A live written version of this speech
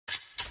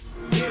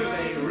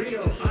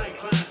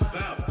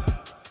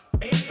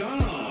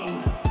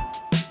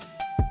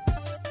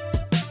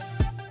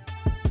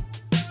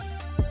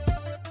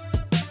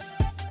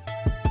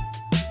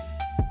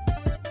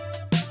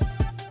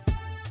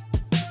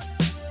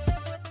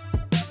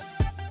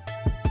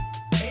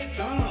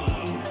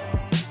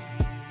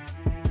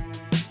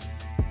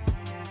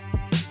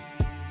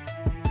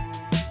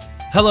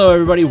Hello,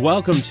 everybody.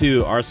 Welcome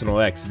to Arsenal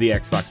X, the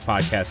Xbox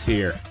podcast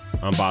here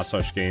on Boss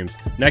Rush Games.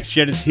 Next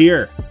Gen is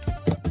here.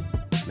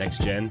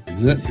 Next Gen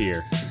is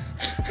here.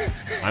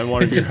 I'm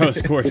one of your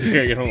hosts, Corey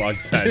Kerrigan,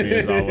 alongside me,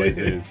 as always,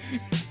 is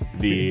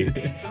the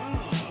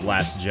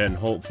last gen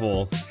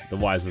hopeful, the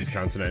wise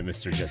Wisconsinite,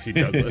 Mr. Jesse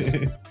Douglas.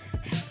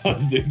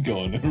 How's it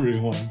going,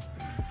 everyone?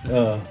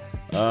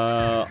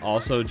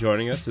 Also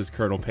joining us is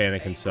Colonel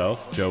Panic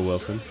himself, Joe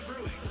Wilson.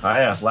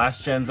 Hiya.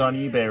 Last gen's on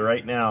eBay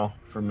right now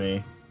for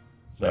me.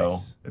 So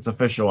Nice. It's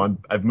official.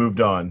 I've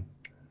moved on.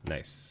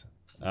 Nice.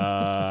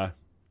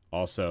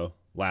 Also,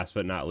 last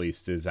but not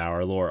least, is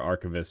our lore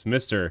archivist,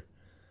 Mr.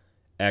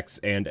 X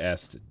and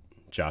S,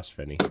 Josh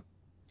Finney.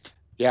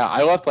 Yeah,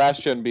 I left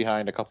Last Gen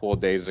behind a couple of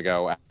days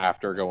ago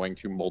after going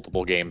to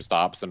multiple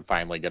GameStops and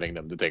finally getting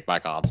them to take my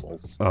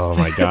consoles. Oh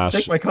my gosh.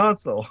 Take my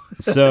console.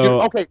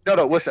 So, Okay,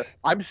 no, listen.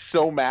 I'm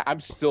so mad. I'm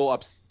still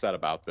upset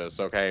about this,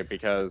 okay?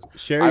 Because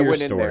share I your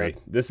went in story.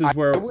 there- This is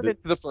where I went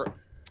into the first.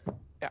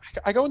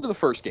 I go into the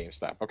first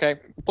GameStop, okay?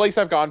 Place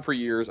I've gone for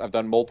years. I've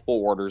done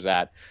multiple orders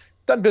at.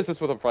 Done business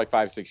with them for like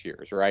 5-6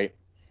 years, right?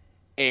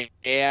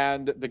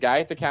 And the guy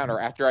at the counter,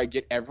 after I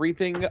get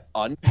everything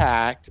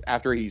unpacked,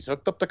 after he's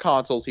hooked up the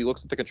consoles, he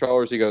looks at the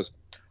controllers, he goes,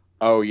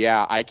 "Oh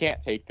yeah, I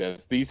can't take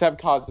this. These have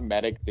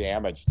cosmetic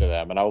damage to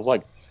them." And I was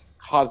like,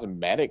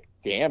 "Cosmetic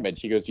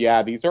damage?" He goes,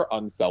 "Yeah, these are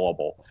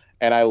unsellable."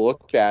 And I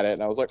looked at it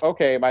and I was like,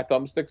 "Okay, my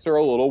thumbsticks are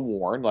a little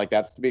worn. Like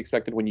that's to be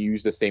expected when you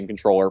use the same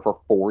controller for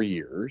 4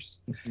 years."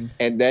 Mm-hmm.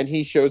 And then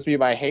he shows me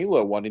my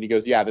Halo one and he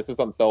goes, "Yeah, this is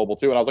unsellable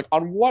too." And I was like,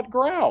 "On what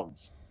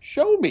grounds?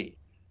 Show me."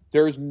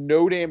 There's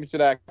no damage to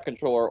that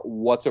controller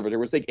whatsoever. There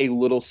was like a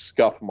little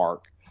scuff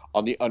mark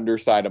on the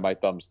underside of my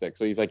thumbstick.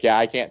 So he's like, "Yeah,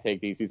 I can't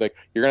take these." He's like,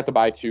 "You're going to have to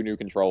buy 2 new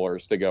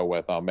controllers to go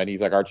with them." And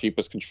he's like, "Our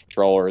cheapest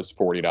controller is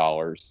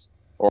 $40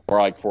 or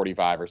like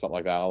 45 or something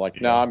like that." I'm like,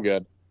 "No, I'm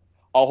good.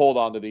 I'll hold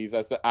on to these."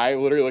 I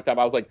literally looked up.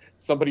 I was like,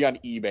 somebody on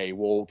eBay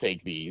will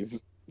take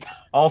these.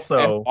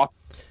 Also,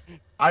 And-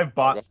 I've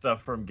bought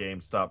stuff from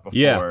GameStop before.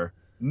 Yeah.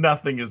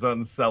 Nothing is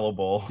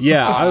unsellable.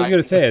 Yeah, I was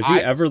going to say, has he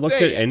I'm ever looked at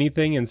saying-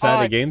 anything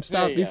inside a I'm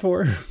GameStop saying.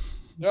 before?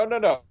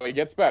 No. It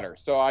gets better.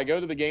 So I go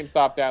to the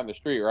GameStop down the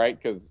street,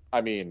 right? Because,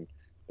 I mean,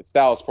 it's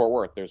Dallas Fort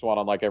Worth. There's one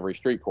on like every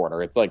street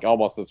corner. It's like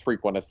almost as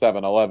frequent as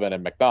 7-Eleven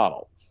and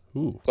McDonald's.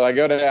 Ooh. So I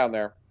go down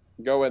there,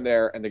 go in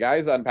there, and the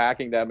guy's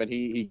unpacking them, and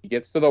he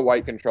gets to the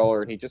white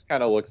controller, and he just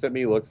kind of looks at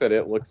me, looks at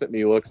it, looks at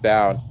me, looks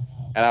down.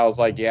 And I was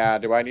like, "Yeah,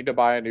 do I need to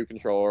buy a new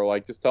controller?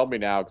 Like, just tell me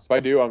now, because if I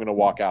do, I'm going to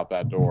walk out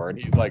that door." And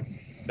he's like,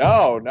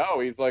 No.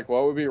 He's like,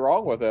 "What would be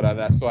wrong with it?"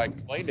 And so I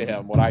explained to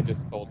him what I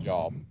just told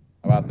y'all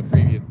about the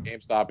previous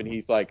GameStop, and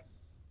he's like,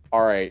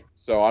 "All right,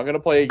 so I'm going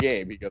to play a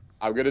game." He goes,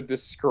 "I'm going to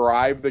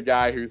describe the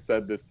guy who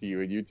said this to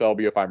you, and you tell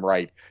me if I'm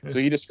right." So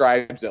he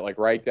describes it, like,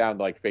 right down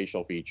to, like,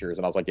 facial features,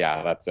 and I was like,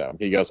 "Yeah, that's him."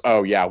 He goes,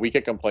 "Oh, yeah, we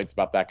get complaints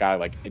about that guy,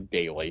 like,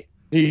 daily.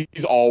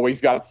 He's always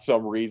got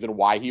some reason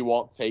why he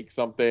won't take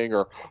something,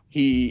 or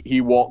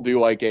he won't do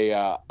like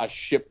a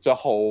ship to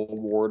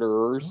home order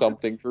or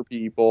something for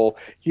people.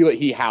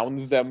 He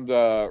hounds them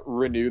to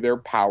renew their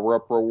power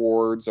up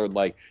rewards, or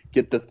like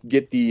get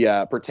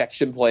the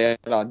protection plan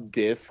on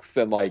discs,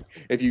 and like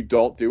if you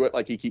don't do it,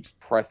 like he keeps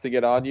pressing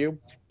it on you."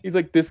 He's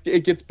like,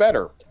 it gets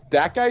better."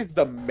 That guy's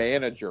the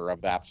manager of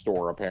that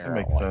store, That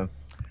apparently. makes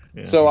sense.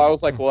 Yeah. So I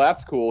was like, "Well,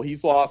 that's cool.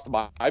 He's lost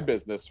my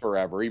business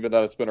forever, even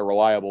though it's been a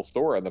reliable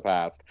store in the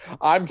past.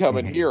 I'm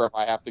coming here if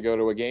I have to go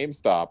to a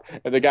GameStop."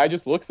 And the guy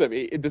just looks at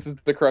me. This is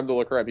the creme de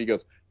la creme. He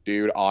goes,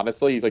 "Dude,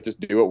 honestly," he's like, "just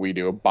do what we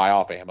do. Buy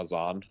off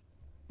Amazon."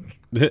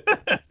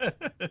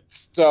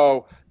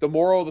 So the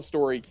moral of the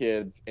story,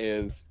 kids,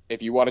 is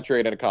if you want to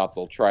trade in a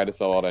console, try to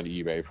sell it on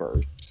eBay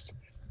first,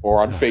 or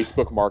on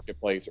Facebook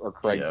Marketplace, or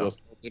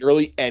Craigslist,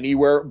 literally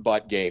anywhere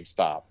but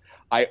GameStop.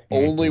 I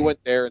only went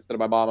there instead of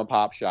my mom and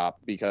pop shop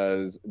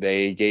because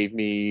they gave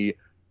me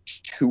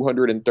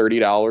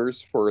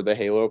 $230 for the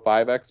Halo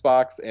 5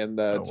 Xbox and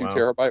the 2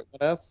 terabyte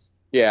 1S.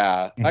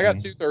 Yeah, I got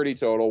 $230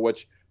 total,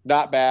 which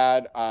not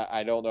bad.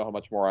 I don't know how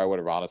much more I would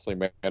have honestly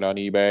made on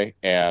eBay.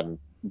 And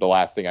the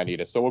last thing I need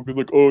is someone be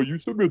like, "Oh, you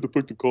sent me a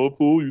defective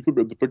console, you sent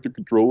me a defective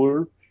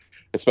controller,"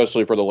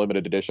 especially for the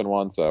limited edition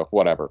one. So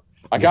whatever.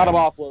 I got them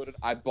offloaded.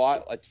 I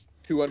bought a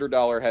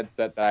 $200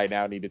 headset that I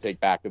now need to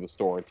take back to the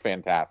store. It's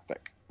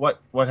fantastic.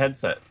 What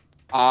headset?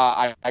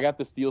 I got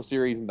the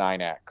SteelSeries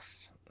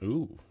 9X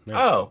Ooh. Nice.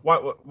 Oh,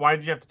 why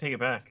did you have to take it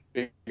back?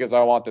 because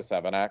I want the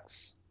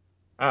 7X.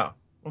 Oh,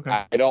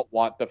 okay. I don't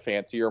want the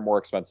fancier, more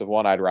expensive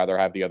one. I'd rather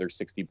have the other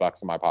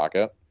 $60 in my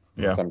pocket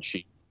because I'm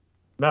cheap.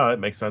 No, that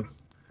makes sense.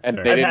 And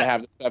Fair. they didn't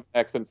have the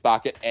 7X in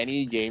stock at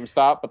any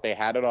GameStop, but they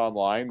had it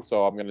online,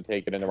 so I'm going to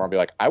take it in there and be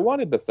like, "I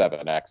wanted the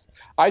 7X."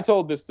 I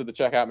told this to the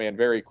checkout man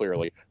very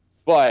clearly,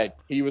 but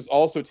he was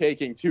also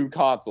taking 2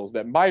 consoles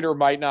that might or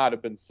might not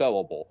have been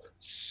sellable.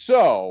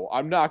 So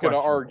I'm not going to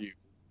argue,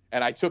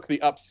 and I took the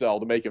upsell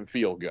to make him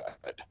feel good.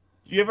 Do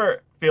you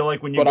ever feel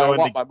like when you But I go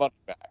want into my money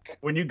back.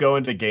 when you go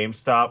into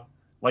GameStop,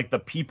 like the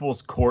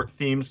People's Court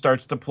theme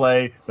starts to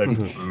play, the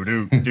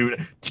doo-doo,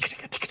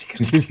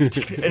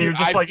 And you're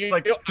just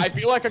I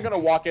feel like I'm gonna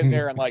walk in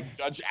there and like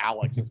Judge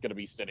Alex is gonna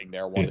be sitting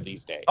there one of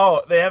these days.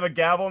 oh, they have a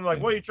gavel and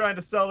like, what are you trying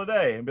to sell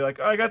today? And be like,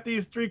 oh, I got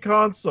these 3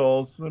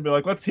 consoles. And be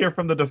like, let's hear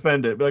from the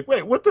defendant. Be like,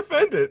 wait, what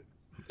defendant?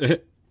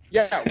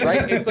 Yeah,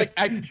 right. It's like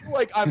I feel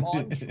like I'm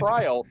on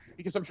trial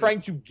because I'm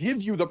trying to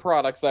give you the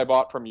products I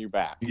bought from you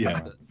back. Yeah,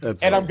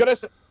 and I'm gonna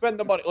spend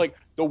the money. Like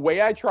the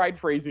way I tried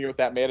phrasing it with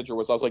that manager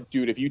was, I was like,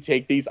 dude, if you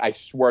take these, I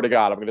swear to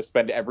God, I'm gonna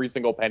spend every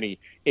single penny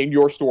in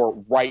your store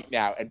right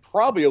now, and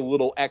probably a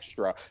little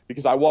extra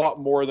because I want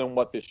more than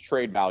what this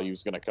trade value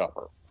is gonna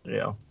cover.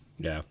 Yeah.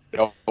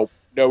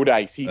 No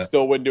dice. He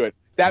still wouldn't do it.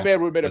 That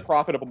man would have made a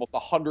profit of almost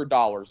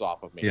 $100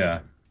 off of me. Yeah,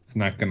 it's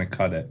not gonna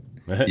cut it.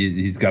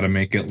 He's got to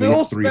make at Phil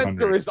least 300.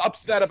 Spencer is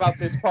upset about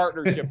this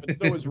partnership, and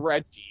so is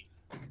Reggie.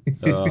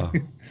 To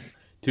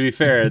be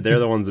fair, they're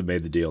the ones that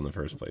made the deal in the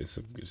first place.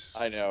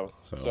 I know.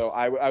 So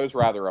I was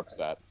rather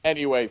upset.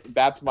 Anyways,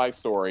 that's my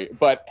story.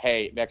 But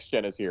hey, next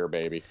gen is here,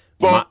 baby.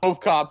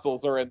 Both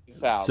consoles are in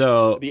this house.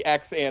 So the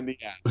X and the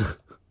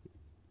S.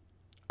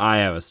 I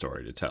have a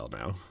story to tell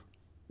now.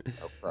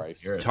 Oh,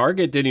 Christ.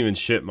 Target didn't even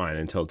ship mine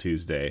until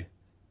Tuesday.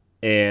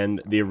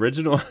 And the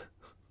original...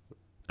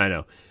 I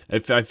know.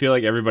 I feel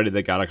like everybody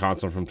that got a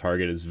console from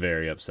Target is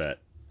very upset.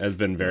 Has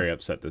been very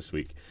upset this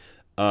week.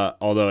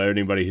 Although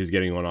anybody who's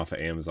getting one off of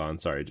Amazon,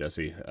 sorry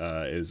Jesse,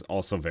 is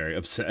also very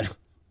upset.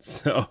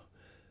 So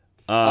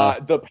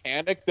the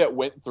panic that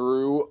went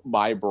through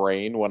my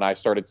brain when I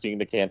started seeing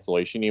the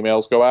cancellation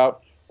emails go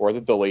out or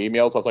the delay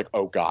emails, I was like,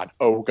 oh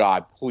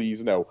God,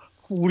 please no,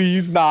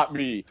 please not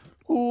me,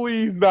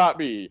 please not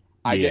me.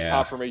 I get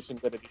confirmation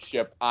that it is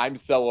shipped. I'm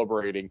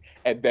celebrating,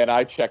 and then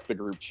I check the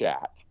group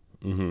chat.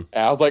 Mm-hmm.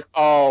 And I was like,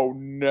 oh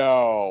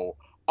no.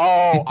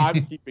 Oh,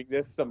 I'm keeping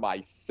this to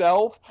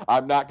myself.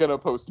 I'm not going to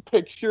post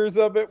pictures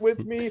of it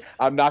with me.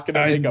 I'm not going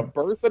to make a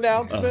birth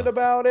announcement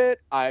about it.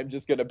 I'm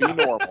just going to be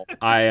normal.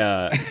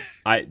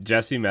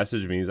 Jesse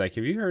messaged me. He's like,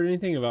 have you heard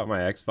anything about my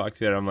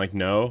Xbox yet? I'm like,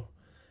 no.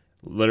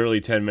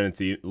 Literally 10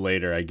 minutes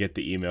later, I get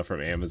the email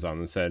from Amazon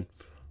that said,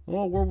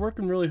 well, we're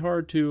working really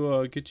hard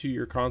to get you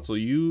your console.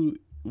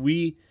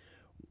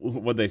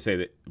 What'd they say?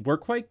 That we're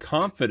quite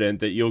confident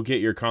that you'll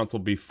get your console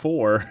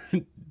before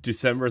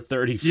December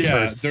 31st.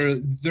 Yeah,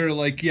 they're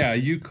like, yeah,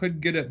 you could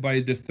get it by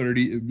the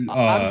 30.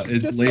 I'm as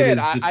just late saying,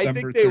 as I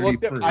December think they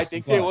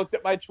 31st. they looked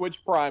at my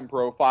Twitch Prime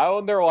profile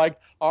and they're like,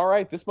 all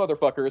right, this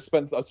motherfucker has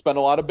spent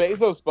a lot of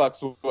Bezos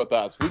bucks with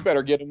us. We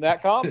better get him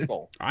that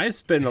console. I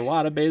spend a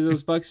lot of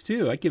Bezos bucks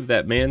too. I give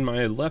that man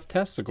my left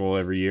testicle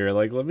every year.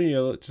 Like, let me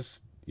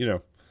just, Yeah.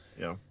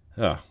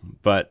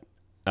 But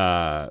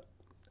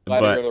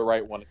Glad you're the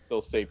right one. It's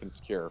still safe and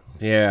secure.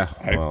 Yeah,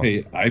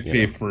 I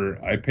pay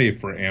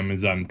for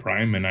Amazon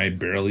Prime and I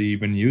barely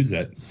even use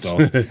it. So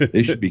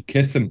they should be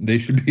kissing. They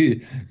should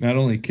be not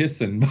only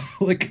kissing but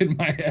licking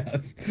my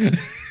ass.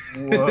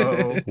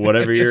 Whoa.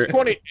 Whatever you're. It's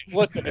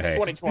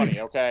 2020.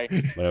 Okay.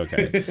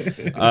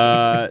 Okay.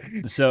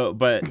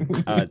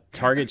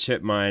 Target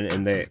shipped mine,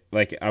 and they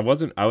I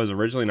was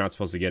originally not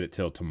supposed to get it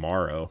till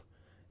tomorrow,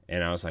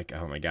 and I was like,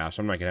 oh my gosh,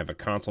 I'm not gonna have a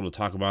console to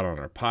talk about on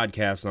our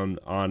podcast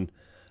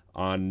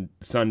on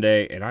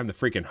Sunday, and I'm the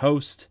freaking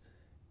host.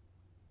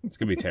 It's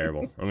gonna be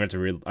terrible. I'm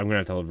gonna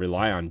have to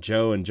rely on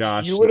Joe and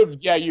Josh. You would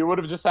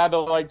have just had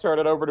to turn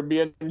it over to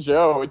me and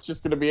Joe. It's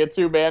just gonna be a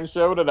 2-man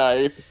show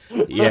tonight.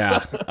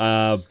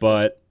 Yeah,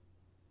 but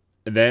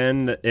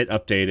then it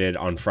updated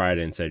on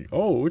Friday and said,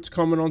 "Oh, it's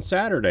coming on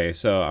Saturday."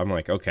 So I'm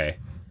like, okay,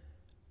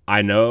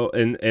 I know,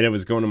 and it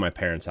was going to my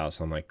parents' house.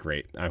 So I'm like,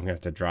 great. I'm gonna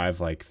have to drive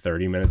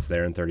 30 minutes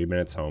there and 30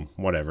 minutes home.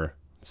 Whatever,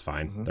 it's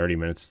fine. Mm-hmm. 30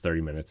 minutes, 30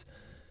 minutes.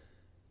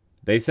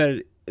 They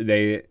said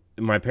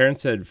my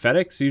parents said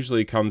FedEx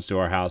usually comes to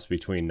our house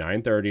between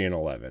 9:30 and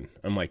 11.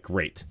 I'm like,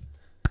 great.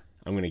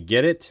 I'm going to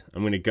get it.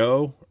 I'm going to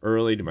go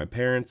early to my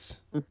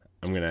parents. I'm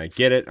going to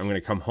get it. I'm going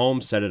to come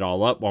home, set it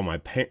all up while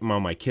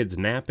my kid's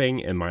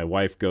napping and my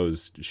wife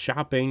goes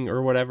shopping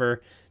or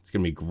whatever. It's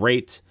going to be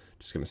great.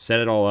 Just going to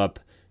set it all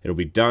up. It'll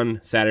be done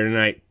Saturday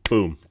night.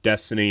 Boom.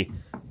 Destiny.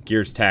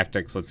 Gears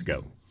Tactics. Let's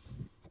go.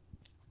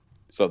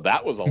 So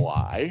that was a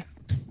lie.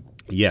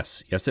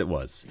 Yes, it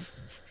was.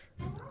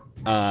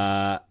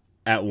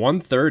 At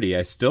 1:30,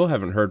 I still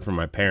haven't heard from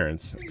my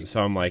parents.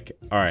 So I'm like,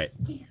 all right,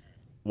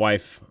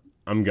 wife,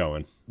 I'm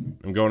going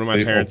to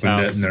my parents'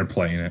 house. And they're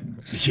playing it.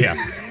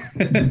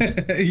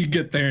 Yeah. You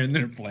get there and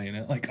they're playing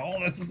it. Like, oh,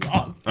 this is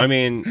awesome. I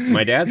mean,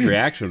 my dad's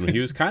reaction, he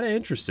was kind of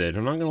interested.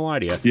 I'm not going to lie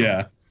to you.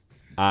 Yeah.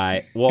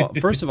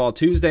 First of all,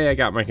 Tuesday I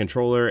got my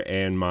controller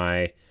and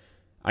I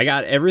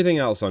got everything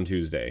else on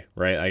Tuesday,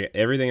 right?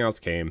 Everything else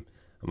came.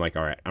 I'm like,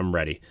 all right, I'm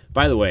ready.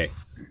 By the way,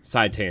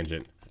 side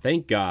tangent.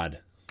 Thank God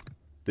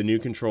the new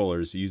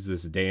controllers use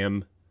this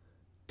damn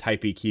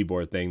Type-E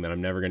keyboard thing that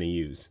I'm never going to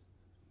use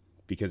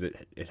because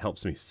it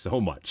helps me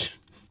so much.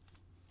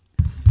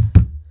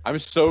 I'm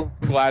so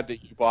glad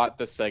that you bought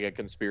the Sega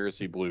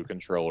Conspiracy Blue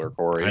controller,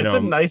 Corey. It's a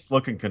nice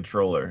looking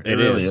controller. It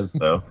really is,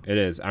 though. It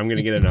is. I'm going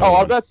to get another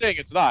one. I'm not saying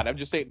it's not. I'm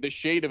just saying the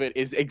shade of it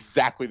is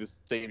exactly the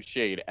same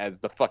shade as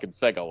the fucking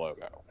Sega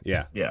logo.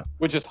 Yeah.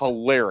 Which is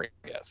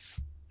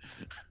hilarious.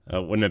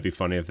 Wouldn't it be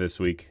funny if this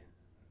week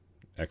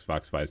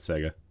Xbox buys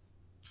Sega.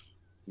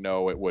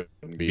 No, it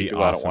wouldn't be. Be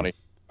awesome.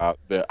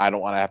 I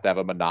don't want to have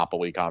a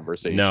Monopoly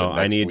conversation. No,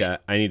 I need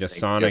week. a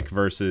Sonic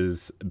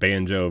versus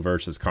Banjo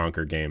versus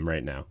Conker game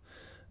right now.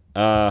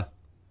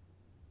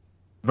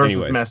 Versus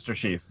anyways. Master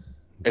Chief.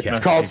 It's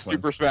called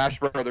Super Smash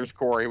Brothers,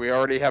 Corey. We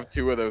already have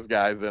 2 of those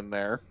guys in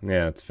there.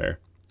 Yeah, that's fair.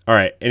 All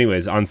right.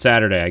 Anyways, on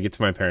Saturday, I get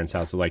to my parents'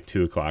 house at like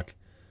 2 o'clock.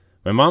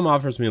 My mom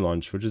offers me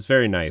lunch, which is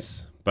very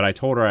nice, but I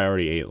told her I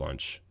already ate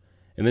lunch.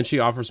 And then she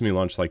offers me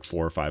lunch like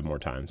 4 or 5 more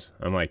times.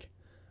 I'm like,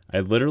 I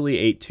literally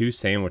ate 2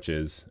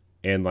 sandwiches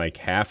and like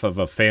half of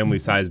a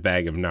family-sized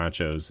bag of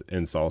nachos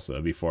and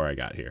salsa before I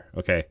got here.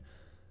 Okay?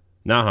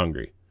 Not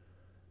hungry.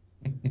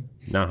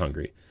 Not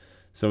hungry.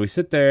 So we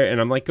sit there, and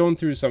I'm like going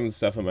through some of the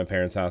stuff at my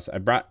parents' house. I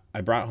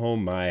brought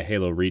home my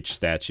Halo Reach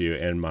statue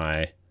and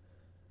my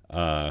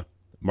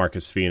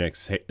Marcus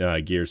Phoenix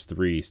Gears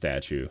 3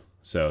 statue.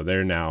 So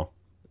they're now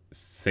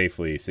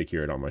safely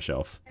secured on my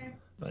shelf.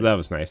 Nice. So that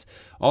was nice.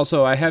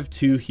 Also, I have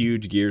 2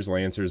 huge Gears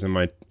Lancers in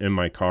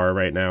my car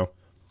right now.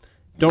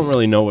 Don't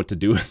really know what to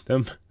do with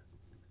them.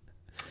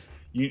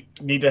 You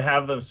need to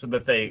have them so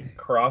that they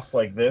cross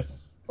like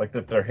this, like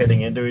that they're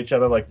hitting into each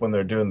other, like when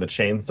they're doing the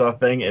chainsaw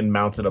thing, and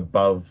mounted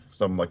above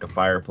some like a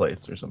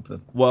fireplace or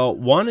something. Well,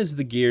 one is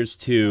the Gears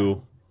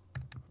 2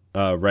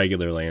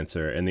 regular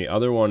Lancer, and the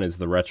other one is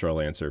the Retro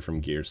Lancer from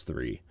Gears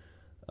 3.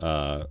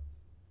 So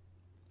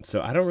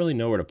I don't really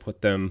know where to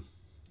put them.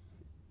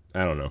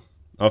 I don't know.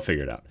 I'll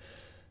figure it out.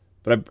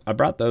 But I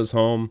brought those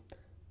home.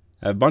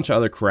 I have a bunch of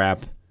other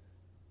crap.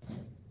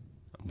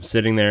 I'm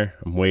sitting there.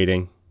 I'm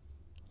waiting.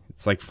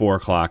 It's like 4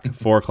 o'clock.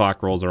 4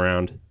 o'clock rolls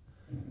around.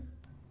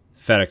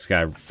 FedEx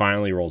guy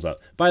finally rolls up.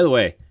 By the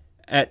way,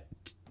 at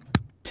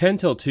 10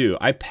 till 2,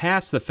 I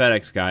passed the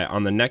FedEx guy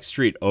on the next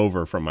street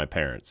over from my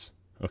parents.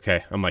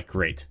 Okay? I'm like,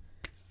 great.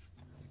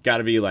 Got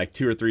to be like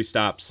 2 or 3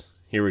 stops.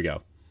 Here we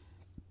go.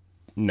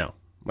 No.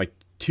 Like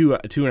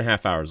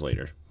 2.5 hours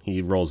later,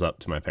 he rolls up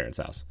to my parents'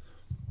 house.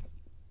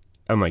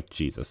 I'm like,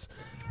 Jesus.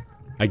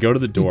 I go to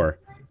the door.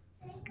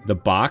 The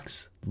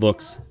box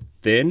looks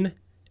thin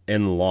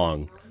and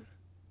long.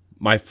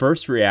 My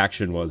first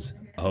reaction was,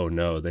 oh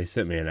no, they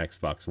sent me an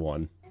Xbox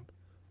One.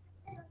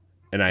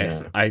 And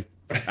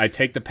I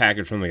take the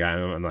package from the guy,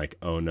 and I'm like,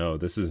 oh no,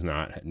 this is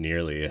not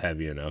nearly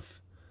heavy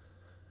enough.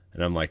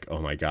 And I'm like, oh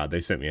my God, they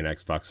sent me an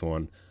Xbox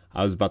One.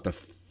 I was about to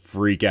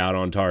freak out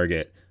on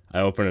Target. I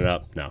open it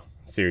up. No,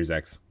 Series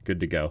X, good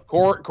to go.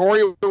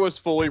 Corey was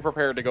fully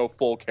prepared to go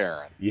full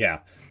Karen. Yeah.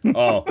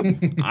 Oh,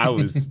 I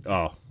was,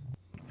 oh.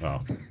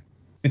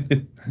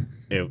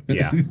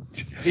 Yeah.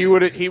 He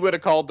would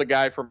have called the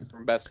guy from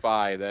Best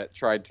Buy that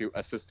tried to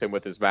assist him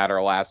with his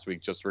matter last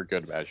week just for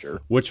good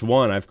measure. Which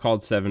one? I've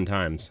called 7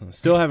 times.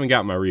 Still haven't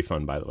got my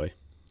refund, by the way.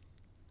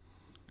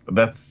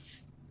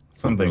 That's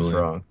something's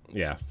wrong.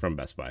 Yeah, from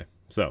Best Buy.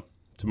 So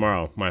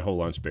tomorrow, my whole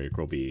lunch break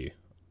will be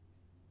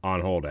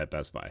on hold at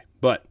Best Buy.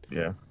 But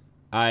yeah,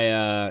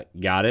 I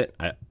got it.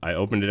 I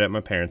opened it at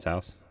my parents'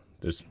 house.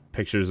 There's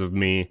pictures of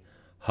me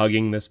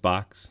hugging this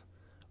box,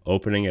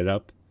 opening it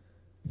up,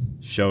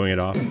 showing it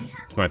off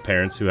to my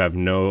parents who have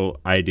no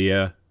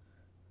idea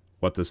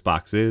what this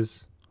box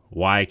is,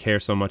 why I care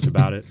so much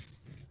about it,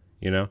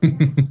 you know?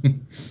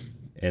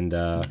 And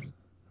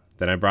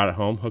then I brought it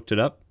home, hooked it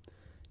up,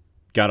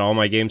 got all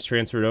my games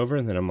transferred over,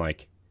 and then I'm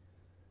like,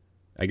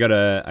 I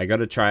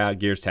gotta try out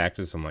Gears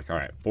Tactics. I'm like, all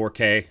right,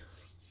 4K,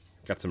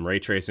 got some ray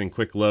tracing,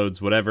 quick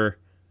loads, whatever.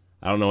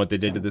 I don't know what they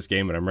did to this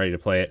game, but I'm ready to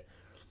play it.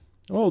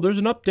 Oh, there's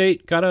an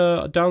update.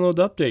 Gotta download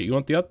the update. You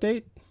want the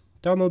update?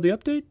 Download the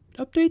update?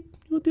 Update?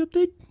 You want the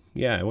update?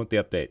 Yeah, I want the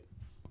update.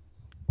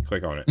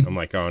 Click on it. I'm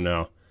like, oh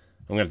no,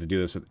 I'm gonna have to do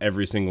this with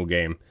every single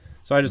game.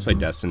 So I just played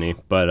Destiny,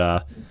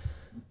 but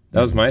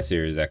that was my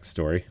Series X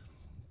story.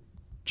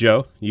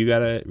 Joe, you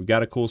got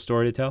a cool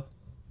story to tell?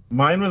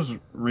 Mine was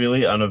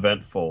really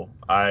uneventful.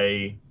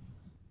 I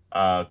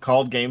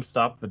called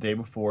GameStop the day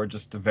before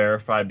just to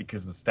verify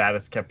because the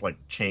status kept like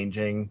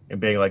changing and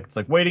being like, it's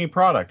like waiting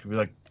product. We're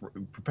like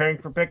preparing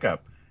for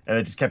pickup, and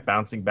it just kept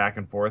bouncing back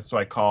and forth. So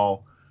I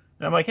call.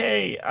 And I'm like,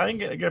 hey, I'm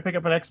going to pick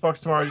up an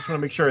Xbox tomorrow. I just want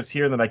to make sure it's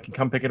here, and then I can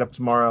come pick it up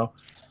tomorrow.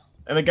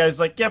 And the guy's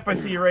like, yep, I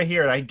see you right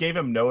here. And I gave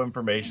him no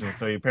information,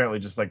 so he apparently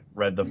just, like,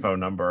 read the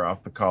phone number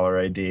off the caller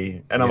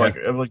ID. And I'm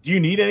like, do you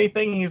need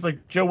anything? And he's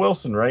like, Joe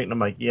Wilson, right? And I'm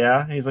like,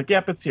 yeah. And he's like,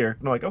 yep, it's here.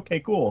 And I'm like, okay,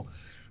 cool.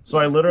 So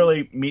I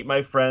literally meet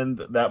my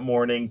friend that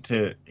morning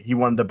he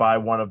wanted to buy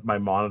one of my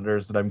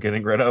monitors that I'm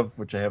getting rid of,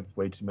 which I have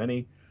way too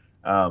many.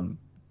 So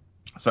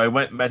I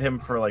went and met him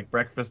for, like,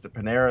 breakfast at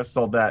Panera,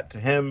 sold that to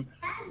him,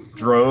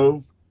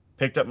 drove,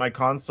 picked up my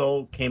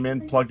console, came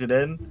in, plugged it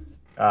in,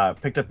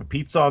 picked up a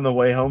pizza on the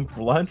way home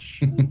for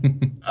lunch.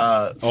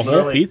 A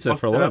whole pizza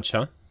for lunch,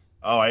 huh?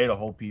 Oh, I ate a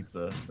whole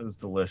pizza. It was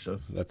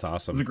delicious. That's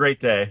awesome. It was a great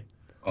day.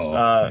 Oh,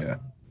 yeah.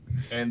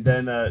 And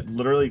then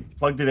literally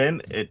plugged it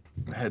in. It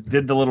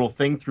did the little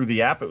thing through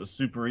the app. It was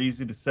super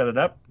easy to set it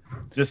up.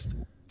 Just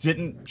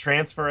didn't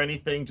transfer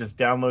anything. Just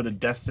downloaded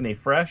Destiny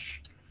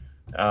fresh.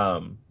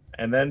 And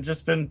then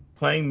just been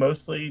playing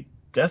mostly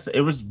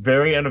It was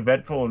very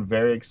uneventful and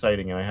very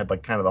exciting, and I had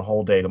like kind of the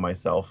whole day to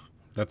myself.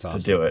 That's awesome.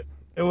 To do it.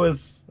 It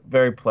was a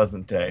very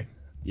pleasant day.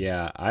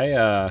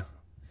 Yeah,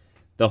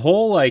 the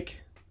whole like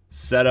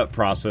setup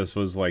process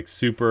was like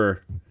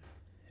super.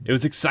 It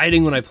was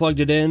exciting when I plugged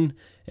it in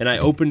and I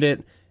opened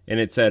it and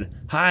it said,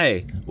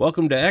 "Hi,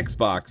 welcome to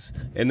Xbox,"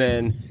 and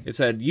then it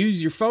said,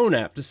 "Use your phone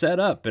app to set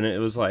up," and it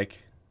was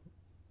like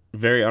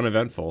very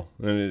uneventful.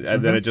 And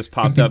then it just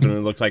popped up and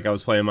it looked like I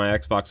was playing my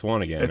Xbox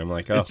One again. I'm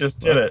like, oh, it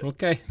just did it.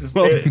 Okay.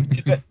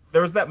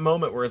 There was that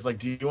moment where it's like,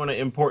 do you want to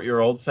import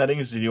your old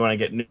settings or do you want to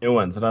get new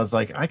ones? And I was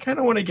like, I kind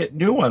of want to get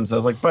new ones. I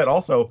was like, but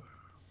also,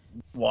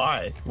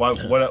 why? What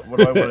do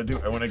I want to do?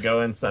 I want to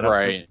go and set up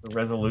the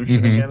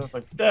resolution again. I was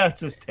like,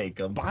 just take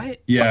them.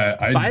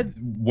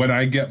 When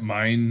I get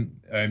mine,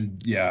 I'm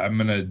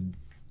gonna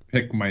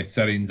pick my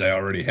settings I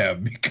already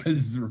have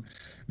because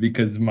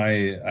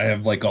I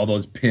have like all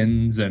those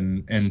pins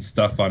and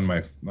stuff on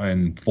my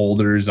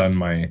folders on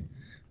my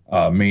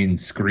main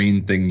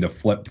screen thing to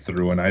flip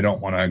through, and I don't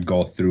want to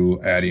go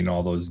through adding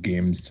all those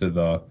games to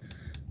the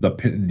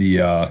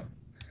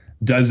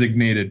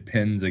designated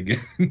pins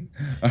again.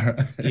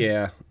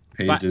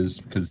 Pages,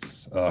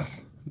 because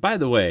by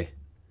the way,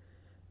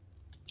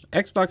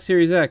 Xbox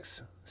Series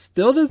X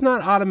still does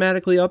not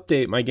automatically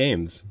update my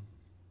games.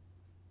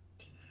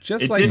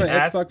 Just like my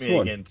Xbox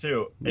One. Again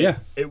too.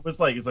 It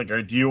was like, it's like,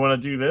 do you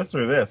want to do this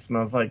or this? And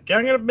I was like,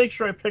 I'm gonna make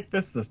sure I pick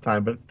this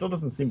time, but it still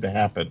doesn't seem to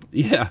happen.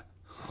 Yeah.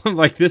 I'm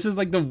like, this is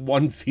like the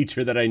one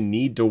feature that I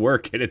need to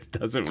work, and it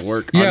doesn't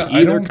work on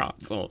either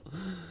console.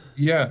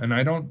 Yeah, and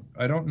I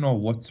don't know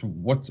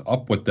what's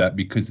up with that,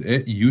 because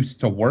it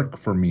used to work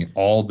for me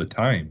all the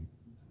time.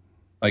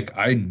 Like,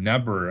 I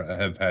never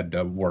have had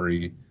to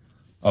worry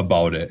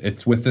about it.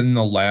 It's within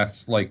the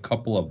last like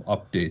couple of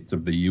updates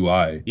of the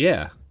UI.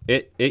 Yeah.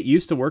 It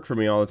used to work for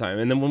me all the time.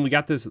 And then when we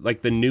got this,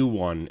 like the new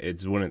one,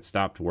 it's when it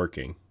stopped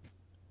working.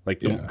 Like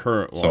the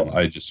current one. So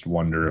I just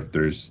wonder if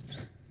there's,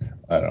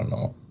 I don't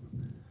know.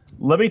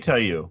 Let me tell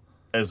you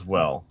as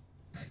well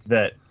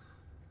that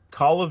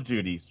Call of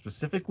Duty,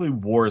 specifically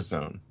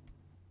Warzone,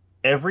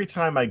 every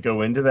time I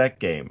go into that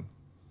game,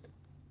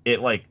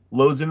 it like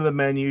loads into the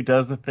menu,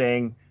 does the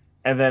thing,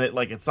 and then it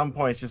like at some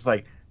point it's just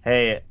like,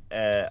 hey,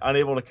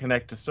 unable to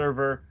connect to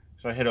server.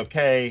 So I hit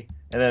OK,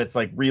 and then it's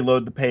like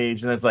reload the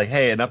page, and then it's like,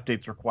 hey, an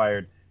update's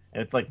required,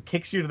 and it's like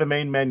kicks you to the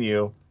main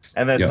menu,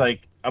 and then it's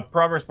like a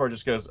progress bar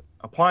just goes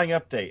applying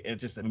update, and it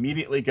just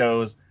immediately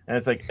goes, and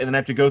it's like, and then I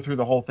have to go through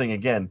the whole thing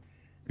again.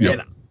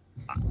 And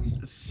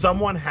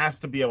someone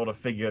has to be able to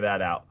figure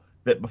that out.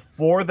 That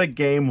before the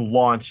game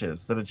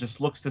launches, that it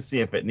just looks to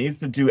see if it needs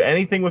to do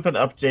anything with an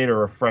update or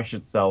refresh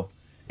itself,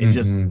 and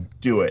just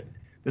do it.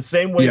 The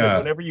same way that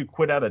whenever you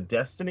quit out of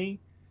Destiny,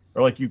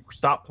 or like you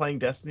stop playing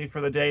Destiny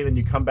for the day, then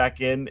you come back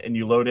in and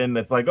you load in, and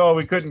it's like, oh,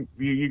 we couldn't,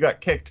 you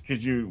got kicked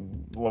because you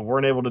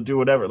weren't able to do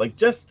whatever. Like,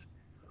 just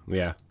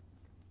like,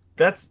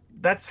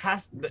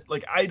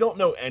 I don't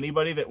know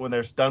anybody that when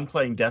they're done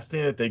playing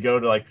Destiny that they go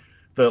to like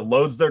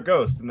loads their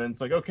ghost, and then it's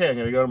like, okay, I'm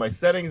gonna go to my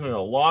settings, I'm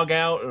gonna log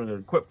out, and I'm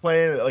gonna quit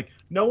playing. Like,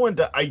 no one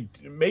does.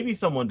 Maybe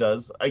someone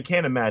does. I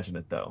can't imagine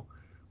it though.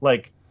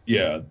 Like,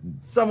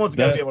 someone's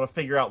got to be able to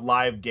figure out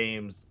live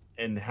games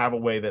and have a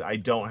way that I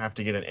don't have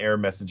to get an error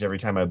message every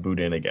time I boot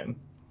in again.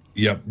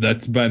 Yep,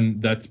 that's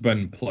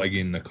been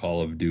plaguing the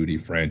Call of Duty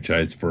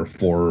franchise for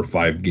 4 or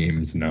 5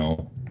 games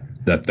now.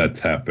 That's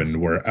happened,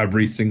 where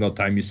every single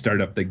time you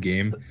start up the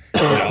game,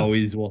 it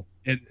always will.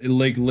 It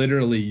like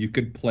literally, you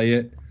could play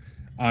it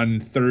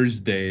on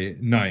Thursday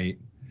night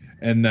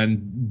and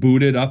then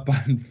boot it up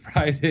on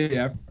Friday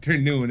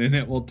afternoon, and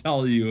it will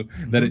tell you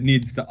that it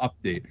needs to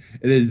update.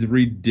 It is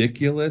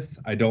ridiculous.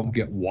 I don't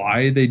get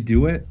why they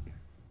do it.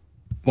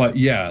 But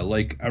yeah,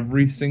 like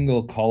every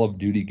single Call of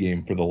Duty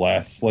game for the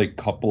last like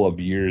couple of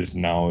years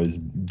now has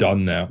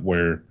done that,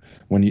 where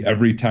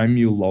every time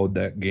you load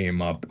that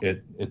game up,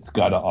 it's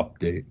got to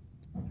update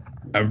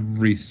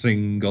every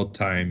single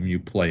time you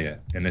play it,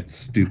 and it's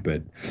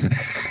stupid.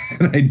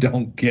 And I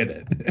don't get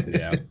it.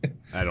 Yeah,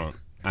 I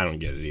don't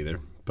get it either.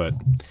 But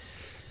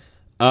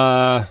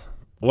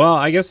well,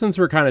 I guess since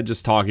we're kind of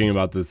just talking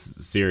about this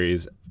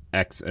Series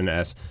X and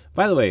S.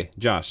 By the way,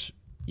 Josh,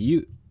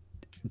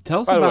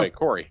 tell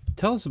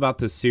us about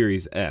this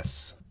Series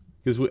S,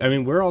 because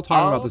we're all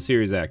talking about the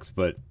Series X,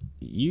 but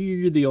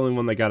you're the only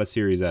one that got a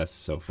Series S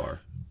so far.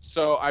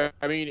 So I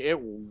mean, it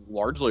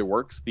largely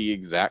works the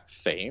exact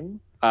same.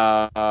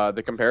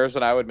 The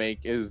comparison I would make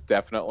is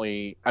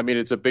definitely, I mean,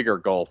 it's a bigger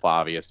gulf,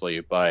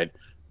 obviously, but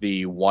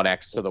the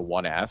 1X to the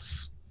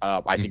 1S,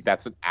 I think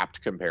that's an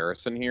apt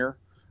comparison here.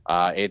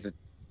 It's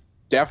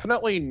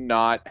definitely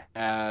not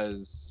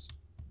as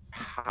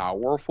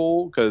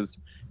powerful because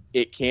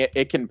it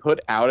can put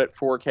out at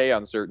 4K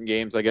on certain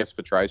games, I guess, if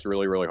it tries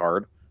really, really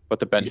hard. But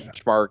the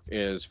benchmark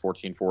is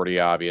 1440,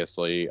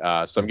 obviously.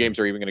 Some games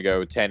are even going to go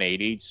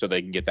 1080 so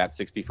they can get that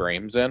 60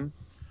 frames in,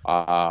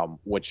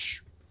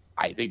 which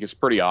I think is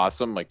pretty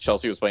awesome. Like,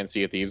 Chelsea was playing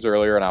Sea of Thieves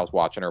earlier, and I was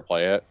watching her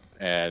play it,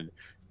 and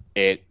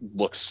it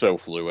looks so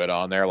fluid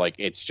on there. Like,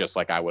 it's just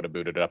like I would have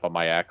booted it up on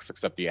my X,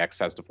 except the X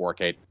has the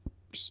 4K.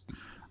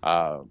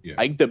 I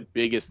think the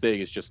biggest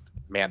thing is just,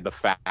 man, the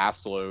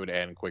fast load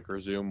and quick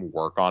resume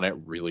work on it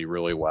really,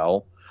 really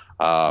well.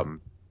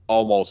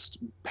 Almost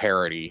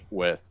parity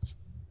with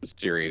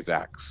Series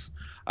X.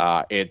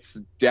 It's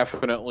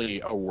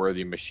definitely a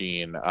worthy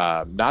machine,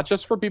 not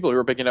just for people who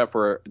are picking up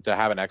to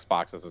have an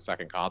Xbox as a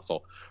second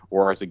console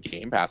or as a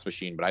Game Pass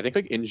machine, but I think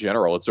like in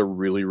general, it's a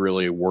really,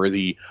 really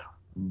worthy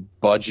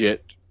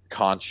budget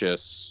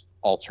conscious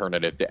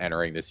alternative to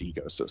entering this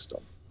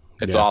ecosystem.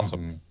 It's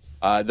awesome.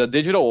 The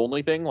digital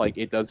only thing, like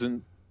it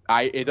doesn't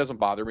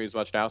bother me as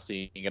much now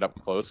seeing it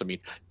up close. I mean,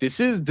 this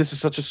is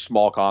such a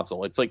small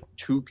console. It's like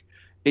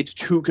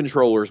two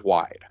controllers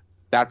wide.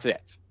 That's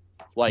it.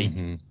 Like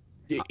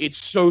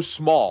it's so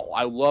small.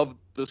 I love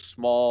the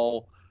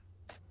small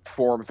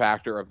form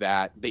factor of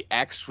that. The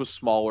X was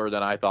smaller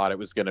than I thought it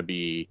was going to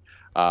be.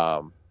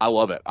 I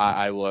love it.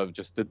 I love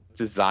just the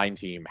design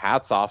team.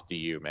 Hats off to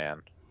you,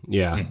 man.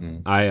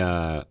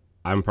 Yeah.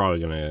 I'm probably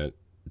going to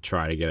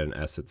try to get an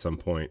S at some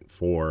point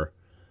for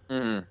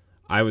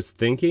I was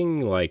thinking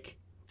the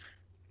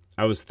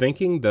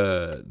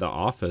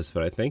office,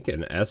 but I think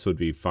an S would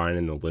be fine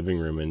in the living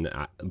room and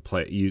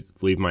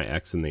leave my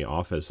X in the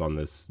office on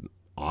this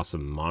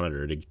awesome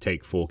monitor to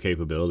take full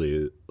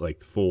capability,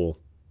 like full,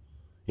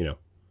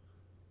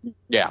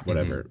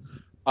 whatever.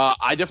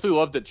 I definitely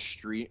love that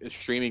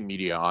streaming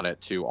media on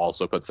it too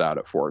also puts out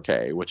at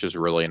 4K, which is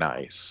really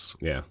nice.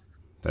 Yeah.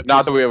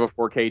 Not that we have a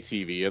 4K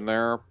TV in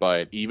there,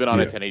 but even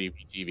on a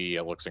 1080p TV,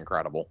 it looks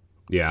incredible.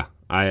 Yeah.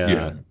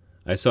 I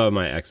still have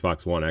my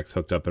Xbox One X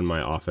hooked up in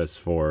my office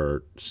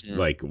for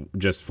like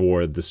just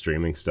for the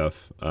streaming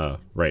stuff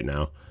right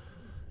now.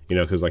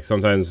 Because like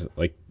sometimes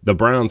like the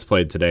Browns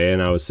played today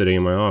and I was sitting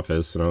in my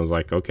office and I was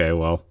like, okay,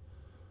 well,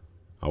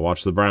 I'll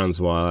watch the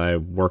Browns while I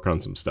work on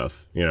some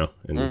stuff,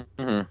 and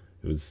it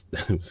was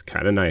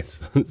kind of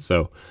nice.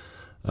 So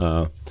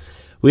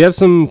we have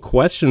some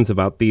questions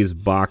about these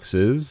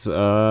boxes.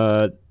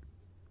 We'll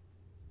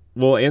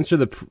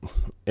answer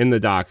in the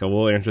doc.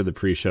 We'll answer the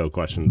pre-show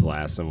questions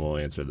last, and we'll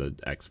answer the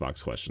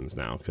Xbox questions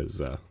now because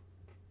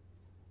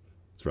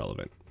it's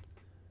relevant.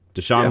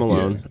 Deshaun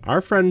Malone, our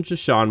friend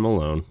Deshaun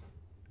Malone,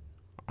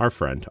 our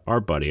friend, our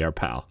buddy, our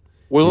pal.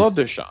 We love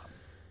Deshaun.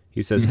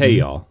 He says, "Hey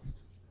y'all,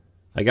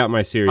 I got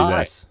my Series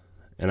S,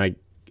 and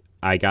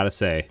I gotta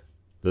say,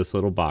 this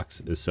little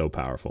box is so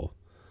powerful.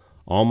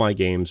 All my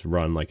games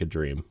run like a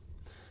dream.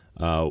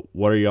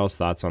 What are y'all's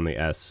thoughts on the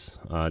S?"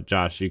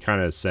 Josh, you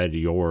kind of said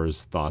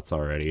yours thoughts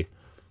already.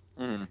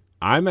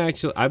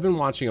 I've been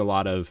watching a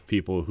lot of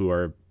people who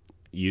are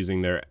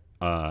using their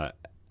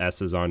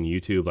S's on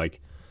YouTube.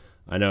 Like,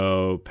 I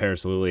know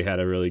Paris Lilly had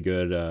a really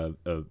good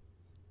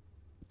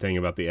thing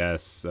about the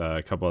S.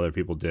 A couple other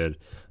people did.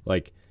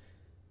 Like,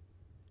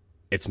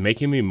 it's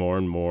making me more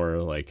and more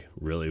like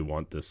really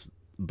want this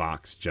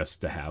box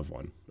just to have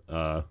one.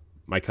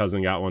 My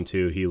cousin got one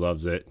too. He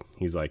loves it.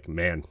 He's like,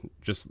 man,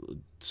 just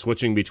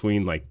switching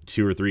between like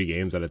 2 or 3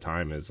 games at a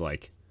time is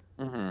like,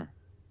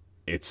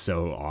 it's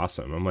so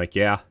awesome. I'm like,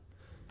 yeah,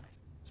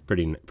 it's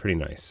pretty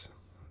nice.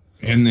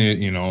 So. And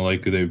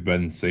like they've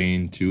been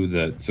saying too,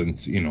 that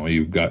since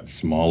you've got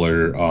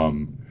smaller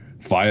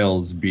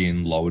files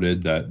being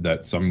loaded,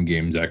 that some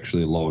games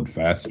actually load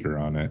faster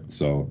on it.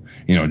 So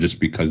just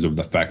because of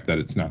the fact that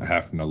it's not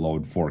having to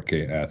load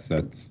 4K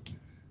assets,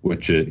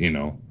 which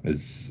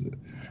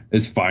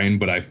is fine,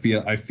 but I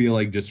feel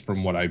like just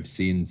from what I've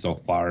seen so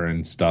far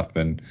and stuff,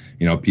 and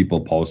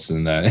people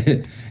posting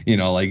that,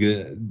 like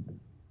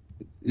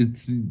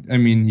it's, I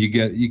mean,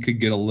 you could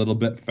get a little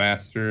bit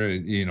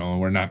faster.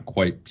 We're not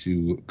quite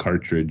to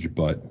cartridge,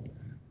 but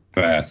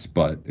fast,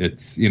 but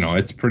it's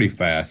it's pretty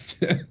fast.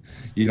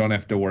 You don't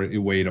have to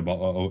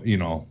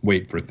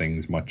wait for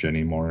things much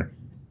anymore.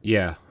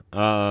 Yeah.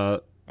 I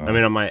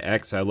mean, on my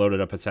X, I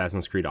loaded up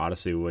Assassin's Creed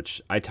Odyssey,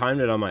 which I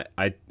timed it on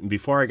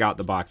before I got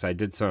the box. I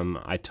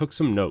took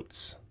some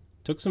notes,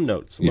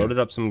 loaded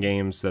up some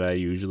games that I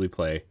usually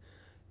play.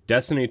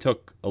 Destiny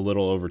took a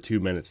little over 2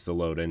 minutes to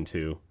load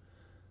into.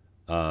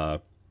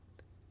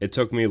 It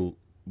took me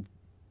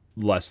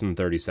less than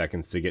 30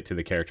 seconds to get to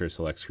the character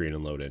select screen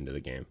and load into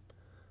the game.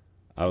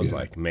 I was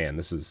like, man,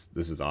 this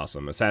is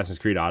awesome. Assassin's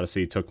Creed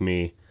Odyssey took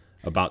me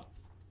about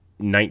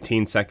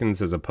 19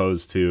 seconds as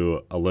opposed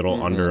to a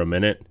little under a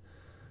minute,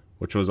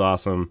 which was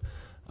awesome.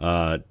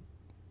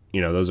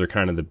 Those are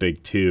kind of the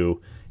big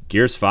two.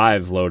 Gears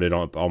 5 loaded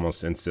up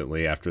almost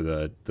instantly after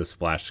the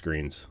splash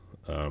screens.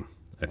 I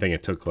think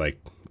it took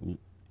like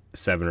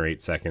 7 or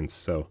 8 seconds,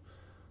 so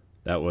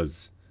that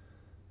was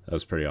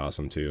pretty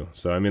awesome too.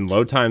 So I mean,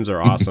 load times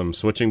are awesome.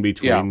 Switching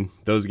between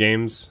those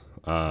games,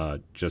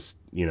 just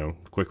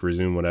quick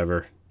resume,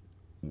 whatever,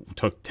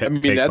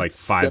 takes like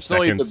 5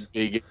 seconds.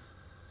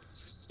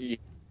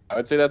 I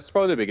would say that's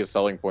probably the biggest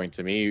selling point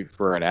to me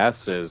for an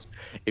S is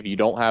if you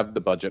don't have the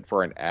budget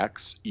for an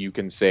X, you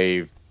can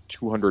save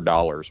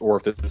 $200. Or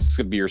if this is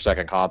going to be your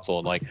second console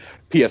and like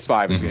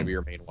PS5 is going to be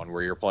your main one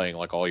where you're playing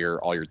like all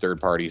your third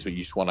parties, but you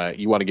just want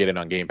to get in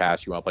on Game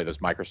Pass, you want to play those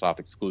Microsoft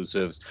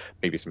exclusives,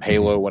 maybe some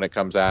Halo when it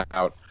comes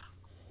out.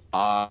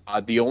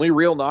 The only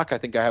real knock I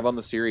think I have on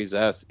the Series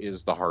S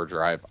is the hard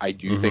drive. I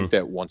do think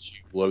that once you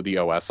load the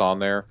OS on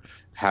there,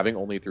 having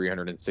only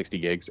 360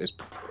 gigs is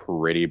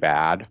pretty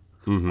bad.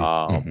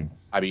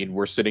 I mean,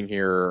 we're sitting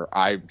here,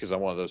 because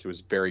I'm one of those who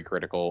is very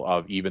critical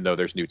of, even though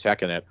there's new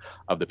tech in it,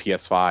 of the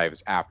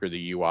PS5s, after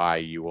the UI,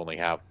 you only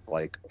have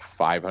like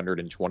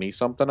 520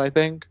 something, I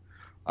think.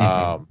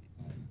 And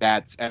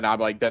I'm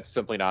like, that's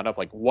simply not enough.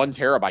 Like 1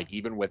 terabyte,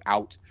 even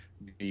without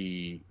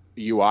the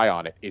UI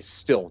on it, is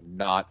still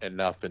not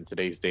enough in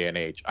today's day and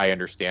age. I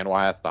understand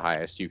why that's the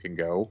highest you can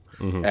go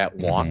at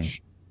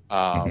launch.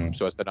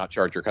 So as to not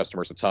charge your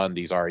customers a ton.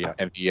 These are,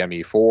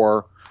 NVMe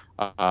 4.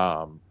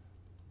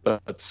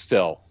 But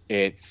still,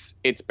 it's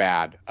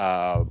bad.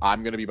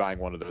 I'm going to be buying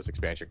one of those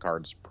expansion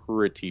cards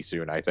pretty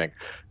soon, I think.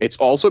 It's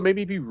also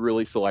maybe be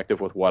really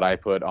selective with what I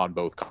put on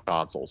both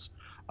consoles.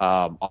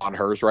 On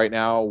hers right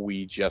now,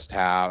 we just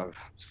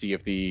have Sea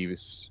of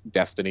Thieves,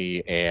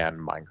 Destiny, and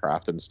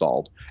Minecraft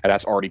installed. And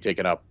that's already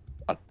taken up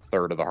a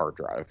third of the hard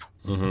drive.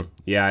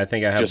 Yeah, I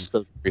think I have... Just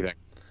those 3 things.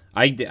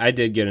 I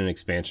did get an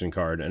expansion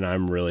card, and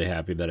I'm really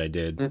happy that I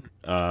did.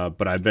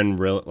 But I've been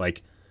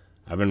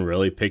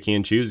really picky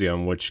and choosy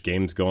on which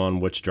games go on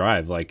which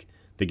drive. Like,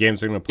 the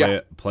games I'm going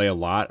to play a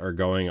lot are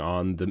going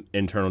on the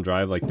internal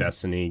drive, like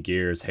Destiny,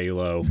 Gears,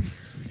 Halo.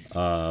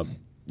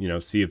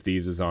 Sea of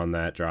Thieves is on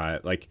that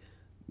drive. Like,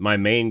 my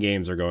main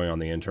games are going on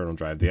the internal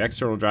drive. The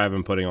external drive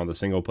I'm putting on the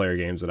single-player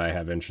games that I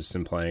have interest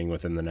in playing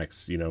within the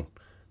next,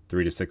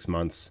 3 to 6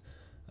 months.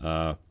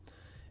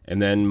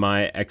 And then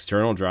my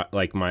external drive,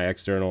 like my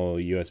external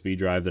USB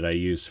drive that I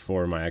use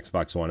for my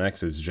Xbox One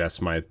X, is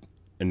just my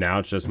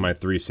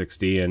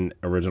 360 and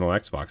original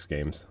Xbox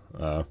games,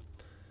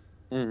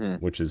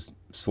 which is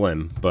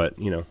slim. But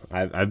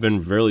I've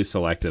been really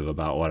selective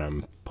about what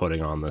I'm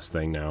putting on this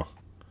thing now.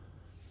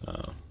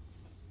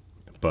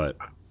 But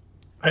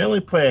I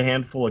only play a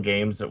handful of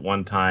games at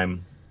one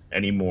time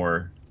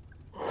anymore.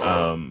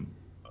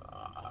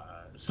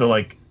 So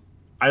like,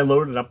 I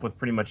loaded up with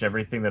pretty much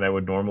everything that I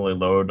would normally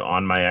load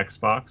on my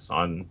Xbox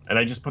and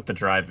I just put the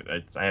drive.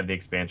 I have the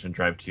expansion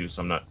drive too,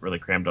 so I'm not really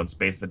crammed on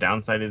space. The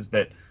downside is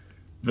that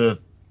the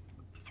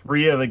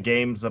 3 of the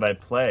games that I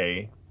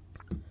play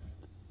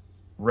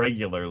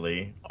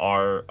regularly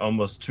are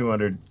almost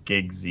 200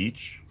 gigs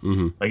each.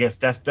 I guess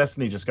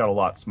Destiny just got a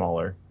lot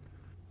smaller.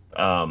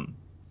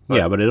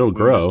 But it'll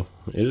grow.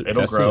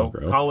 It'll grow.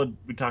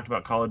 We talked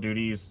about Call of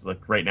Duty's,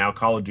 like right now.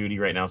 Call of Duty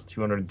right now is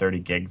 230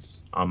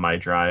 gigs on my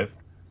drive.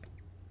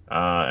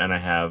 And I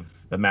have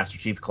the Master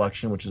Chief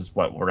Collection, which is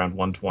around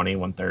 120,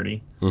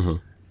 130.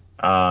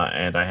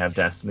 And I have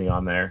Destiny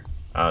on there.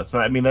 So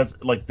I mean,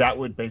 that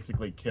would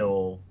basically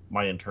kill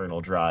my internal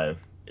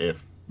drive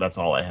if that's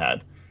all I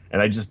had.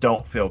 And I just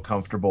don't feel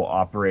comfortable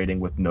operating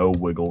with no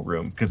wiggle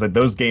room, because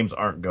those games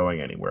aren't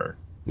going anywhere.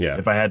 Yeah.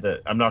 If I had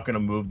to, I'm not going to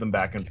move them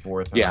back and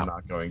forth, and I'm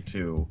not going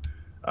to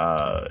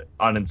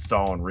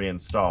uninstall and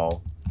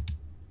reinstall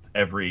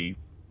every.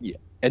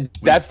 And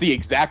that's the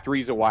exact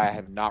reason why I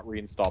have not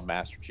reinstalled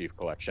Master Chief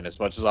Collection. As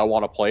much as I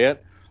want to play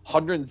it,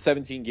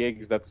 117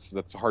 gigs, that's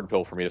a hard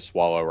pill for me to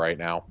swallow right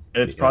now.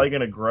 And it's probably going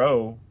to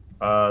grow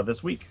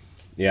this week.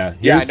 Yeah.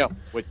 I know,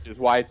 which is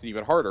why it's an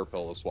even harder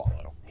pill to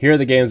swallow. Here are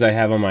the games I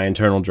have on my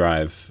internal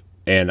drive,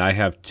 and I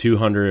have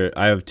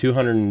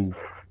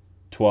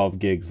 212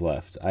 gigs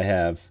left. I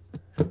have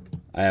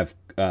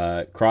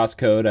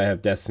Crosscode, I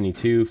have Destiny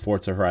 2,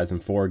 Forza Horizon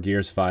 4,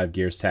 Gears 5,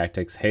 Gears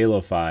Tactics,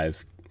 Halo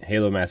 5,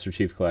 Halo Master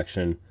Chief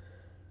Collection,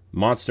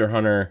 Monster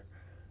Hunter,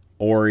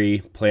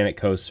 Ori, Planet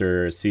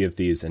Coaster, Sea of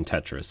Thieves, and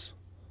Tetris.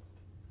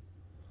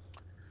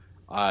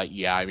 I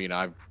mean,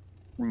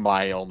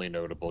 my only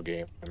notable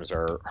games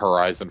are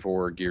Horizon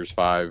 4, Gears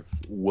 5,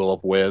 Will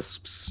of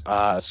Wisps,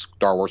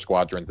 Star Wars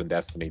Squadrons, and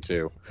Destiny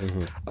 2.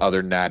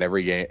 Other than that,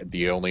 every game,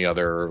 the only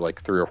other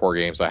like 3 or 4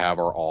 games I have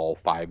are all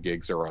 5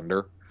 gigs or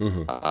under.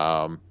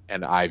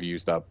 And I've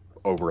used up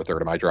over a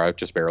third of my drive,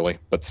 just barely.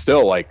 But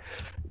still, like,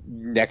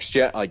 next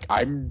gen, like,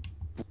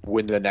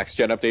 when the next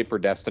gen update for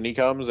Destiny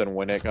comes and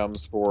when it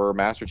comes for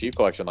Master Chief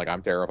Collection, like,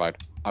 I'm terrified.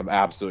 I'm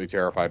absolutely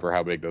terrified for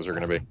how big those are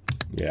going to be.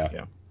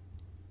 Yeah.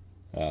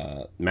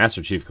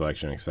 Master Chief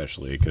Collection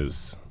especially,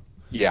 because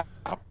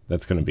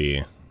that's going to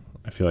be,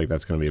 I feel like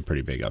that's going to be a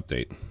pretty big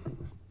update.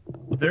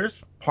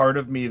 There's part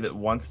of me that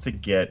wants to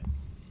get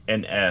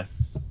an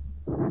S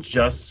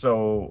just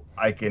so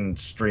I can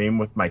stream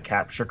with my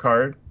capture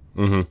card,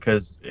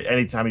 because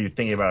anytime you're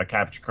thinking about a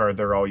capture card,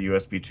 they're all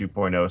USB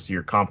 2.0, so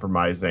you're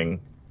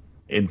compromising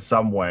in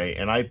some way.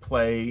 And I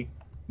play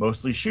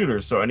mostly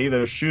shooters, so any of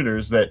those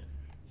shooters that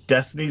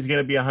Destiny's going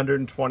to be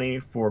 120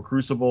 for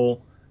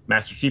Crucible,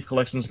 Master Chief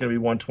Collection is going to be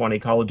 120,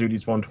 Call of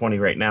Duty's 120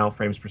 right now,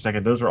 frames per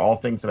second. Those are all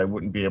things that I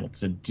wouldn't be able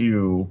to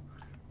do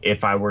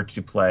if I were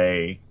to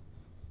play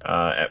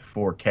at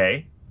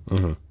 4K.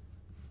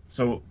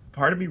 So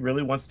part of me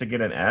really wants to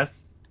get an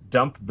S,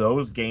 dump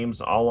those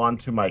games all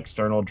onto my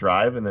external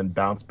drive, and then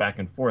bounce back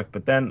and forth.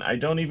 But then I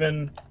don't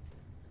think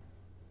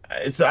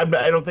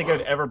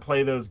I'd ever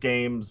play those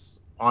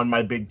games on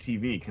my big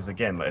TV, because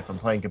again, if I'm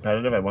playing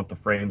competitive, I want the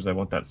frames, I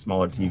want that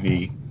smaller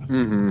TV.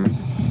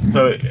 Mm-hmm.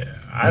 So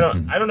I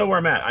don't know where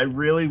I'm at. I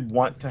really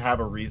want to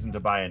have a reason to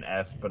buy an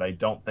S, but I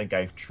don't think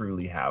I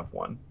truly have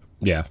one.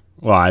 Yeah.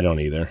 Well, I don't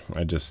either.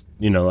 I just,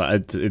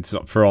 it's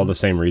for all the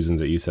same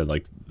reasons that you said,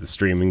 like the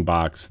streaming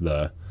box,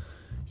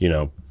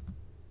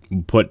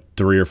 put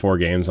 3 or 4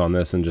 games on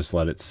this and just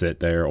let it sit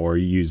there, or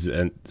use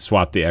and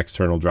swap the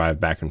external drive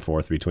back and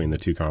forth between the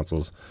two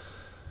consoles.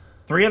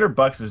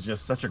 $300 is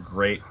just such a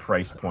great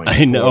price point.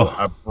 I know.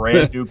 For a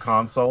brand new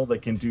console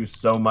that can do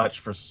so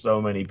much for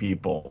so many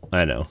people.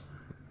 I know.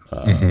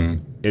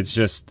 It's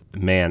just,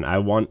 man, I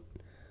want,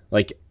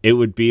 like, it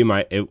would be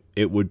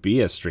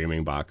a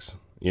streaming box.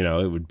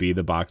 It would be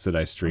the box that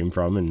I stream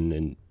from,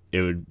 and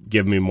it would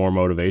give me more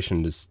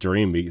motivation to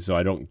stream, so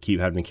I don't keep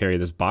having to carry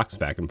this box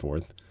back and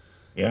forth.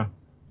 Yeah.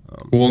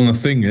 Well, and the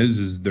thing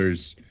is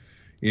there's,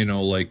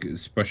 like,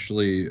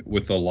 especially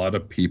with a lot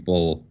of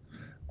people,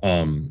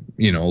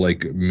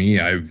 like me,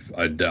 I've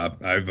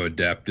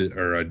adopted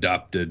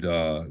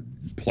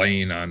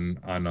playing on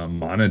a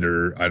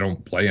monitor. I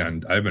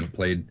haven't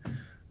played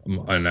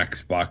an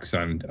Xbox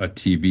on a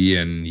TV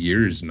in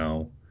years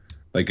now.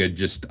 Like, I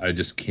just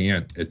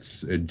can't.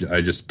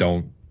 I just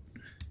don't.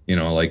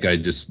 Like, I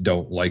just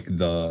don't like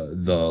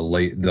the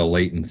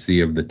latency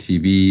of the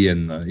TV,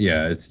 and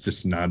it's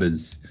just not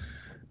as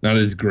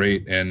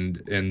great.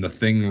 And the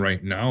thing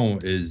right now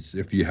is,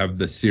 if you have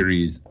the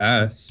Series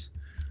S,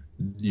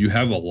 you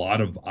have a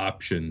lot of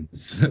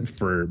options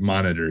for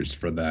monitors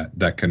for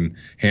that can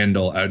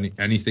handle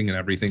anything and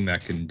everything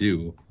that can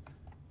do.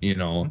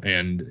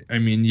 And I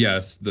mean,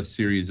 yes, the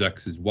Series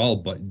X as well,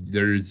 but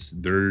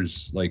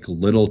there's like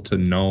little to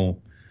no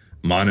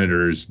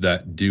monitors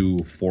that do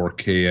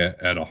 4K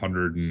at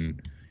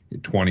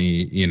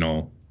 120,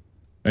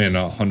 and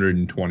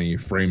 120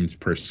 frames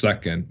per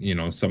second.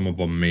 Some of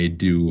them may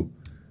do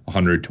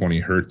 120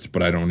 hertz,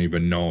 but I don't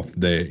even know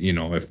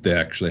if they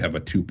actually have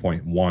a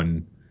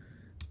 2.1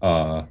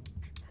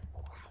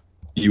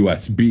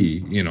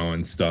 USB,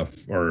 and stuff,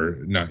 or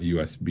not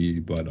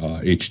USB, but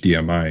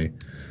HDMI.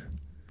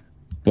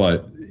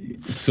 But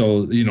so,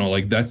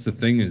 like, that's the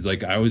thing, is,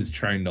 like, I was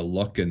trying to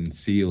look and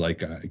see,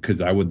 like, because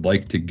I would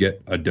like to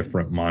get a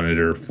different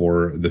monitor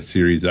for the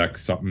Series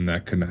X, something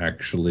that can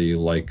actually,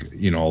 like,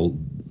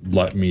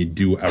 let me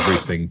do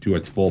everything to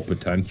its full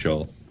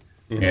potential.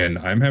 Mm-hmm. And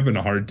I'm having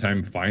a hard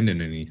time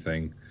finding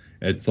anything.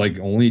 It's like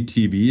only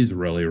TVs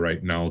really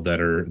right now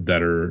that are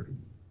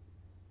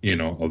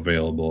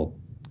available.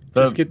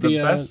 Just get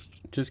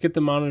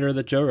the monitor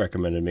that Joe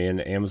recommended me,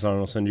 and Amazon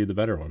will send you the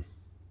better one.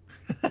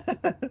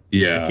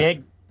 Yeah,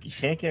 you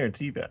can't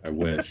guarantee that. I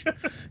wish.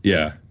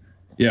 Yeah.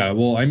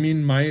 Well, I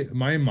mean,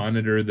 my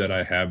monitor that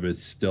I have is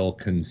still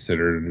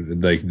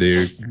considered, like,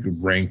 they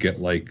rank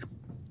it like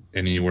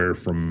anywhere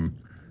from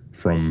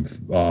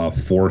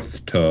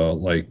 4th to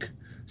like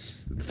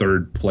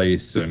 3rd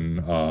place,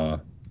 and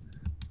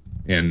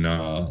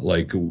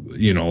like,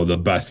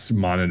 the best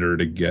monitor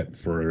to get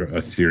for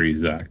a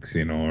Series X,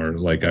 or,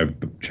 like, I've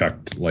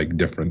checked, like,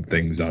 different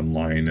things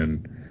online,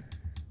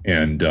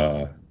 and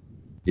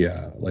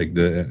like,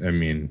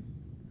 the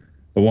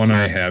one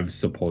I have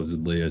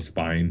supposedly is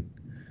fine.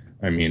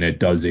 I mean, it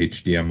does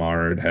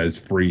HDMR, it has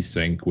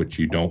FreeSync, which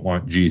you don't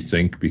want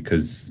G-Sync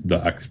because the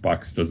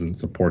Xbox doesn't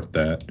support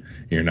that.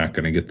 You're not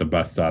going to get the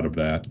best out of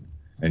that,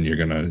 and you're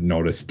going to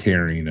notice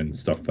tearing and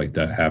stuff like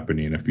that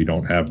happening if you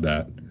don't have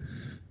that.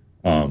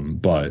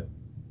 But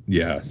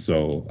yeah,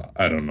 so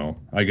I don't know.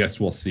 I guess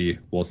we'll see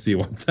once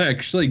I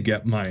actually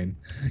get mine,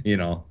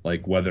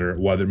 like,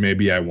 whether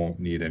maybe I won't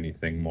need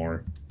anything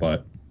more,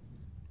 but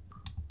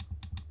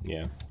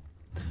yeah.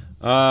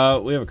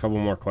 We have a couple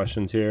more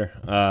questions here.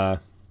 Oh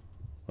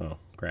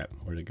crap,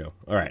 where'd it go?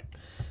 All right.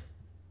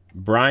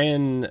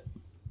 Brian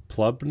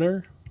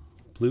Plubner?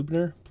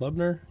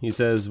 He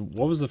says,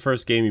 what was the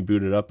first game you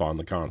booted up on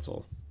the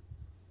console?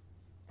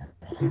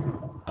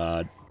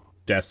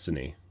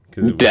 Destiny.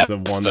 Because it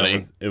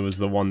was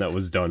the one that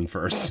was done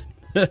first.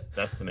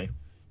 Destiny.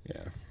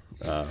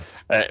 Yeah.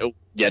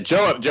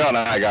 Joe and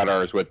I got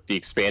ours with the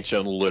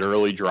expansion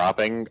literally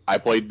dropping. I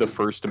played the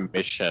first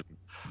mission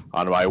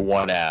on my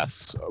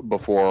 1S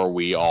before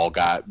we all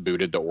got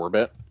booted to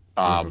orbit.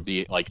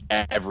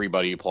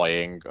 Everybody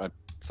playing,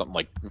 something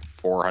like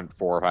 400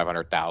 or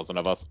 500,000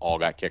 of us all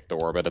got kicked to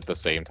orbit at the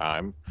same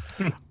time.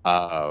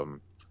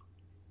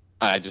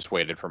 I just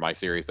waited for my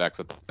Series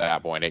X at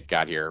that point. It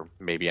got here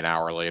maybe an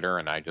hour later,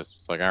 and I just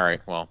was like, all right,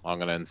 well, I'm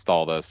going to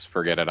install this.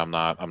 Forget it. I'm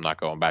not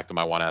going back to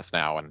my 1S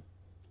now. And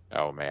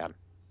oh man,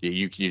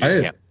 you just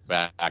can't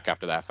back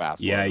after that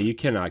fast. Yeah, you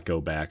cannot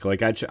go back.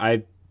 Like,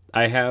 I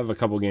have a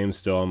couple games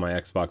still on my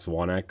Xbox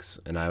One X,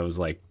 and I was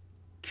like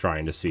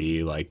trying to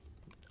see, like,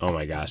 oh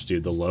my gosh,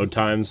 dude, the load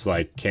times,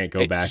 like, can't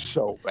go back.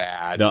 So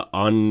bad. The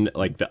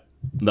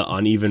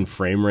uneven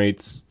frame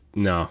rates.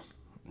 No.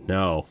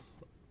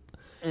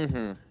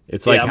 Mm-hmm.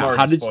 It's like,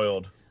 how did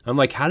spoiled. I'm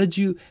like, how did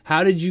you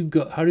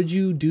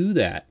do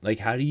that? Like,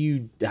 how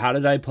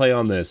did I play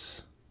on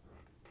this?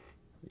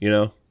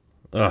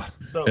 Ugh.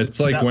 So It's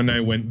like when I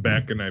went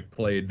back and I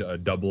played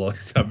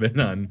 007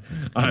 on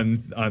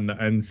the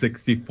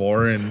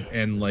N64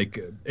 and like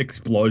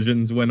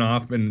explosions went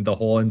off and the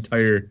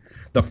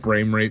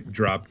frame rate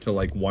dropped to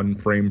like 1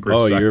 frame per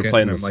second. You were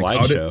playing the I'm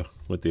like, slideshow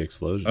with the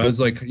explosion. I was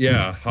like,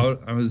 yeah, how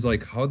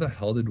the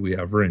hell did we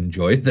ever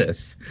enjoy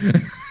this?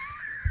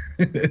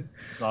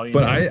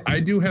 But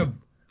I do have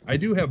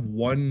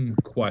one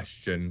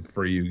question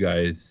for you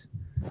guys.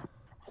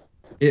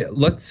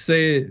 Let's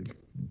say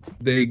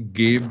they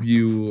gave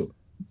you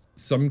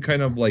some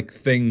kind of like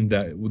thing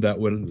that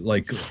would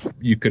like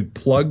you could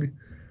plug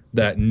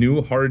that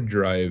new hard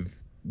drive,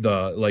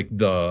 the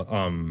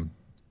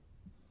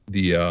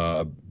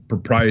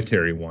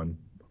proprietary one.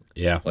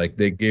 Yeah. Like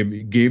they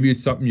gave you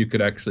something you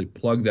could actually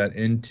plug that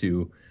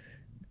into,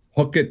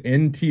 hook it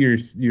into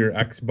your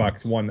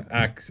Xbox One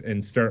X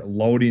and start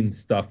loading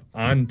stuff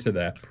onto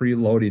that,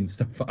 preloading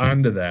stuff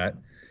onto that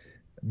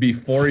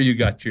before you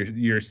got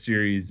your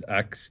Series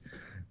X.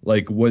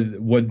 Like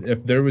would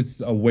if there was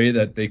a way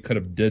that they could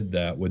have did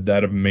that, would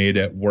that have made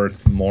it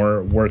worth the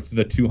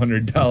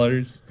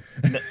 $200?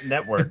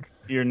 Network.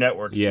 Your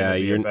network's gonna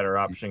be a better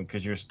option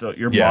because your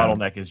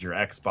bottleneck is your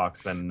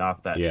Xbox, then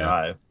not that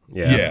drive.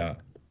 Yeah.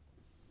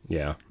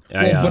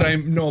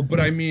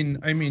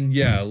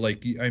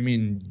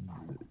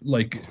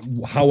 Like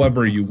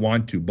however you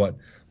want to, but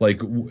like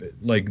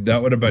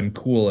that would have been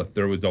cool if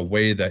there was a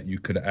way that you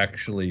could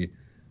actually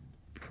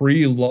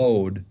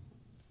preload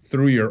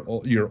through your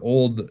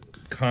old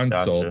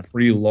console,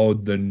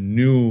 preload the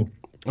new.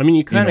 I mean,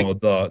 you kind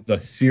of the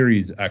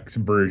Series X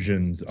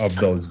versions of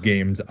those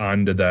games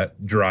onto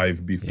that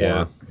drive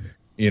before,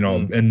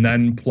 and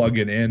then plug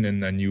it in,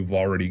 and then you've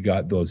already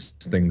got those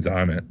things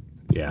on it.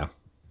 Yeah.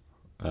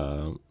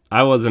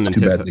 I wasn't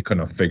Too bad they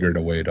couldn't have figured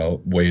a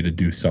way to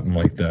do something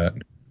like that.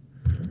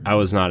 I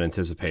was not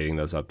anticipating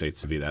those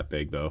updates to be that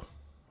big, though.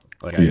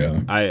 Like,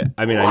 I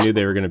mean, I knew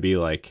they were going to be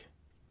like,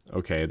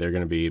 okay, they're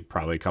going to be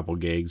probably a couple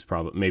gigs,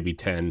 probably maybe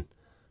 10,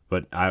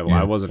 but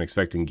I wasn't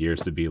expecting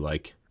Gears to be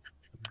like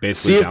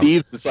basically. Sea of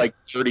Thieves is like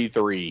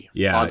 33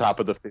 on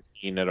top of the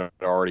 15 that it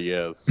already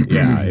is.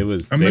 Yeah, it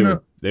was.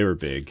 They were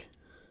big.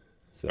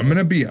 So. I'm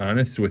gonna be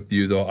honest with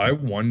you though. I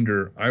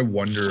wonder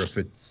if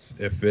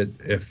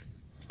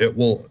it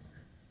will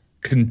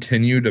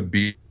continue to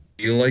be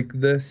like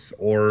this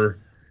or.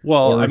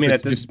 Well, or I mean,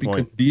 it's at this just point,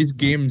 because these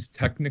games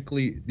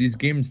technically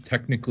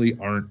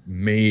aren't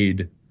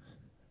made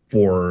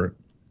for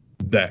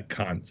that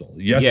console.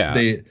 Yes,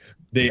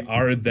 they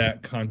are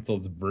that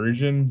console's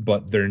version,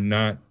 but they're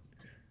not.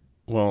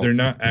 Well, they're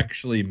not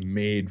actually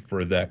made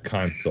for that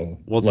console.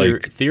 Well,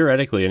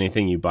 theoretically,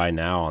 anything you buy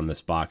now on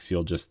this box,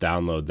 you'll just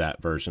download that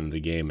version of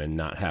the game and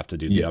not have to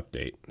do the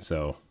update.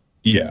 So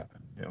yeah.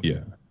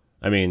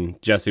 I mean,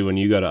 Jesse, when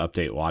you go to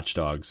update Watch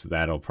Dogs,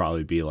 that'll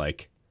probably be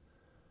like,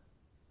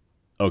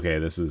 okay,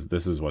 this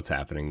is what's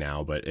happening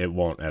now, but it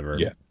won't ever.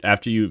 Yeah.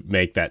 After you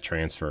make that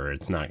transfer,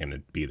 it's not going to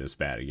be this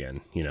bad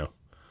again,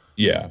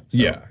 Yeah. So,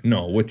 yeah.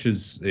 No, which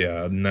is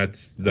and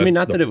that's I mean,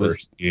 not the that it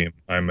first was game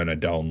I'm gonna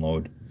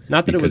download.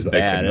 Not that it was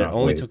bad. It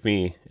only took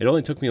me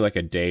like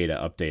a day to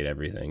update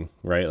everything,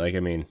 right? Like, I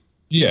mean,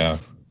 yeah.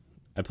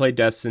 I played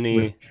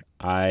Destiny.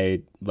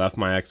 I left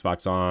my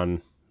Xbox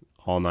on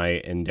all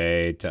night and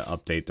day to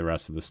update the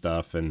rest of the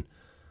stuff, and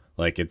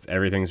like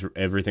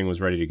everything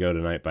was ready to go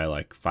tonight by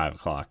like 5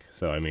 o'clock.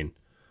 So I mean,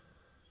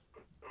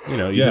 you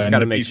just got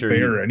to make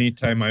sure.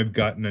 Anytime I've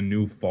gotten a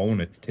new phone,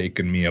 it's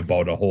taken me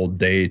about a whole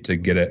day to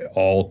get it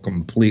all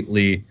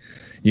completely,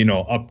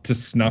 up to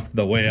snuff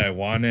the way I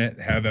want it.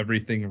 Have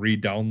everything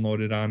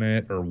re-downloaded on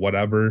it or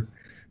whatever.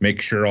 Make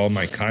sure all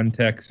my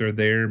contacts are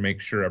there. Make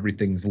sure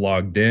everything's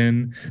logged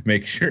in.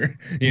 Make sure,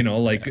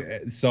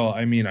 So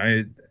I mean,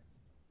 I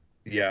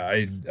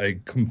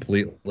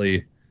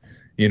completely.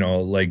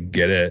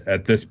 Get it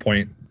at this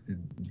point,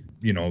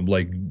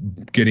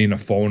 getting a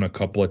phone a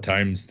couple of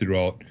times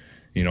throughout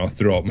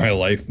my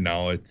life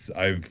now.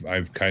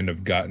 I've kind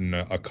of gotten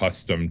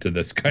accustomed to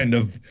this kind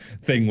of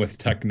thing with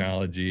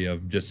technology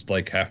of just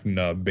like having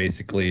to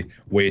basically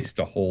waste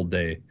a whole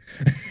day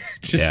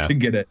just to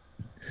get it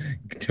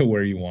to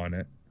where you want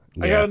it.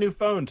 I got a new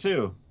phone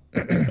too.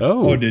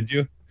 Oh, did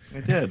you? I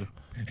did.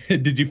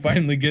 Did you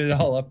finally get it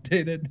all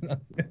updated?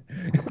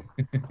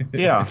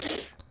 Yeah,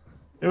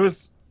 it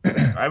was.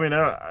 I mean,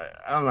 I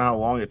don't know how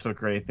long it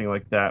took or anything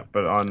like that,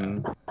 but I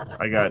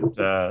got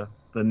the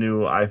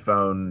new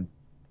iPhone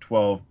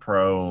 12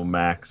 Pro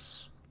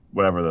Max,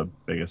 whatever the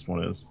biggest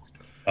one is.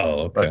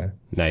 Oh, okay.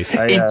 But nice.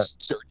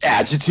 Insert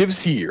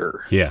adjectives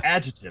here. Yeah.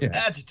 Adjective.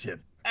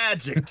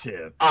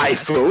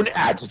 iPhone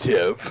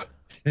adjective.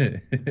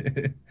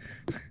 Did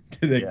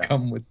it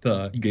come with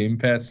the Game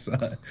Pass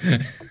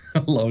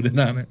loaded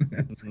on it?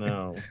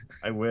 No,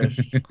 I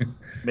wish.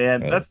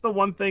 Man, that's the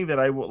one thing that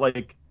I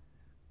like.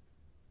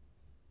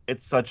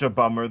 It's such a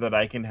bummer that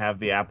I can have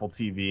the Apple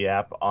TV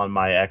app on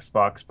my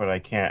Xbox, but I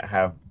can't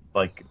have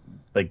like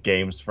the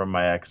games from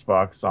my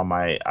Xbox on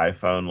my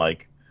iPhone.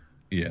 Like,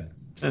 yeah,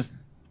 just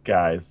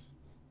guys,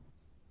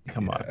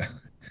 come on.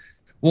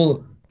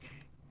 Well,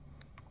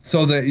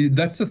 So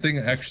that's the thing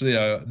actually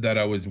that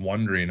I was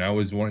wondering.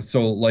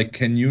 So like,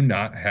 can you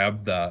not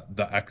have the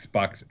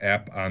Xbox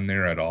app on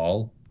there at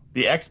all?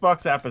 The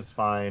Xbox app is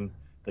fine.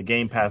 The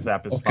Game Pass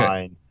app is Okay.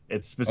 fine.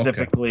 It's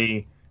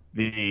specifically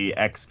the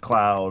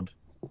xCloud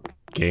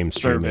Game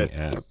streaming service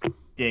app.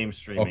 game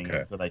streaming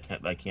Okay. that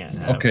I can't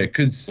have. Okay,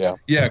 because the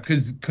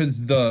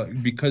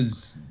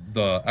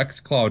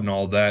xCloud and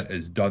all that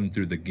is done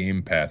through the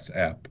Game Pass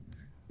app,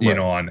 Right.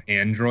 on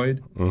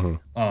Android.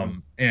 Mm-hmm.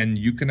 And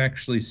you can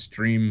actually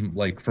stream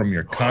like from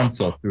your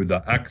console through the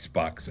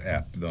Xbox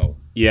app though.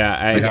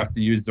 Yeah, You have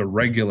to use the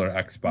regular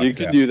Xbox. You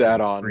can app do to that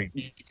on. stream.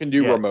 You can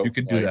do Yeah, remote. You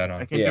can do play. that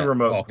on. I can Yeah. do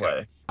remote Okay.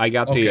 play. I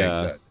got Okay, the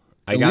good.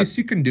 At least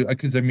you can do,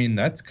 because I mean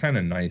that's kind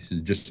of nice,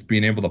 is just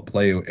being able to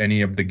play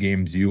any of the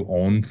games you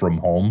own from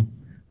home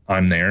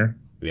on there.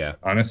 yeah.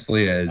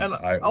 Honestly, as And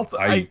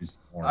I use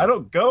more. I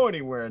don't go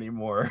anywhere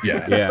anymore.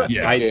 Yeah, Yeah.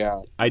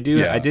 yeah. I do.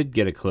 Yeah. I did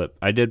get a clip.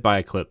 I did buy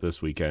a clip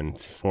this weekend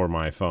for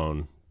my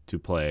phone to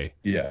play.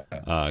 Yeah.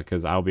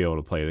 Because I'll be able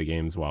to play the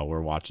games while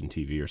we're watching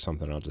TV or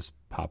something. I'll just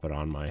pop it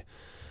on my.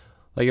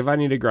 Like if I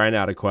need to grind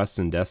out a quest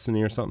in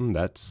Destiny or something,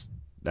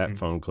 that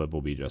phone clip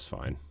will be just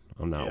fine.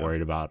 I'm not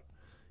worried about,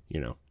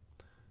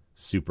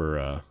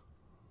 super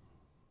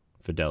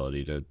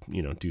fidelity to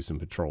do some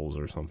patrols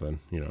or something.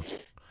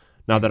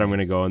 Not that I'm going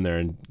to go in there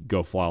and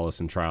go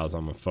flawless in trials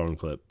on my phone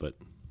clip, but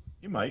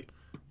You might.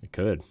 it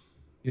could.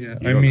 Yeah,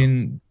 You I don't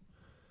mean,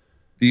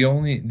 the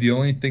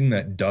only thing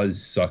that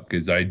does suck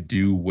is I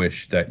do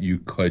wish that you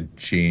could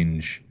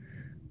change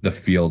the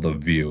field of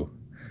view.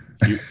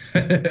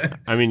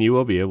 I mean, you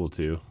will be able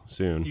to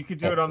soon. You could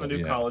do it on the new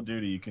Yeah. Call of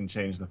Duty. You can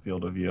change the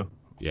field of view.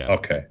 Yeah.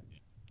 Okay.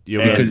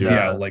 You'll be able to Because do it.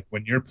 yeah, like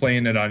when you're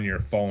playing it on your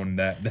phone,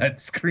 that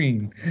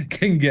screen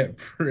can get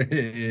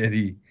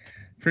pretty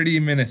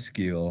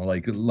minuscule.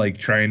 Like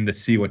trying to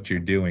see what you're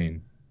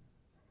doing.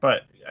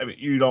 But I mean,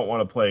 you don't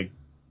want to play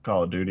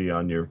Call of Duty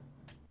on your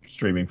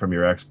streaming from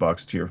your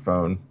Xbox to your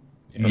phone.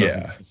 Unless Yeah.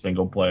 it's a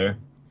single player.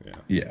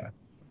 Yeah.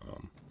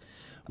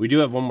 We do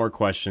have one more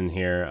question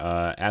here.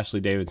 Ashley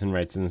Davidson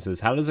writes in and says,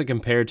 how does it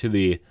compare to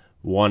the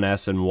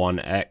 1S and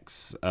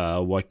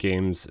 1X? What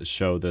games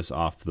show this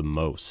off the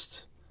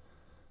most?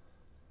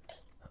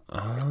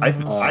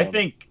 I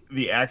think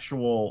the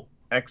actual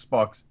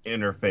Xbox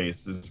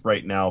interface is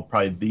right now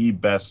probably the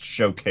best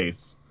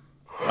showcase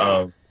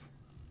of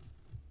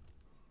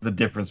the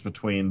difference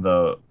between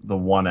the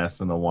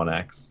 1S and the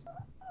 1X.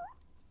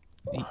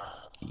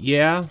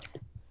 Yeah.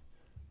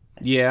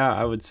 Yeah,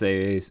 I would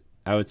say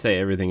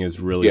everything is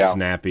really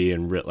snappy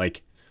and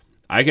like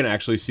I can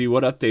actually see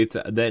what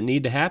updates that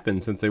need to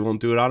happen since they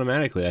won't do it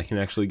automatically. I can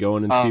actually go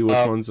in and see which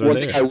ones are one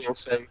there. thing I will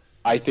say,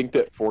 I think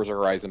that Forza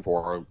Horizon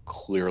 4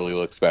 clearly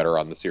looks better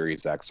on the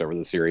Series X over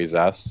the Series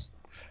S.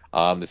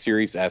 The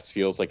Series S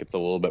feels like it's a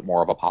little bit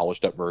more of a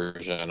polished up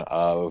version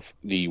of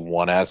the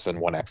 1S and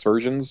 1X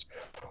versions.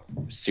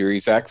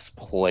 Series X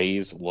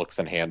plays, looks,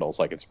 and handles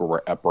like it's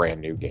a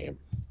brand new game.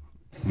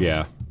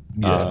 Yeah.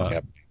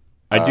 Yeah.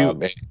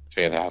 It's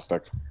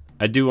fantastic.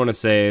 I do want to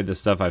say the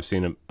stuff I've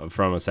seen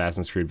from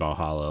Assassin's Creed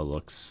Valhalla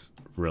looks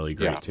really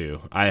great too.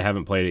 I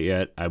haven't played it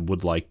yet. I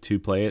would like to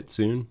play it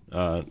soon.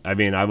 I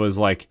mean, I was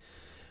like,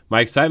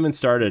 my excitement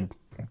started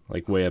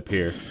like way up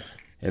here,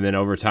 and then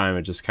over time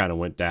it just kind of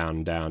went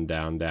down, down,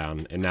 down,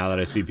 down. And now that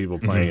I see people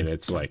playing it,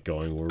 it's like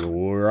going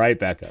right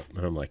back up,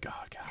 and I'm like,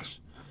 oh gosh.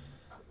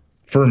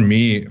 For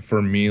me,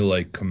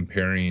 like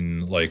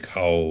comparing like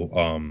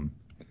how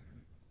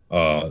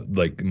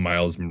like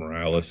Miles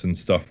Morales and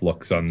stuff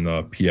looks on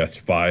the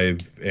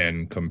PS5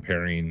 and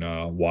comparing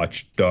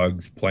Watch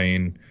Dogs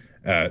playing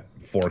at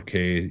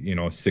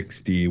 4K,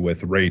 60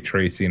 with ray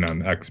tracing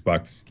on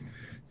Xbox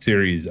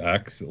Series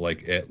X,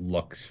 like it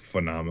looks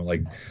phenomenal.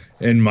 Like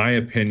in my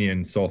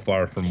opinion, so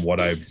far from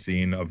what I've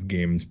seen of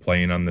games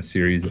playing on the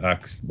Series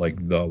X,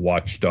 like the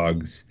Watch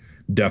Dogs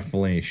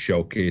definitely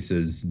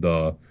showcases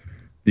the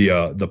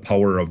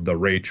power of the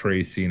ray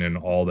tracing and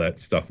all that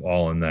stuff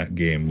all in that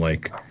game.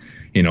 Like,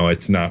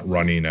 it's not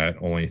running at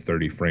only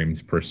 30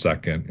 frames per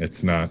second.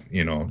 It's not,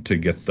 to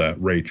get that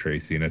ray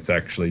tracing. It's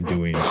actually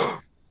doing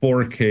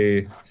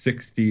 4K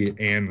 60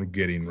 and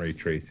getting ray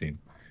tracing.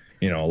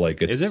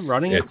 Like is it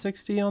running at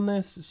 60 on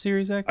this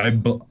Series X?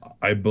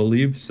 I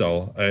believe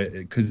so.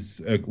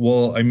 Because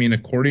well, I mean,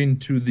 according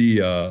to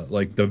the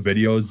like the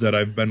videos that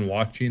I've been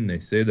watching, they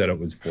say that it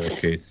was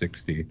 4K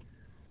 60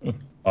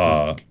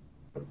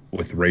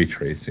 with ray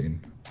tracing.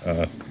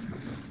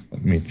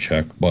 Let me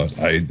check, but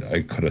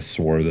I could have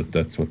swore that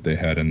that's what they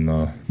had in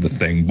the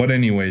thing. But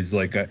anyways,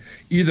 like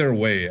either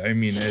way, I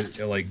mean,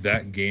 like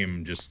that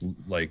game just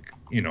like,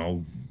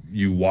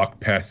 you walk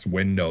past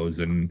windows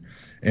and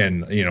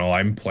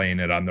I'm playing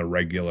it on the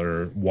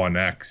regular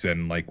 1X,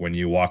 and like when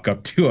you walk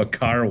up to a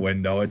car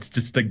window, it's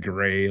just a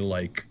gray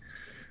like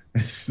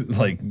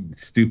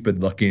stupid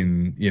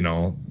looking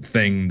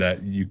thing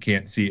that you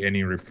can't see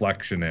any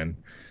reflection in.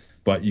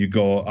 But you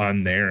go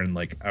on there and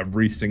like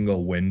every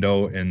single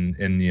window in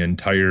the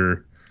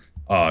entire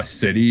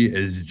city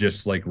is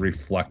just like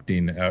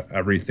reflecting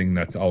everything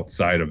that's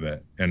outside of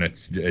it, and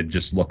it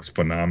just looks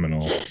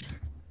phenomenal.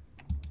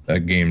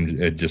 That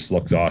game, it just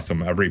looks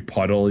awesome. Every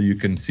puddle, you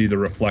can see the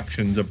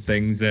reflections of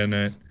things in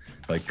it,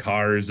 like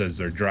cars as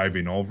they're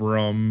driving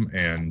over them,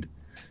 and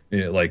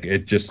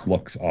it just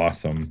looks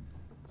awesome.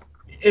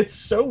 It's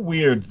so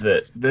weird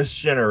that this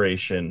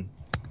generation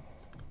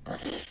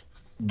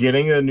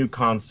getting a new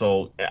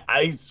console.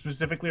 I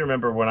specifically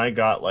remember when I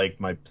got like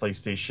my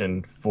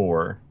PlayStation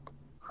 4,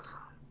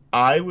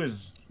 I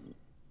was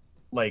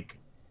like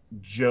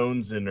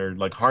jonesing or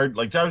like hard,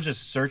 like I was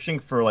just searching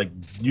for like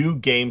new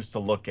games to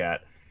look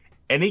at.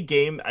 Any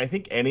game, I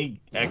think any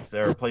X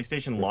or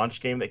PlayStation launch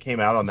game that came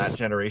out on that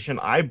generation,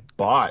 I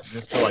bought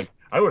just to like,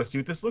 I want to see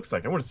what this looks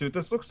like. I want to see what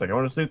this looks like. I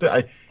want to see what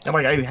that.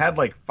 I had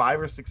like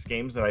 5 or 6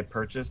 games that I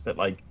purchased that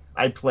like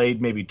I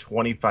played maybe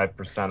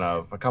 25%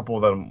 of. A couple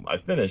of them I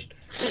finished,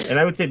 and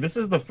I would say this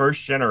is the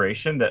first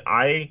generation that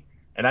I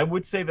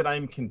would say that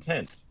I'm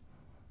content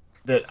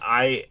that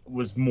I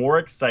was more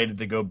excited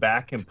to go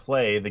back and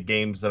play the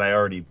games that I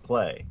already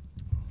play,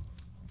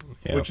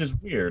 which is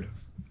weird.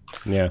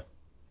 Yeah.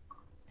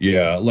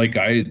 Yeah, like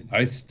I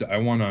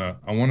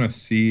wanna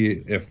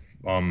see if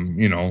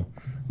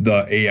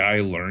the AI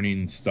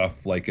learning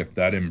stuff, like if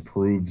that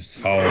improves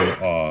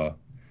how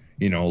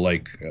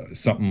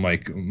something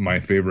like my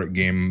favorite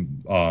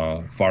game,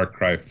 Far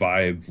Cry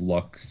 5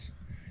 looks.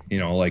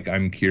 Like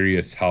I'm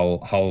curious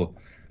how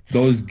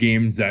those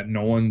games that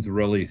no one's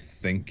really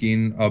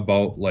thinking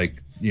about,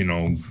 like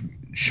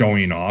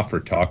showing off or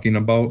talking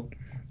about,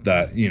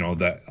 that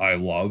that I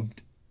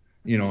loved,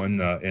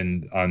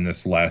 on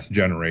this last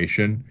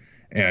generation,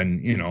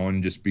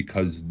 and just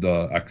because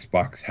the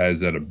Xbox has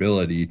that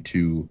ability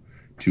to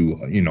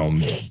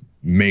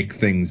make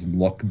things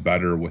look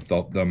better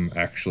without them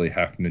actually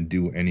having to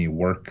do any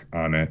work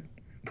on it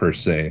per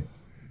se,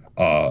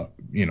 by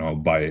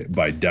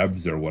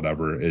devs or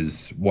whatever,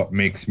 is what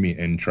makes me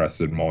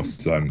interested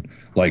most on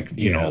like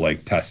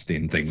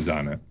testing things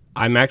on it.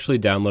 I'm actually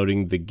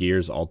downloading the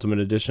Gears Ultimate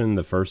Edition,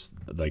 the first,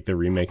 like the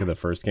remake of the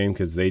first game,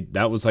 because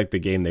that was like the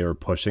game they were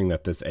pushing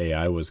that this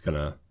AI was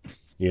gonna,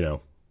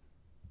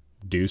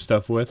 do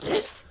stuff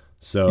with.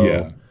 So,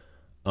 yeah.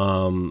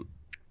 I'll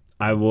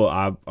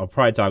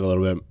probably talk a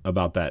little bit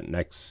about that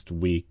next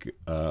week.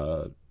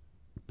 But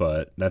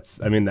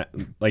that,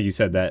 like you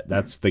said,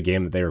 that's the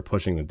game that they were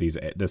pushing, that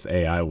this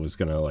AI was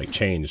gonna like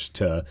change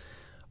to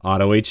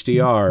auto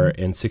HDR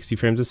and 60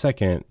 frames a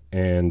second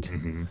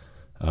and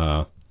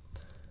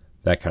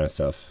that kind of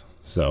stuff.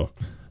 So,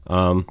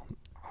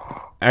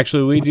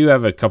 actually, we do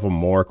have a couple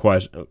more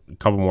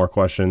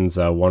questions.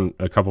 A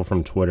couple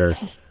from Twitter.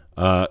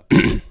 I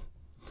think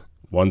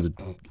one's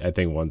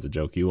a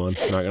jokey one.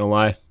 I'm not gonna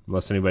lie,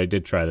 unless anybody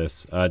did try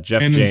this.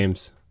 Jeff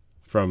James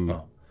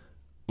from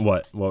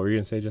what were you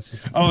gonna say, Jesse?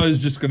 Oh, I was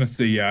just gonna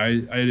say, yeah,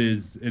 it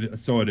is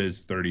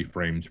 30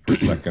 frames per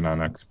second on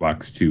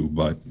Xbox too,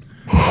 but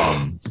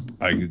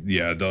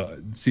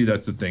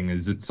that's the thing,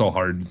 is it's so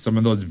hard. Some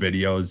of those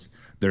videos,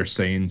 they're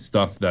saying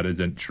stuff that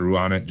isn't true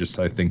on it, just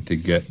I think to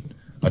get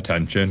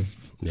attention.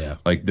 Yeah.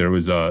 Like there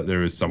was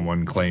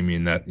someone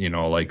claiming that,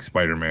 like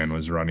Spider-Man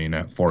was running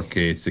at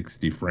 4K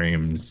 60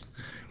 frames,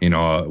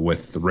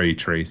 with ray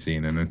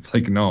tracing, and it's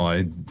like,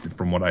 no,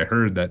 from what I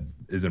heard, that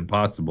isn't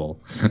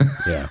possible.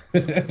 Yeah.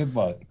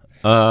 But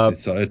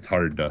it's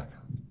hard to.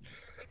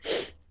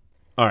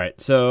 All right.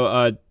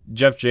 So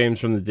Jeff James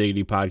from the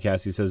Diggity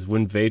Podcast, he says,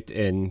 when vaped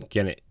in,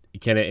 can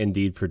it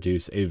indeed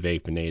produce a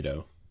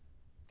vape-nado?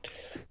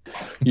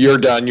 You're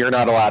done. You're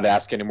not allowed to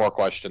ask any more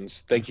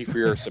questions. Thank you for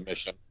your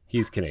submission.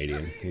 He's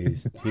Canadian. He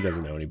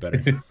doesn't know any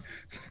better.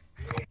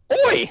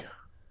 Oi!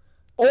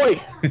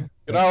 You're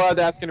not allowed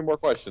to ask any more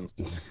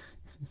questions.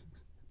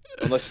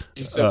 Unless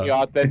you send me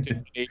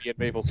authentic Canadian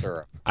maple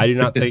syrup. I did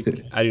not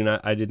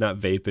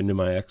vape into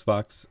my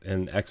Xbox,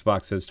 and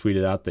Xbox has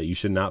tweeted out that you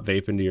should not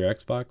vape into your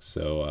Xbox.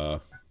 So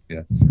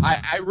yes.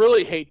 I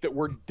really hate that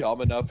we're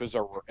dumb enough as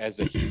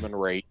a human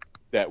race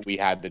that we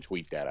had to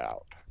tweet that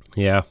out.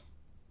 Yeah.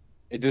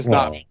 It does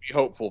not make me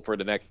hopeful for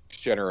the next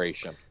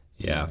generation.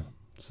 Yeah.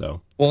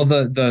 So, well,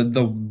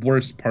 the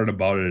worst part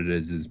about it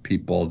is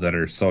people that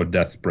are so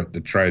desperate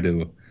to try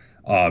to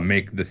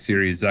make the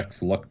Series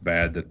X look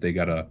bad that they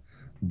gotta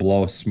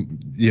blow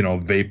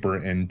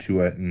vapor into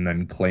it and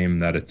then claim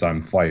that it's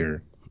on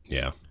fire.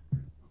 Yeah.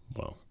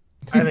 Well,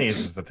 I think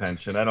it's just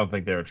attention. I don't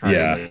think they were trying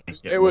to make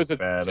it was look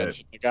bad.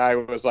 Attention. The guy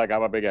was like,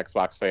 "I'm a big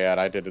Xbox fan.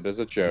 I did it as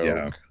a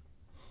joke."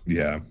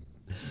 Yeah.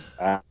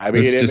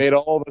 It made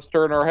all of us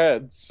turn our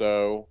heads.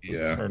 So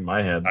it turned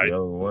my head the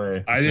other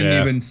way. I didn't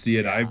even see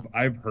it.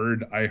 I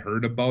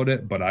heard about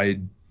it, but I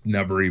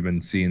never even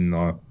seen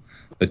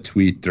the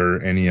tweet or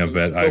any of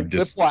it.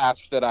 The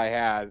flash that I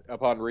had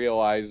upon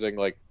realizing,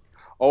 like,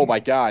 oh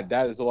my God,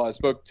 that is a lot I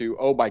spoke to.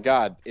 Oh my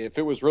God, if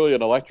it was really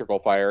an electrical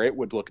fire, it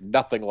would look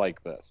nothing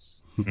like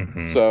this.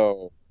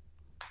 So,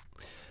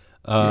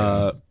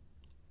 our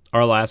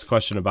last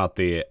question about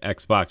the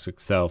Xbox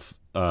itself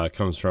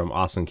comes from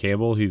Austin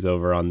Campbell. He's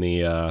over on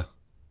the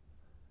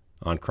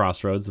on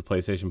Crossroads, the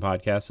PlayStation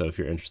podcast. So if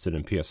you're interested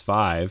in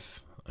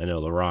PS5, I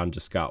know LaRon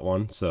just got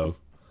one, so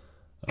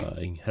you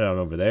can head on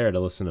over there to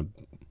listen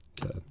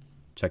to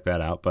check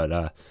that out.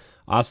 But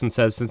Austin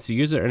says, since the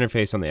user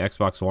interface on the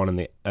Xbox One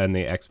and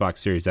the Xbox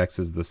Series X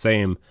is the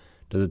same,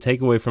 does it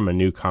take away from a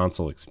new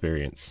console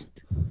experience?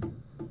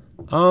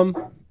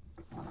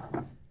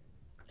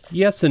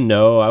 Yes and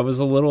no. I was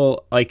a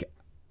little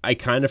I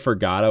kind of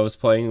forgot I was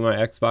playing my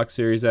Xbox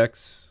Series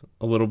X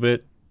a little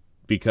bit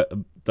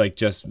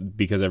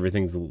because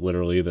everything's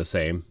literally the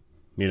same.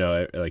 You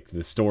know, like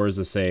the store is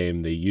the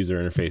same, the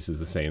user interface is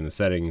the same, the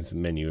settings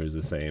menu is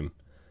the same.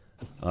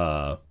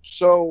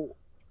 So,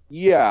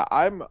 yeah,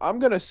 I'm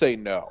gonna say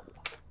no,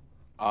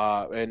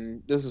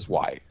 and this is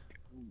why.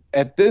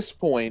 At this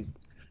point,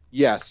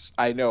 yes,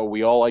 I know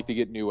we all like to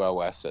get new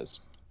OSs.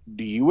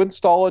 Do you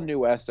install a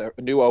new OS?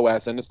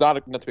 And it's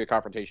not meant to be a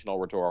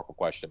confrontational, rhetorical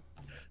question.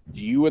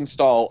 Do you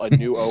install a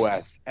new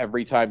OS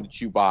every time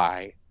that you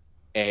buy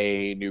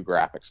a new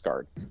graphics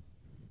card?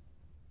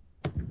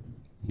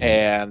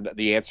 And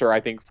the answer, I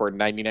think, for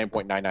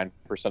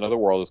 99.99% of the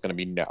world is going to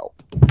be no.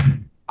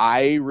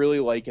 I really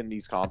liken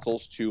these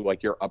consoles to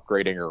like you're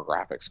upgrading your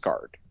graphics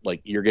card.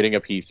 Like you're getting a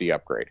PC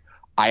upgrade.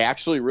 I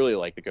actually really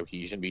like the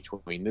cohesion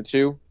between the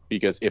two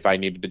because if I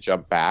needed to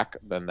jump back,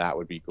 then that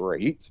would be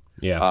great.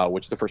 Yeah.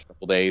 Which the first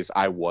couple days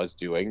I was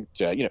doing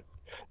to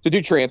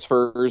do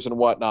transfers and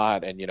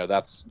whatnot, and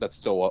that's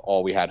still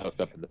all we had hooked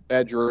up in the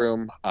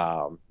bedroom.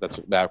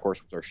 That of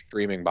course was our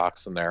streaming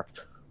box in there,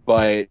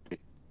 but.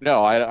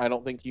 No, I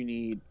don't think you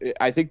need.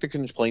 I think the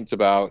complaints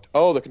about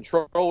the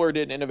controller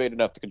didn't innovate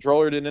enough. The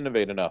controller didn't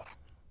innovate enough.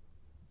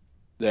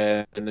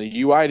 Then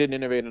the UI didn't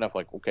innovate enough.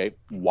 Like, okay,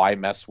 why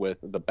mess with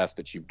the best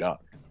that you've done?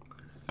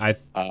 I'm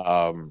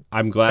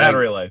glad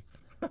battery life.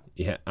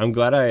 Yeah, I'm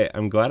glad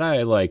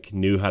I like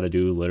knew how to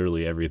do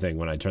literally everything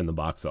when I turned the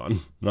box on. I'm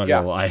not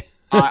gonna lie.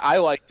 I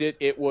liked it.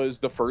 It was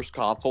the first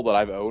console that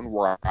I've owned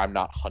where I'm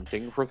not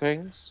hunting for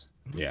things.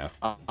 Yeah.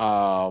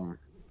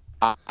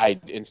 I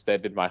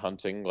instead did my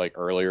hunting like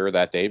earlier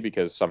that day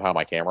because somehow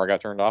my camera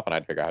got turned off and I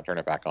had to figure out how to turn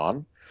it back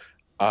on.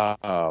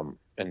 And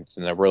it's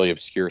in a really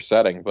obscure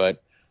setting,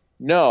 but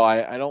no,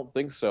 I don't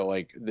think so.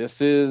 Like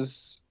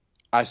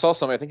I saw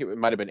something, I think it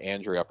might have been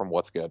Andrea from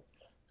What's Good,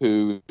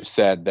 who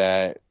said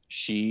that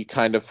she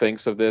kind of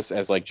thinks of this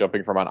as like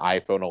jumping from an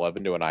iPhone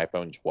 11 to an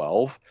iPhone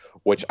 12,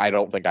 which I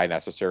don't think I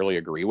necessarily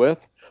agree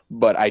with,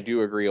 but I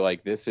do agree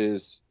like this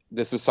is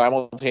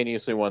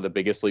simultaneously one of the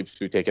biggest leaps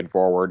we've taken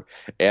forward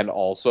and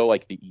also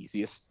like the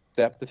easiest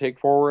step to take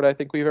forward I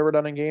think we've ever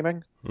done in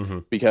gaming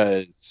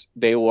because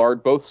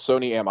both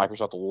Sony and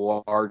Microsoft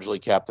largely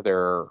kept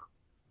their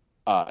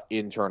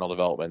internal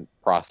development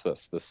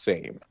process the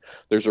same.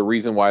 There's a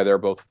reason why they're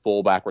both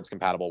full backwards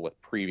compatible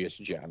with previous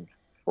gen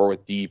or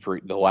with the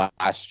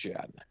last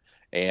gen,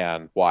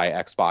 and why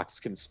Xbox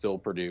can still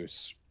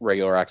produce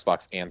regular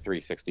Xbox and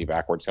 360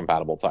 backwards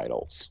compatible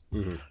titles.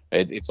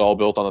 It's all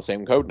built on the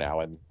same code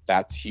now, and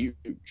that's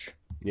huge.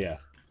 Yeah,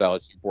 that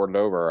lets you port it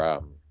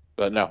over.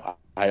 But no,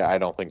 I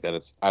don't think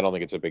it's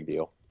a big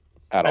deal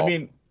at all. I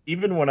mean,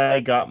 even when I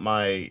got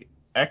my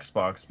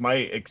Xbox, my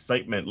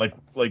excitement, like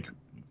I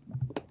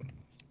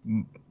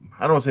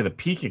don't want to say the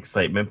peak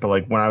excitement, but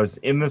like when I was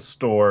in the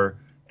store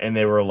and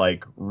they were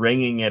like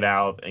wringing it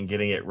out and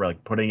getting it,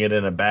 like putting it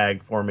in a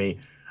bag for me,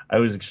 I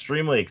was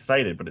extremely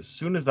excited. But as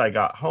soon as I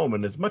got home,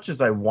 and as much as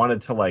I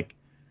wanted to like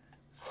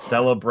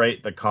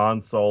celebrate the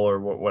console or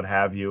what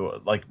have you,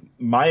 like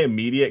my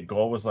immediate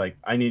goal was like,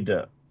 I need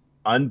to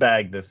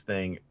unbag this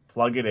thing,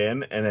 plug it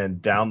in, and then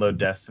download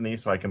Destiny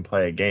so I can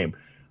play a game.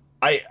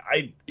 I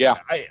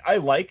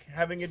like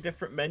having a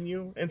different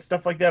menu and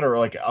stuff like that, or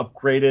like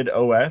upgraded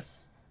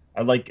OS.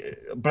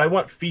 But I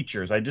want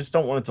features. I just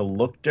don't want it to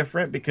look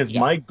different because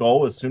my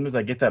goal, as soon as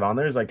I get that on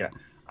there, is like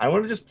I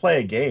want to just play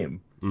a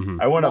game.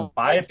 I want to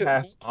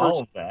bypass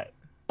all of that.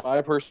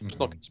 My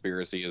personal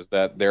conspiracy is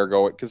that they're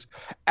going because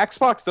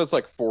Xbox does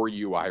like 4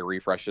 UI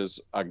refreshes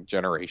a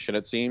generation.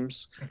 It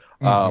seems.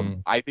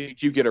 I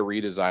think you get a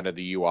redesign of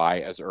the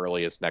UI as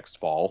early as next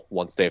fall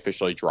once they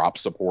officially drop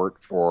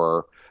support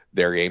for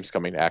their games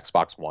coming to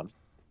Xbox One.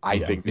 I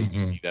think that you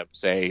see them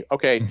say,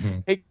 okay,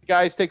 hey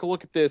guys, take a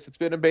look at this. It's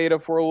been in beta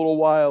for a little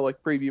while.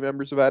 Like preview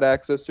members have had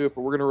access to it,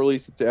 but we're going to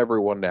release it to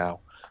everyone now.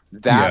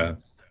 That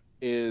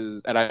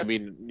is, and I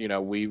mean,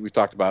 we've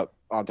talked about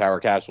on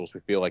Tower Casuals. We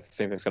feel like the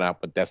same thing's going to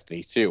happen with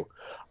Destiny too.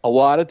 A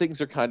lot of things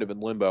are kind of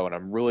in limbo, and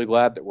I'm really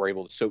glad that we're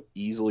able to so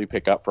easily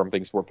pick up from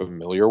things we're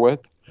familiar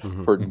with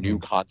for new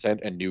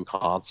content and new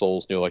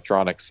consoles, new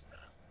electronics.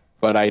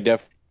 But I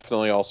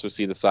definitely also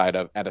see the side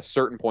of, at a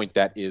certain point,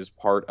 that is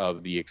part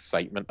of the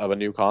excitement of a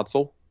new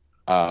console.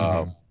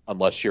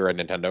 Unless you're a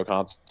Nintendo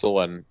console,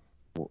 and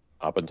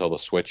up until the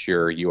Switch,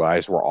 your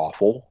UIs were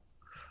awful.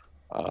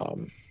 I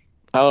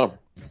don't know.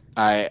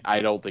 I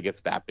don't think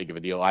it's that big of a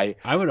deal. I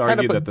would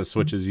argue that the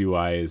Switch's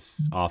UI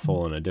is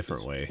awful in a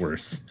different way.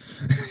 Worse.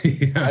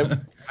 I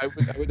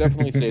would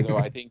definitely say, though,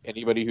 I think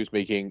anybody who's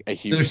making a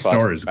huge fuss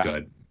store is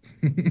good.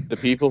 The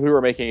people who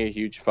are making a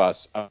huge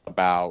fuss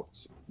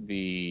about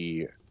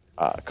the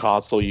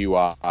console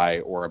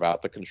UI or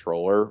about the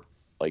controller,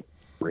 like,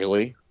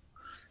 really?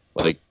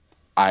 Like,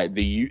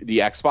 the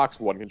Xbox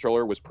One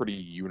controller was pretty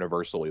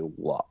universally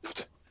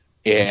loved.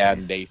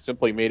 and they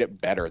simply made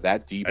it better.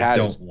 That D-pad I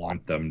don't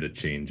want them to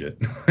change it.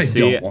 I See,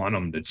 don't want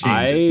them to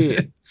change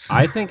it.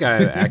 I think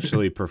I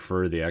actually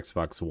prefer the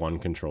Xbox One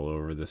controller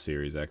over the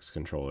Series X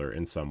controller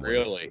in some ways.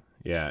 Really?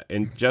 Yeah,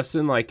 and just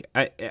in like,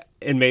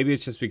 and maybe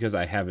it's just because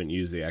I haven't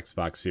used the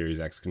Xbox Series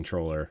X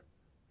controller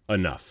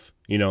enough.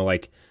 You know,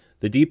 like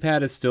the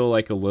D-pad is still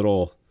like a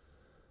little.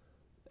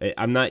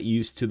 I'm not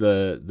used to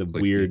the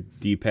weird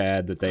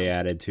D-pad that they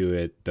added to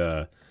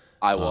it.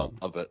 I love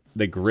it.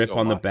 The grip so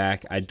on the much.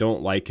 back. I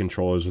don't like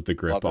controllers with the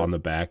grip on the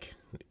back.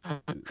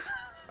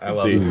 I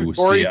love See, it. Ooh,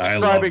 Corey's I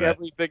love describing it.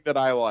 everything that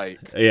I like.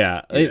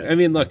 Yeah. Yeah. I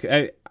mean, look,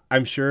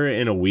 I'm sure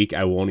in a week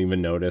I won't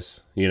even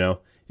notice, you know?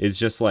 It's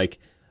just like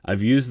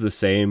I've used the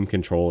same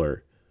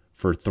controller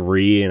for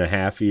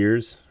 3.5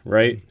 years,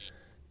 right?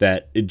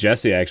 That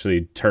Jesse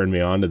actually turned me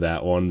on to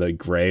that one, the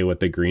gray with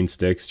the green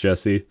sticks,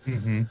 Jesse.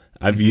 Mm-hmm.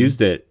 I've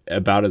used it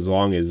about as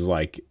long as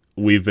like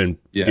we've been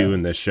Yeah.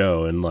 doing this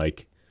show, and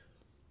like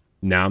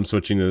now I'm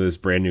switching to this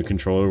brand new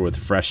controller with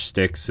fresh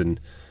sticks, and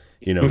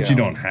you know, But you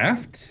don't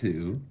have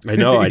to. I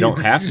know I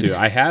don't have to.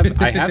 I have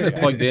it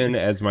plugged in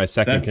as my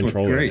second That's what's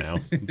controller great. now.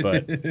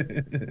 But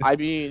I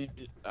mean,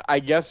 I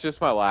guess just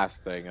my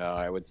last thing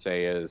I would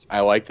say is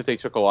I like that they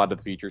took a lot of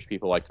the features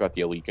people liked about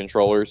the Elite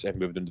controllers and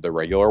moved them to the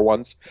regular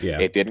ones. yeah,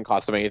 It didn't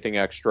cost them anything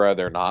extra.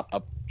 They're not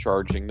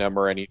upcharging them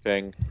or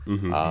anything.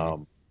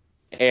 mhm.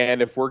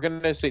 And if we're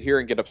going to sit here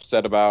and get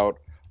upset about,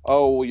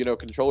 oh, well, you know,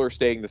 controllers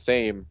staying the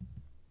same,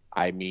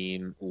 I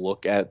mean,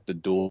 look at the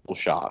Dual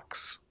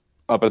Shocks.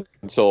 Up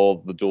until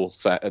the Dual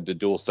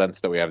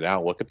Sense that we have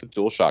now, look at the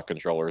DualShock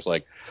controllers.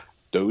 Like,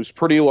 those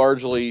pretty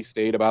largely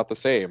stayed about the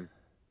same.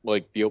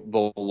 Like, the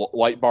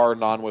light bar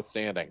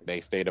notwithstanding,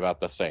 they stayed about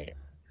the same.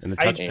 And the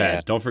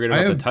touchpad. Don't forget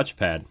about the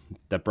touchpad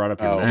that brought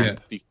up your map.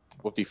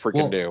 What the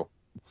freaking do?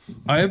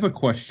 I have a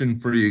question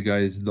for you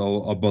guys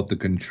though about the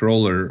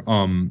controller.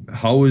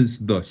 How is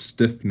the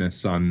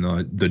stiffness on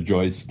the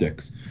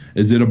joysticks?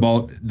 Is it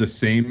about the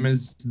same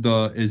as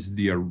the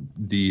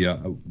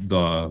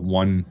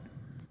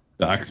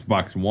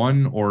Xbox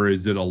One, or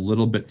is it a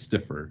little bit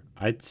stiffer?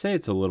 I'd say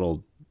it's a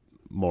little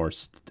more.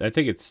 I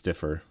think it's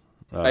stiffer.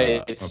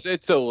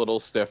 It's a little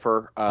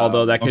stiffer.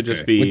 Although that could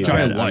just be Which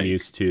I that like. I'm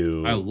used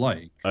to I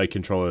like. a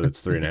controller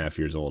that's 3.5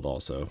 years old.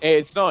 Also,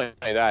 It's not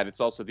only that; it's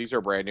also these are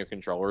brand new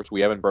controllers.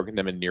 We haven't broken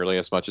them in nearly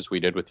as much as we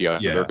did with the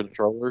other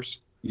controllers.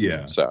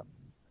 Yeah. So,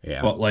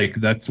 yeah. But like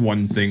that's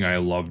one thing I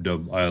love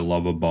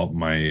about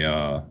my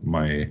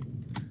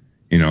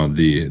you know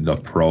the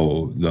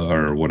Pro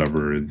or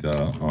whatever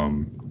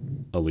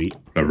Elite.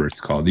 whatever it's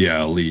called.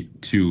 Yeah,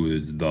 Elite 2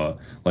 is the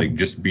like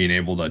just being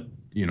able to,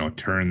 you know,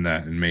 turn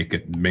that and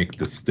make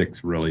the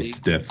sticks really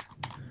stiff.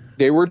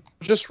 they were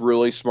just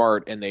really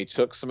smart, and they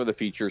took some of the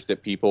features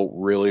that people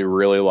really,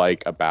 really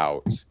like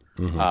about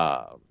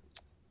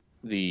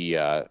the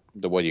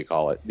what do you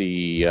call it?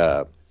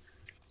 The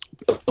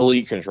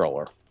Elite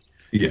controller.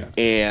 Yeah.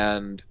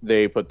 And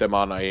they put them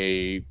on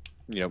a,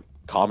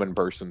 common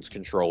person's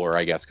controller,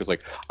 I guess, because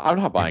like I'm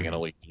not buying an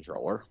Elite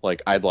controller.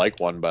 Like I'd like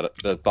one, but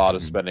the thought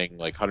of spending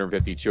like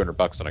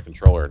 $150-$200 on a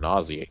controller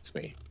nauseates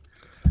me.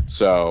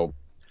 So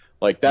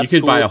like that's you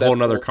could cool. buy a whole That's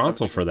nother cool.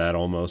 console for that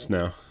almost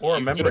now. Or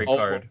a memory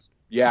card.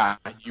 Yeah,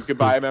 you could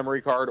buy a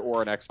memory card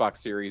or an Xbox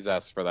Series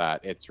S for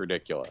that. It's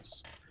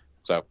ridiculous.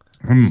 So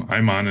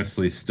I'm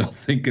honestly still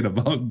thinking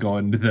about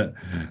going to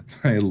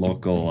my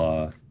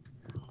local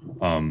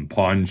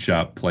pawn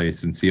shop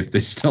place and see if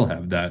they still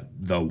have that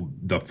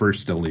the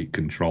first Elite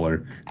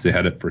controller. They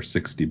had it for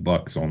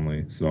 $60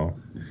 only. So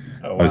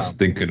Oh, wow. I was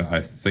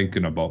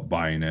thinking about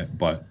buying it,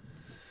 but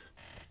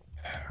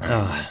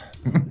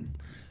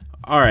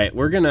All right,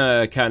 we're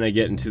gonna kind of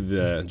get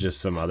into just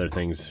some other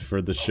things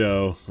for the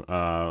show.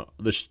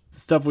 The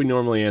stuff we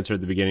normally answer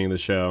at the beginning of the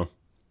show.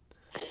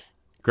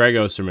 Greg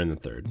Osterman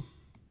III,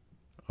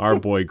 our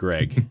boy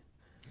Greg.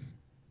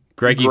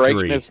 Greggy Greg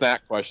 3. and his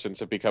snack questions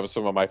have become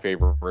some of my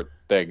favorite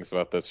things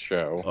about this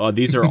show.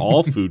 These are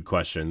all food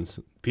questions.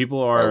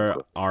 People are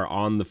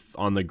on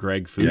the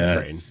Greg food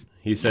train.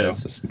 He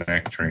says the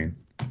snack train.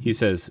 He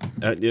says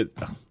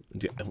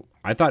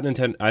I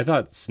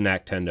thought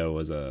Snack Tendo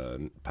was a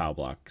Pow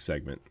Block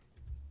segment.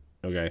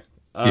 Okay.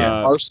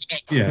 Yeah.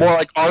 More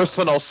like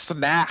Arsenal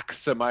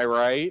snacks, am I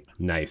right?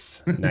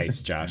 Nice,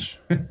 Josh.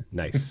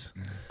 Nice.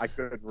 I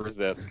couldn't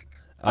resist.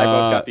 I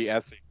both got the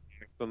S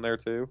in there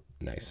too.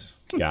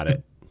 Nice. Got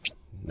it.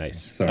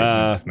 Nice.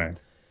 Sorry, snack.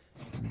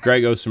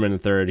 Greg Osterman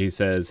III, he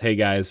says, "Hey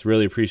guys,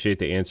 really appreciate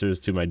the answers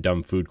to my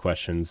dumb food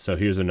questions. So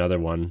here's another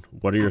one.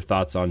 What are your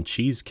thoughts on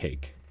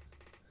cheesecake?"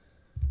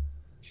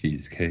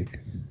 Cheesecake.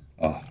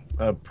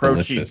 Pro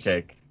delicious.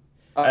 cheesecake.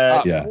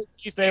 Yeah.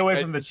 Stay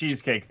away from the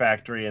Cheesecake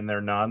Factory and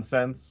their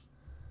nonsense.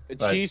 But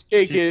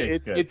Cheesecake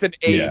cheesecake's good. it's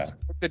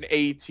an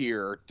A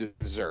tier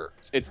dessert.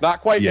 It's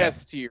not quite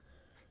S tier,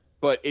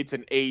 but it's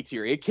an A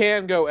tier. It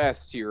can go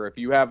S tier if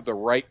you have the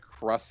right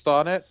crust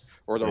on it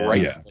or the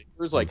right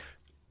flavors. Like,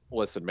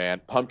 listen,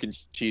 man, pumpkin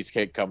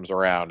cheesecake comes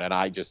around, and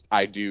I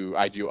do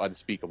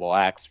unspeakable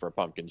acts for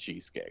pumpkin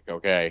cheesecake.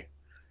 Okay.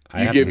 I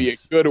You have give to me a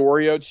good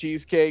Oreo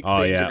cheesecake.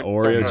 Oh things yeah, are gonna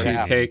start Oreo to happen.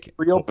 cheesecake.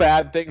 Real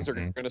bad things are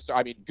going to start.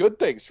 I mean, good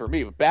things for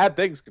me, but bad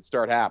things could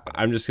start happening.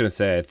 I'm just gonna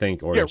say I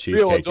think Oreo Get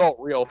cheesecake. real adult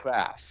real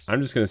fast.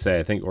 I'm just gonna say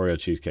I think Oreo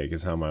cheesecake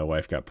is how my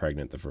wife got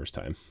pregnant the first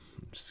time.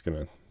 I'm just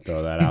gonna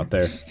throw that out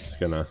there. Just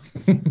gonna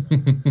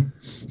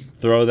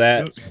throw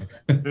that.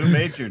 Who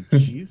made your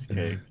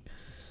cheesecake?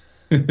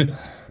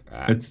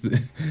 Is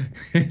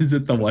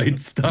it the white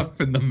stuff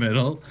in the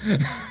middle?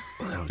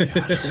 Oh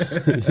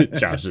god.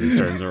 Josh just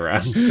turns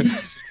around.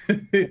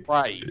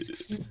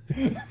 Christ.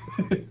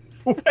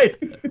 Wait,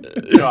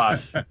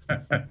 Josh.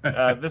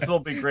 This will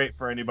be great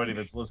for anybody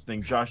that's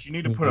listening. Josh, you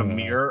need to put a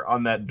mirror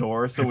on that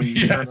door so when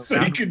you turn so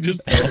around, you can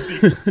just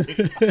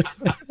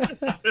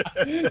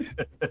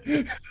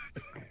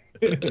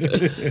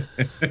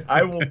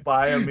I will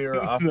buy a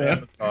mirror off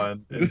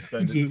Amazon and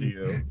send it to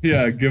you.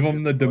 Yeah, give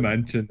them the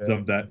dimensions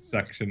of that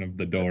section of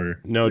the door.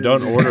 No,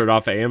 don't order it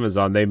off of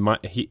Amazon. They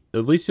might.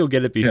 At least you'll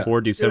get it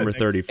before December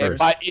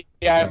 31st.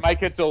 It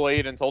might get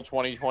delayed until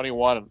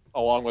 2021,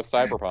 along with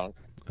Cyberpunk.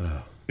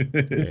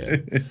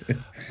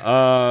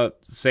 Oh,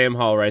 Sam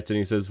Hall writes and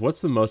he says,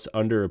 "What's the most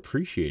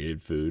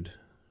underappreciated food?"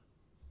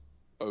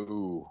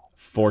 Oh.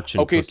 Fortune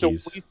okay, cookies. so when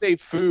we say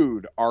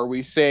food, are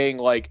we saying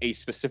like a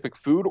specific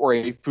food or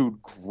a food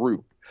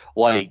group?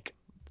 Like,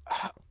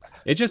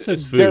 it just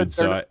says food, they're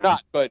so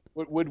not. But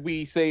would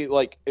we say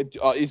like,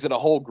 is it a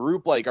whole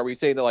group? Like, are we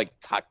saying that like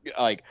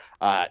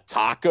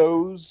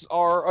tacos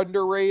are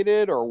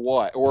underrated or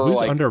what? Or who's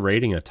like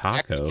underrating a taco?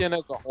 Mexican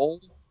as a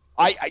whole?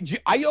 I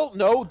don't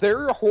know.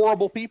 There are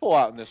horrible people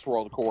out in this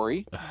world,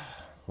 Corey.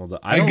 Well,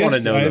 I don't want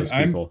to know those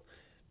people.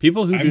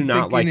 People who do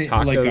not like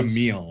tacos. Like a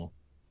meal.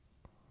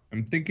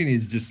 I'm thinking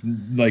he's just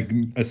like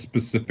a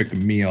specific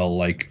meal,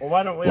 like well,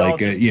 why don't we like all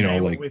just say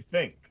what we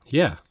think?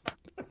 Yeah,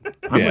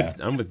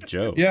 I'm with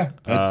Joe. Yeah,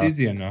 that's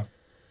easy enough.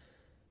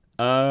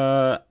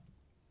 Somebody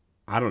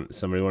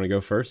want to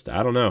go first?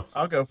 I don't know.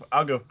 I'll go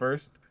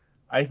first.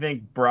 I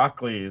think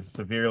broccoli is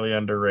severely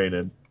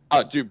underrated.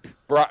 Dude,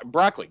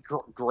 broccoli,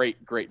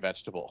 great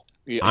vegetable.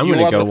 I'm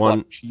gonna go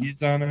one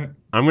cheese on it.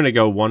 I'm gonna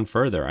go one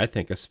further. I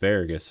think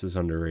asparagus is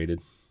underrated.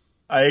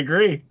 I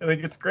agree. I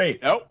think it's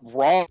great. Nope,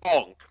 wrong.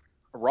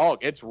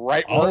 It's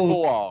right where it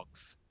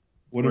belongs.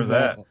 Where's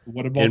that?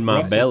 What about in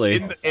my belly?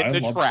 In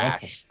the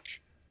trash.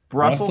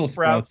 Brussels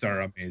sprouts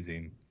are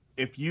amazing.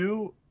 If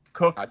you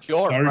cook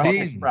Sardines.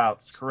 Brussels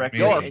sprouts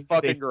correctly,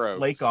 fucking they gross.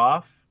 flake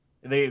off.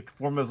 They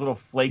form those little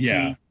flaky.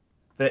 Yeah.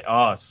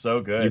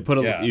 So good. You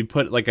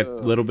put like a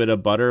little bit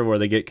of butter where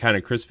they get kind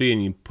of crispy,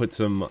 and you put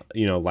some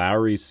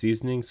Lowry's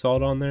seasoning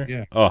salt on there.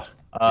 Yeah. Oh.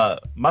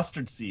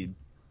 Mustard seed.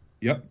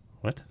 Yep.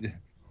 What?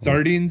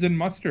 Sardines and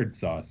mustard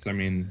sauce. I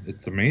mean,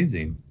 it's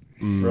amazing.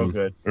 Real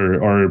good.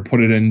 Or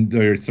put it in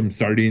there's some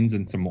sardines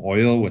and some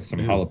oil with some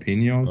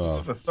jalapenos.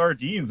 Oh. The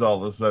sardines all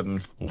of a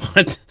sudden.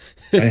 What?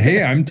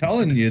 Hey, I'm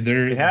telling you,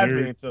 they're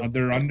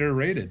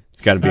underrated.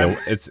 It's got to be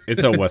it's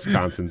a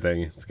Wisconsin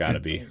thing. It's got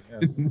to be.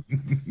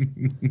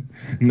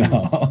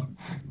 No,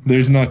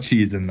 there's no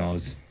cheese in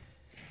those.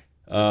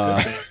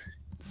 All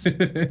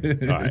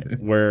right,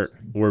 we're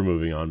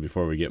moving on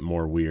before we get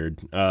more weird.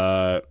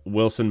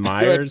 Wilson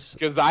Myers,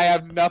 because I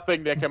have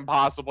nothing that can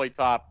possibly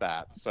top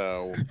that.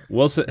 So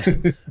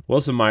Wilson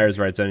Myers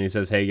writes in and he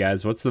says, "Hey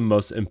guys, what's the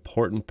most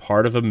important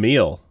part of a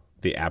meal?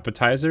 The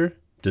appetizer,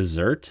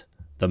 dessert,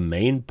 the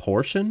main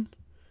portion,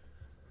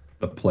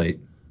 the plate."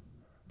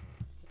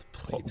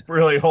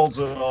 Really holds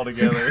it all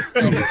together.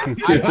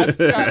 I've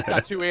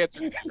got two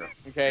answers here.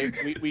 Okay,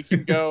 we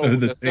can go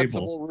the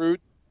sensible route,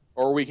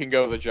 or we can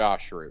go the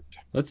Josh route.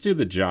 Let's do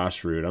the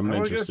Josh route. I'm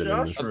interested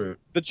in this.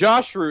 The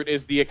Josh route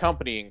is the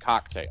accompanying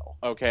cocktail.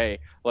 Okay,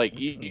 like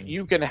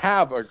you can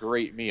have a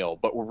great meal,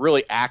 but what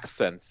really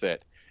accents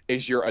it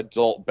is your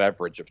adult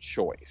beverage of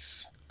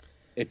choice.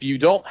 If you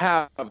don't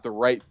have the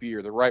right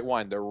beer, the right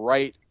wine, the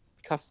right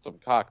custom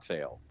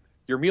cocktail,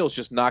 your meal is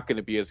just not going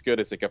to be as good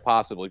as it could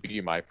possibly be,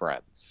 my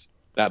friends.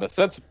 Now, the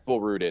sensible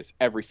route is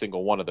every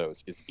single one of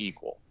those is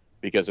equal,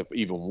 because if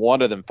even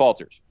one of them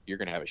falters, you're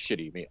going to have a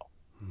shitty meal.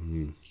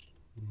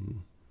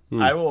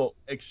 I will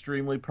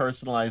extremely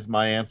personalize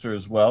my answer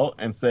as well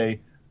and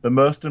say the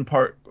most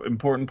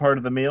important part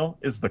of the meal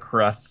is the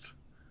crust.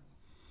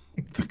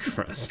 The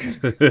crust.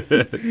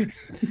 Because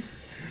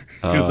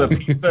the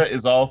pizza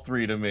is all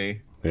three to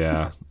me.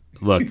 Yeah.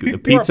 Look, the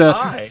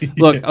pizza.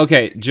 Look,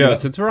 okay, Joe,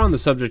 since we're on the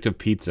subject of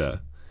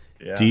pizza,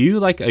 do you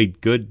like a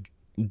good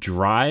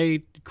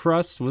dry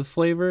crust with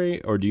flavor,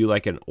 or do you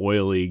like an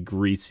oily,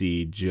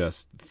 greasy,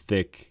 just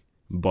thick,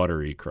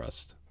 buttery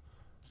crust?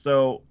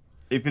 So,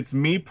 if it's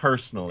me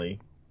personally,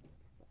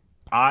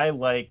 I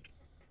like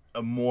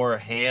a more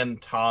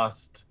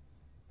hand-tossed,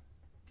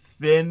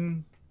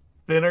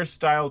 thinner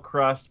style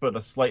crust, but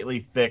a slightly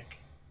thick,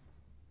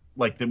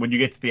 like when you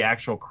get to the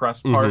actual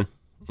crust part,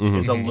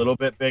 is a little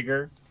bit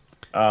bigger.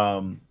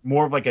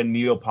 More of like a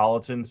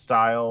Neapolitan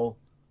style.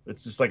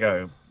 It's just like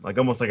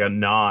almost like a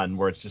naan,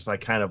 where it's just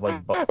like kind of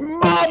like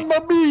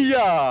Mamma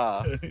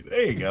mia!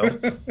 There you go.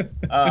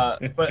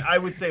 But I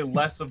would say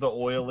less of the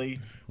oily.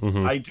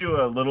 I do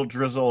a little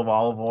drizzle of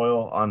olive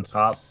oil on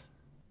top.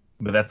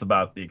 But that's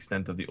about the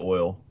extent of the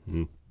oil.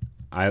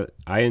 I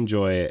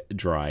enjoy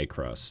dry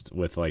crust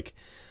with like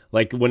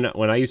when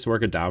I used to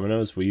work at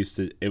Domino's,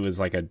 it was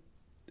like a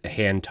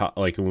hand toss,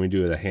 like when we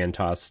do the hand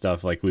toss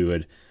stuff, like we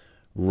would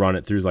run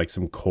it through like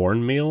some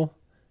cornmeal,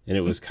 and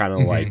it was kind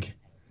of like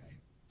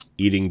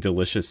eating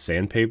delicious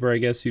sandpaper, I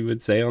guess you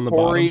would say, on the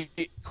bottom.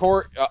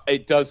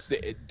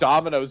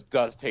 Domino's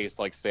does taste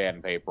like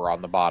sandpaper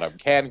on the bottom.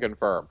 Can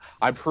confirm.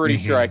 I'm pretty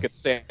sure I could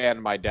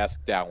sand my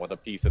desk down with a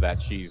piece of that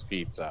cheese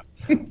pizza.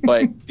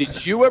 But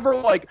did you ever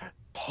like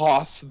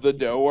toss the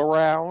dough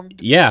around?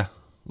 Yeah.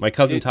 My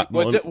cousin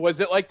was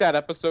it like that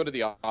episode of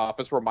The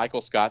Office where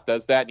Michael Scott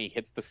does that and he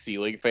hits the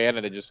ceiling fan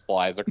and it just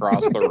flies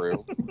across the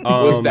room?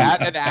 Was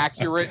that an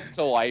accurate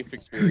to life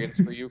experience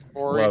for you,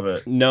 Corey? Love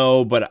it.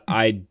 No, but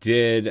I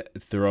did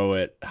throw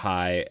it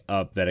high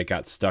up that it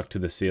got stuck to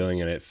the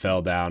ceiling and it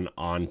fell down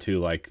onto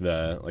like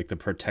the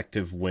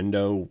protective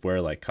window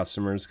where like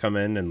customers come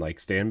in and like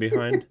stand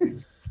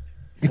behind.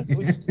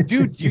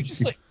 Dude, you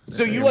just like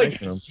you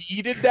like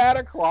heated that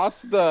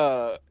across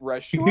the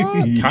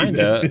restaurant?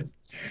 Kinda.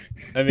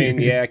 I mean,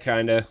 yeah,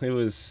 kinda. It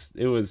was.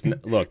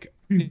 Look,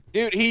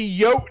 dude, he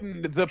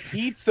Jotun the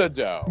pizza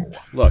dough.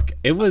 Look,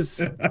 it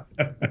was.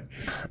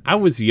 I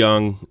was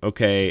young.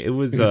 Okay, it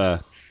was. I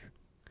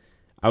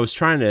was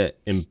trying to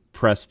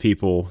impress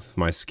people with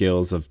my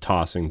skills of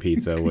tossing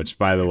pizza, which,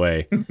 by the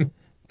way,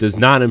 does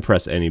not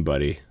impress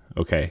anybody.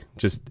 Okay,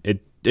 just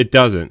it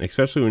doesn't,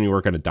 especially when you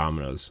work at a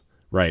Domino's.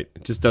 Right,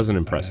 it just doesn't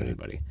impress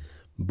anybody.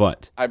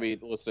 But I mean,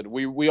 listen,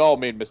 we all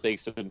made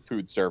mistakes in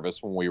food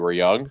service when we were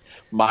young.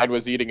 Mine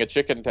was eating a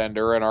chicken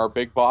tender, and our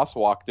big boss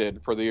walked in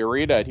for the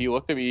arena, and he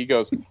looked at me.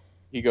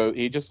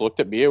 He just looked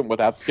at me, and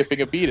without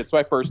skipping a beat, it's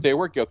my first day of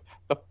work. He goes,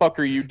 "The fuck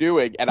are you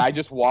doing?" And I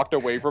just walked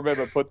away from him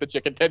and put the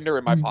chicken tender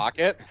in my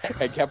pocket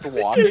and kept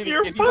walking. In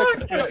your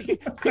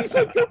pocket.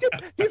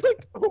 He's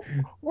like,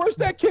 "Where's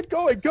that kid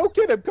going? Go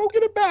get him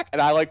back!"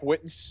 And I like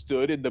went and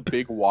stood in the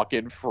big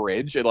walk-in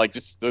fridge and like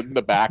just stood in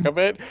the back of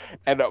it.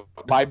 And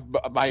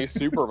my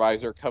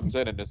supervisor comes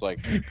in and is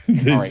like,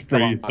 "All right,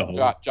 come on,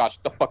 Josh,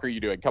 the fuck are you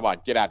doing? Come on,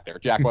 get out there.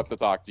 Jack wants to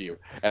talk to you."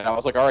 And I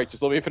was like, "All right,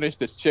 just let me finish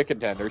this chicken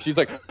tender." She's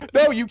like,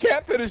 "No, you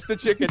can't finish the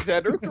chicken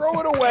tender.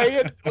 Throw it away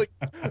and like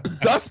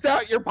dust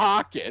out your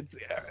pockets.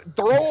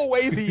 Throw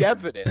away the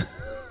evidence."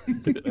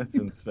 That's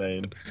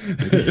insane.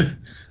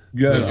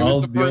 Yeah, it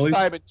was the first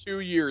time in 2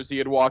 years he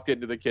had walked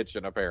into the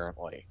kitchen.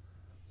 Apparently,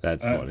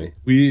 that's funny.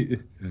 We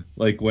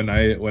like when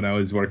I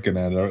was working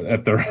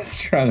at the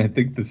restaurant. I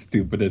think the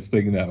stupidest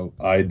thing that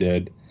I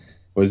did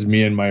was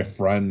me and my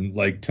friend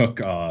like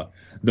took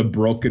the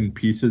broken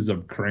pieces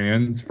of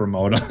crayons from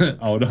out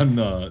on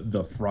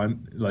the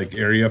front like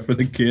area for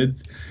the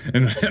kids,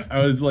 and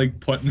I was like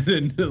putting it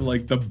into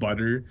like the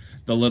butter,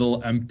 the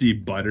little empty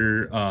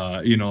butter,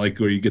 like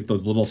where you get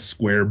those little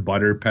square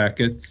butter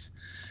packets,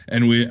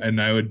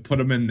 and I would put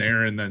them in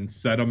there and then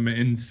set them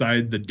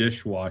inside the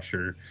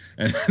dishwasher,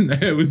 and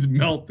it was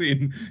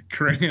melting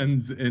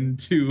crayons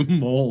into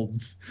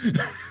molds.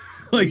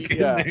 Like,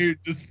 yeah.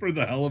 Just for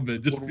the hell of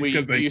it. Just when we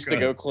used to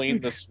go clean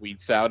the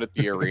sweets out at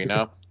the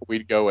arena,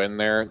 we'd go in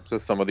there to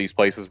some of these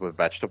places with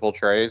vegetable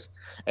trays.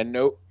 And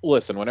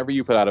listen, whenever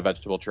you put out a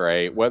vegetable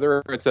tray,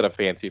 whether it's at a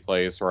fancy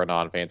place or a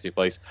non-fancy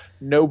place,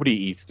 nobody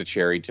eats the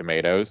cherry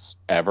tomatoes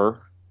ever.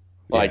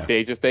 Like,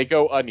 they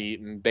go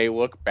uneaten. They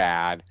look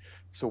bad.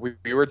 So we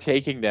were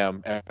taking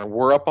them, and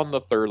we're up on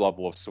the third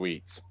level of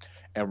suites.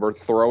 And we're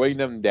throwing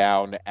them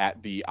down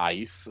at the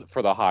ice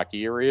for the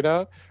hockey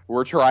arena.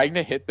 We're trying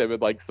to hit them in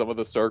like some of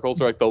the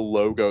circles or like the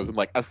logos and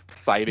like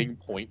assigning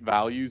point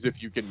values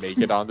if you can make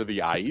it onto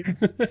the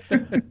ice.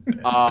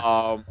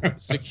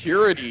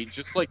 Security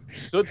just like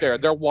stood there.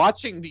 They're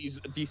watching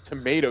these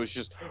tomatoes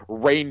just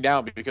rain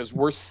down because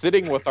we're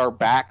sitting with our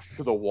backs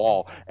to the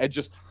wall and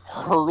just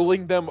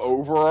hurling them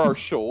over our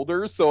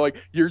shoulders. So like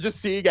you're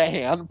just seeing a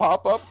hand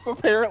pop up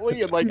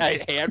apparently and like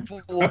a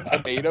handful of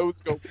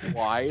tomatoes go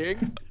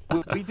flying.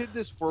 We did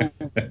this for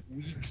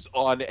weeks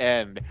on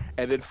end,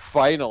 and then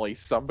finally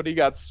somebody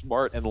got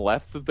smart and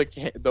left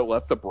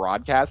the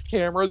broadcast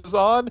cameras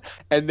on,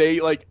 and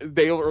they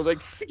were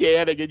like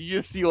scanning, and you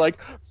just see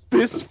like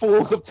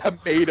fistfuls of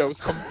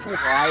tomatoes come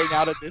flying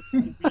out of this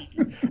suite,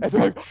 and they're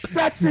like,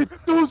 "That's it,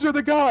 those are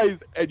the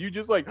guys," and you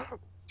just like,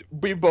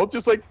 we both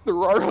just like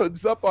threw our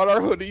hoods up on our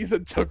hoodies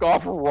and took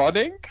off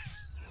running.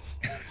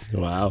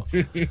 Wow.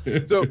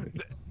 So.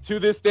 To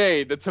this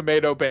day, the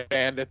tomato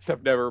bandits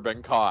have never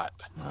been caught.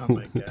 Oh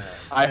my god!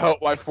 I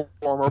hope my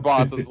former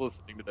boss is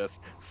listening to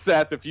this.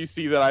 Seth, if you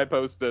see that I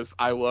post this,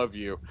 I love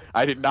you.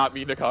 I did not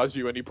mean to cause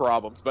you any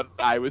problems, but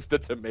I was the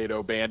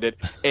tomato bandit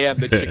and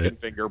the chicken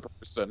finger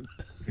person.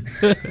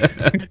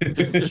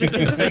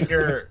 Chicken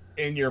finger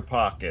in your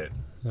pocket.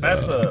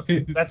 That's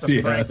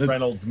a Frank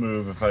Reynolds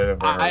move if I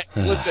ever heard.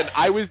 Listen,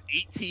 I was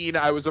 18.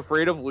 I was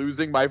afraid of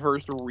losing my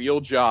first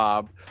real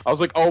job. I was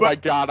like, my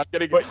god, I'm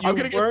gonna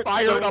get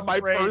fired on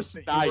my first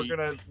night. You were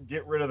gonna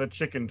get rid of the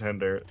chicken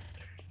tender.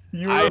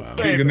 You're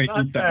gonna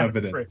eat the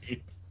evidence.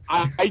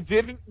 I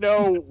didn't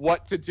know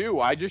what to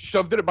do. I just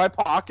shoved it in my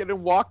pocket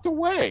and walked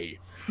away.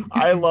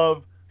 I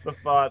love the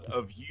thought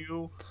of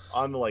you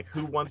on the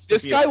Who Wants to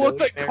This Be guy a looked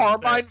like Billionaire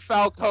Carmine set.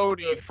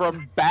 Falcone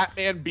from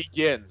Batman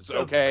Begins,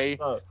 okay?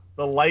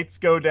 The lights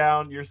go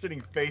down. You're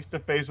sitting face to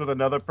face with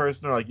another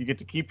person, or you get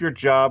to keep your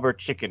job or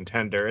chicken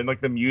tender, and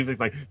the music's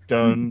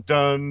dun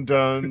dun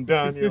dun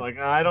dun. You're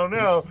I don't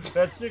know.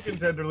 That chicken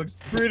tender looks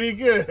pretty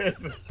good.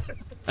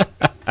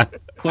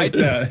 It's like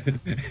that.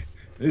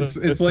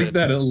 It's like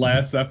that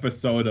last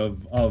episode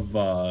of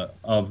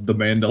The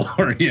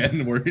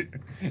Mandalorian where.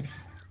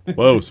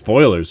 Whoa!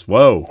 Spoilers!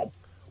 Whoa!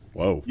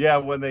 Yeah,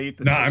 when they eat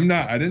the. No, I'm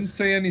not. I didn't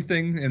say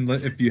anything, and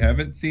if you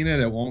haven't seen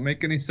it, it won't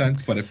make any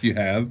sense. But if you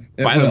have,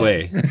 by the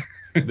way,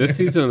 this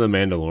season of The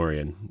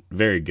Mandalorian,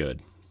 very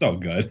good. So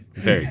good.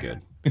 Very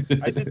good.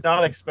 I did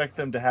not expect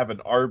them to have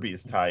an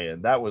Arby's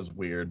tie-in. That was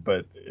weird,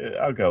 but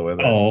I'll go with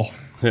it. Oh,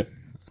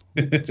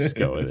 just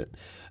go with it.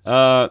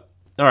 All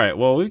right.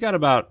 Well, we've got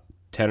about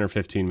 10 or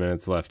 15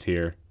 minutes left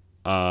here.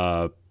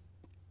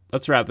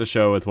 Let's wrap the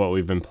show with what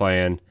we've been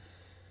playing.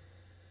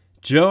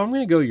 Joe, I'm going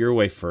to go your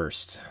way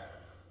first.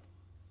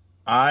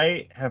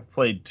 I have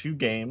played 2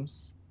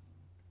 games,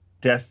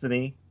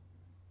 Destiny,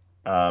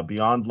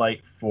 Beyond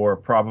Light for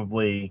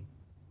probably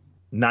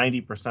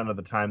 90% of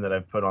the time that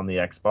I've put on the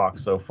Xbox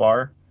so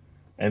far,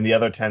 and the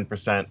other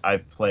 10%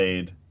 I've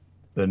played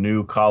the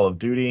new Call of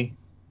Duty,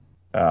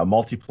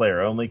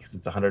 multiplayer only because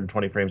it's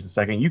 120 frames a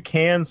second. You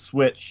can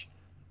switch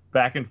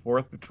back and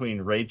forth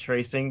between ray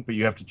tracing, but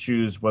you have to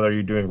choose whether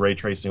you're doing ray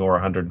tracing or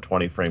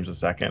 120 frames a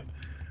second.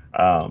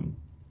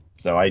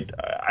 So I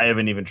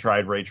haven't even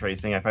tried ray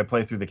tracing. If I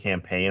play through the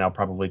campaign, I'll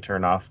probably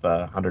turn off the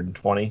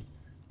 120.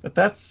 But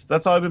that's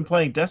all I've been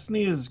playing.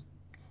 Destiny is,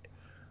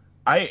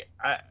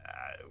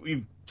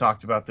 we've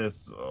talked about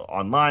this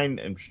online,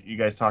 and you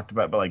guys talked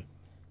about, but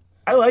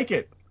I like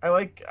it. I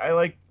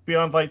like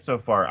Beyond Light so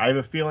far. I have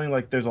a feeling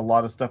there's a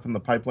lot of stuff in the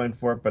pipeline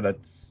for it, but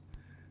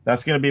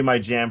that's going to be my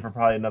jam for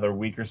probably another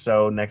week or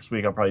so. Next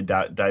week I'll probably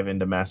dive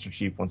into Master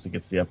Chief once it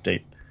gets the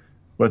update.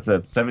 What's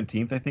that?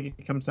 17th, I think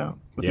it comes out.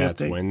 Yeah,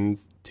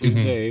 it's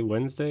Tuesday,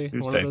 Wednesday,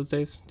 Tuesday. one of those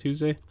days.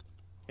 Tuesday.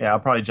 Yeah, I'll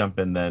probably jump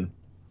in then.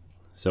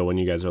 So when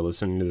you guys are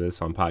listening to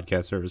this on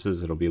podcast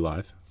services, it'll be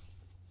live.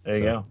 There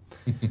you go.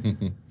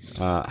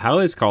 How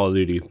is Call of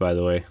Duty, by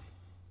the way?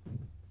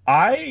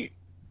 I've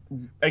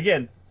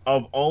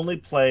only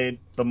played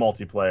the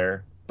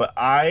multiplayer, but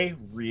I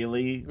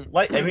really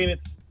like. I mean,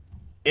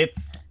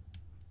 it's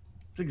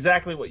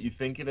exactly what you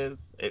think it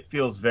is. It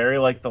feels very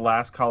like the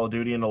last Call of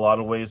Duty in a lot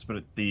of ways,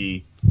 but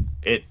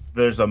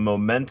there's a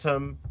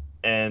momentum,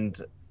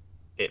 and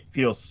it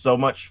feels so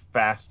much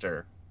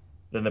faster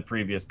than the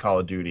previous Call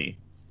of Duty,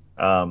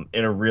 in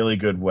a really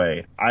good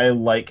way. I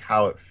like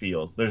how it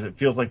feels. It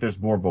feels like there's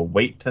more of a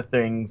weight to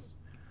things.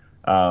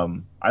 I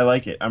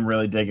like it. I'm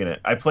really digging it.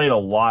 I played a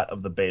lot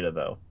of the beta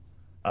though,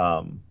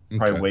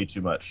 probably way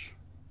too much.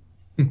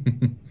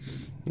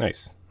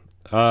 Nice.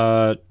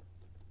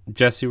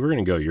 Jesse, we're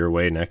gonna go your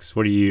way next.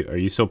 Are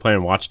you still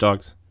playing Watch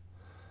Dogs?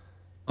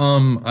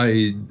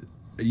 I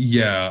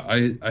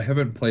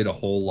haven't played a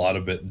whole lot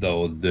of it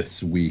though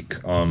this week.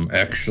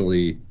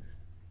 Actually,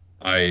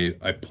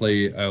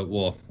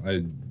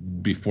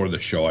 before the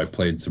show I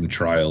played some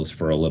Trials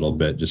for a little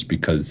bit, just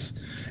because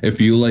if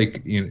you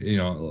like,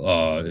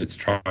 it's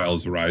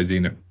Trials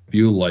Rising. If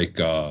you like,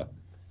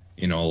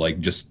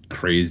 just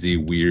crazy,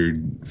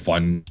 weird,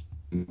 fun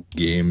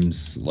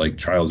games,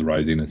 Trials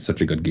Rising is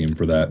such a good game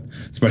for that,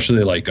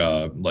 especially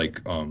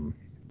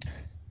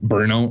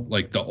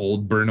Burnout, the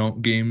old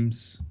Burnout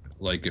games.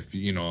 If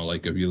you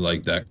like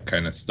that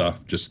kind of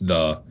stuff, just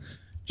the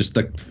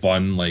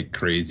fun,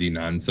 crazy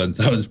nonsense.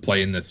 I was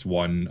playing this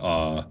one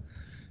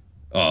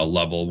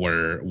level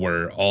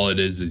where all it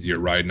is you're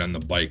riding on the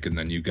bike, and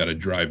then you got to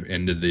drive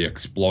into the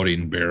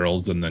exploding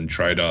barrels and then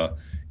try to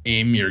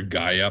aim your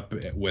guy up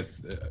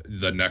with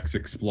the next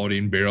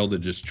exploding barrel to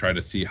just try to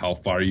see how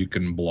far you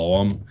can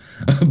blow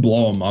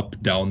them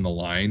up down the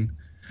line.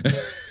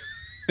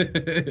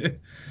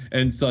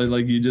 And so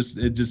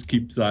it just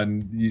keeps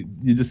on,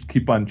 you just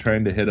keep on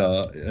trying to hit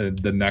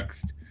the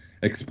next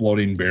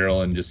exploding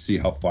barrel and just see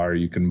how far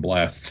you can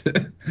blast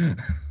them,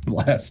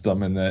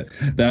 and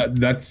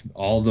that's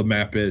all the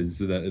map is.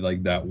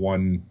 That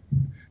one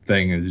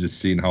thing is just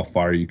seeing how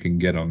far you can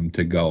get them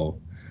to go.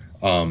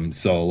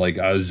 So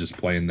I was just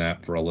playing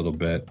that for a little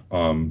bit.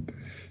 I've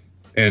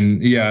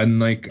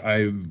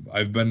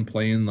been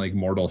playing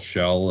Mortal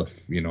Shell.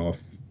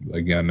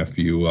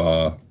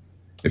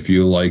 If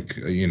you like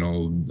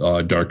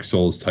Dark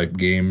Souls type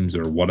games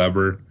or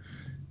whatever,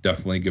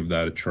 definitely give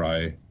that a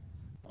try.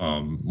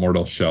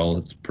 Mortal Shell,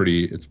 it's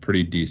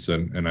pretty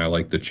decent, and I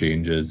like the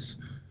changes.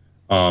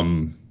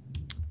 Watch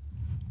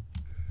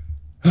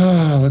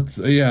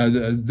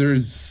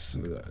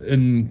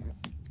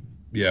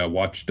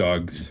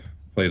Dogs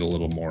played a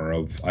little more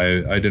of.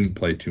 I didn't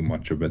play too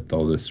much of it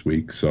though this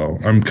week, so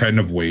I'm kind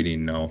of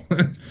waiting now.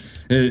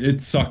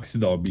 It sucks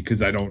though, because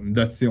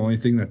that's the only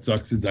thing that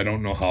sucks, is I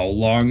don't know how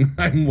long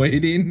I'm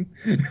waiting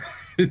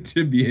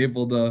to be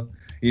able to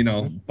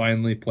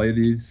finally play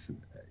these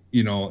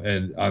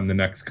and on the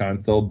next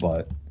console.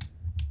 But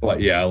But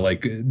yeah,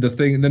 like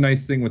the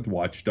nice thing with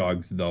Watch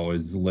Dogs though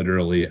is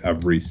literally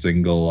every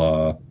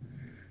single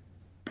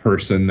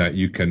person that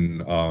you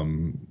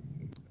can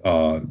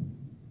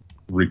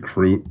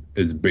recruit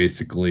is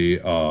basically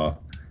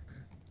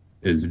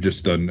is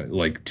just done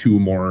like 2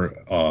 more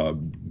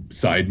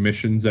side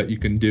missions that you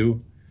can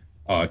do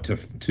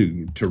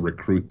to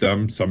recruit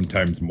them,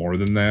 sometimes more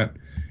than that.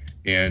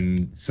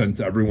 And since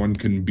everyone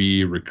can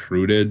be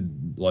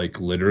recruited, like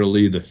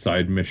literally the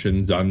side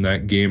missions on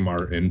that game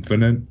are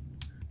infinite,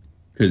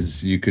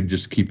 because you could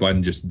just keep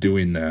on just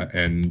doing that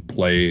and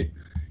play,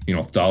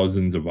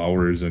 thousands of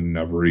hours and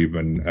never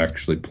even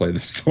actually play the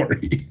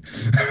story.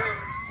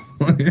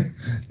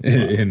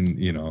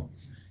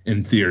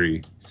 in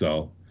theory.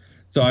 So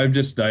I've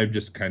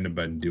just kind of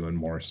been doing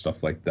more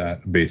stuff like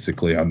that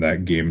basically on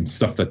that game,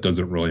 stuff that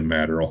doesn't really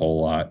matter a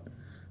whole lot.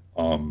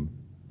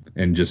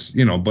 And just,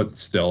 but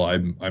still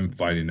I'm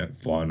finding it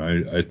fun.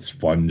 It's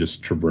fun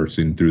just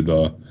traversing through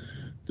the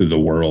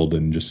world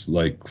and just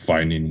like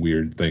finding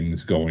weird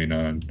things going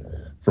on,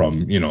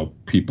 from,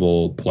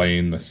 people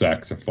playing the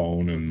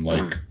saxophone in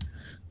like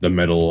the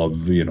middle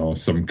of,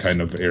 some kind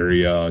of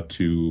area,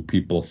 to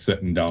people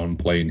sitting down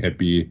playing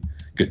hippie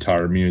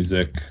guitar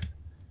music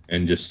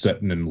and just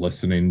sitting and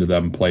listening to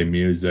them play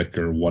music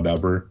or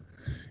whatever.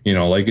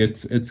 Like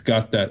it's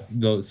got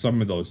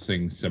some of those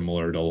things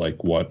similar to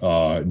like what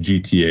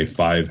GTA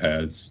 5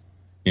 has,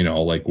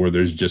 like where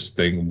there's just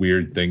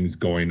weird things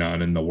going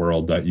on in the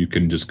world that you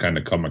can just kind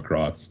of come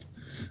across.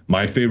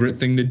 My favorite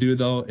thing to do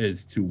though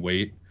is to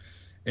wait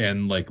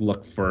and like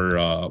look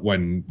for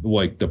when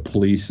like the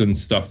police and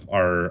stuff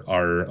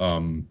are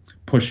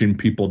pushing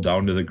people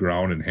down to the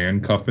ground and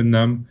handcuffing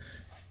them,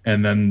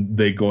 and then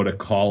they go to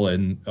call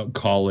in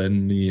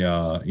the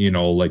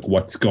like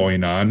what's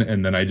going on,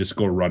 and then I just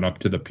go run up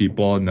to the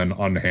people and then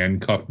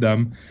unhandcuff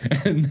them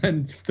and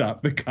then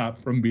stop the cop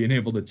from being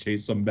able to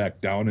chase them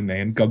back down and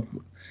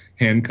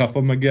handcuff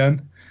them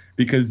again,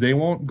 because they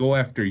won't go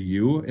after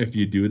you if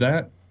you do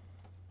that,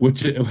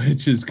 which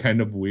is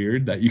kind of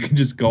weird that you can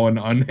just go and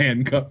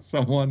unhandcuff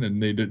someone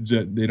and they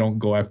don't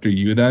go after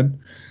you then.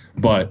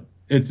 But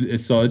it's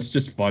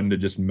just fun to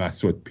just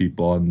mess with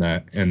people in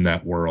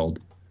that world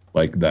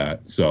like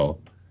that.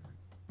 So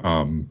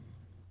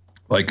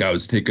like I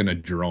was taking a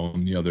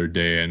drone the other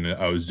day and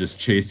I was just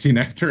chasing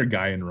after a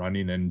guy and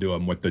running into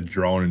him with the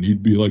drone, and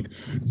he'd be like,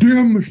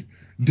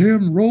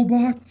 damn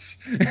robots,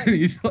 and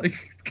he's like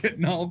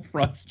getting all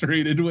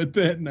frustrated with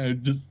it, and I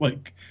would just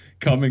like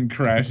come and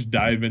crash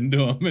dive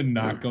into him and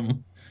knock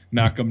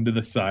him to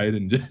the side,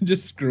 and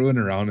just screwing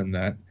around in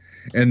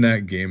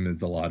that game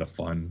is a lot of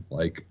fun.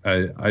 Like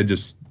I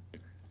just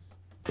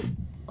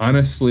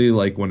honestly,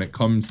 like when it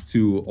comes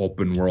to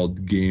open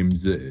world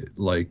games,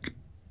 like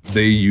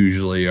they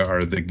usually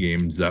are the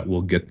games that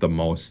will get the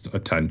most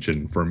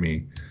attention for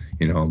me.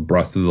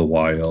 Breath of the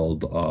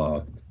Wild,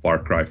 Far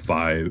Cry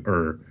 5,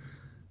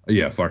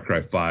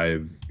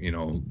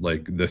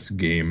 like this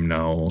game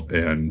now,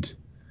 and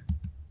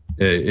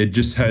it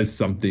just has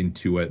something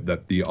to it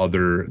that the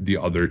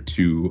other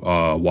 2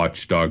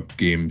 Watchdog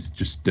games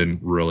just didn't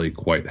really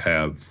quite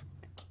have.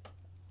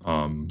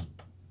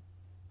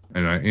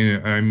 And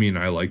I mean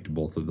I liked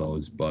both of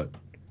those, but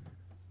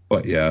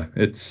yeah,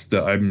 this is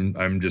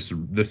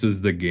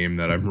the game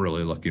that I'm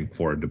really looking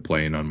forward to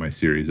playing on my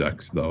Series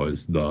X though,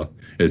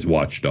 is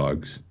Watch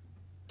Dogs.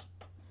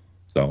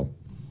 So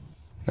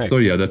nice. So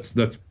yeah,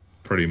 that's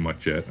pretty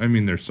much it. I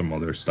mean, there's some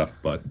other stuff,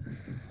 but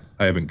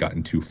I haven't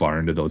gotten too far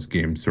into those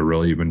games to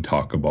really even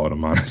talk about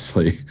them,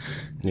 honestly.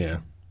 Yeah.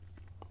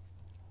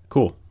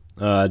 Cool.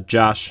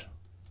 Josh,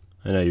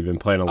 I know you've been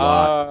playing a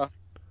lot.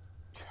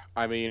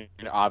 I mean,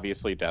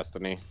 obviously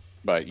Destiny,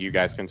 but you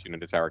guys continue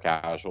to tower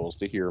casuals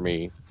to hear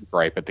me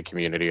gripe at the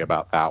community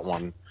about that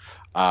one.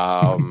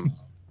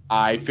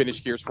 I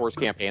finished Gears Force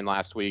campaign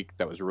last week.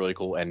 That was a really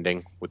cool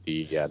ending with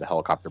the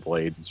helicopter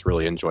blades.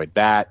 Really enjoyed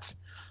that.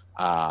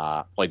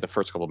 Played the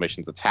first couple of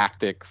missions of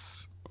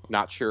Tactics.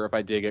 Not sure if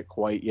I dig it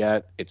quite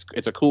yet.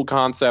 It's a cool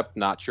concept.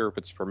 Not sure if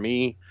it's for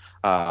me.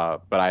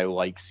 But I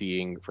like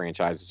seeing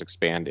franchises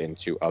expand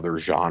into other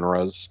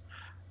genres.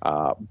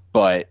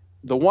 But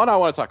the one I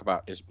want to talk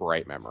about is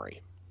Bright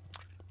Memory.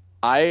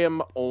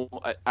 And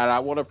I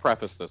want to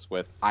preface this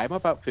with, I'm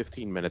about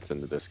 15 minutes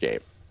into this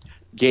game.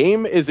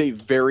 Game is a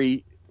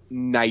very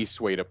nice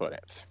way to put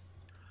it.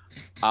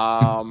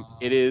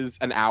 It is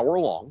an hour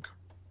long.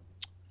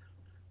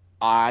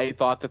 I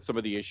thought that some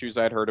of the issues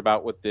I'd heard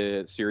about with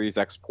the Series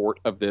X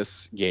port of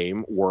this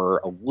game were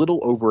a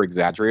little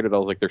over-exaggerated. I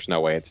was like, there's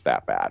no way it's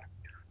that bad.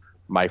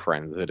 My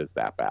friends, it is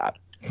that bad.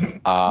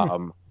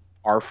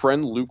 Our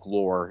friend Luke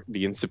Lore,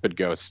 the Insipid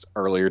Ghost,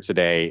 earlier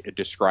today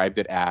described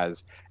it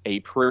as a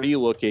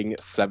pretty-looking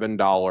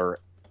 $7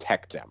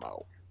 tech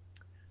demo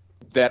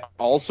that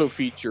also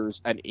features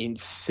an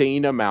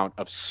insane amount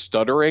of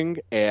stuttering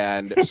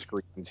and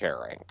screen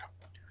tearing.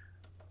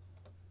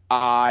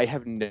 I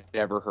have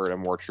never heard a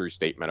more true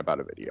statement about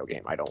a video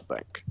game, I don't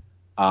think.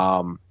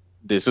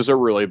 This is a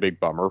really big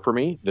bummer for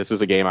me. This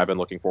is a game I've been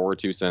looking forward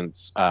to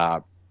since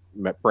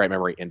Bright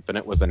Memory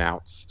Infinite was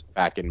announced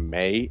back in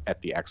May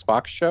at the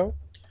Xbox show.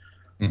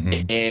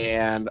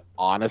 And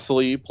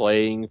honestly,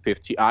 playing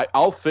 15,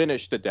 I'll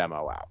finish the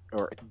demo out,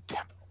 or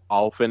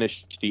I'll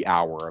finish the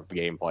hour of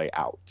gameplay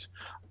out,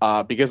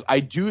 because I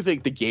do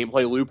think the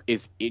gameplay loop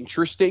is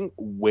interesting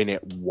when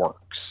it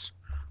works.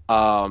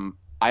 I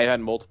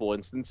had multiple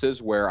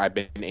instances where I've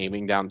been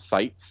aiming down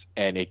sights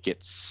and it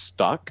gets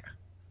stuck.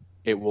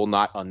 It will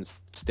not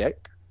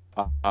unstick.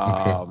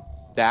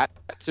 That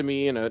to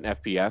me in an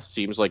FPS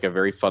seems like a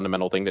very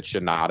fundamental thing that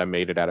should not have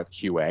made it out of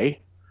QA.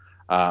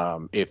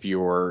 If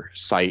you are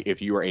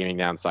aiming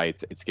down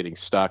sights, it's getting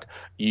stuck,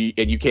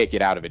 and you can't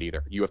get out of it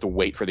either. You have to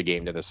wait for the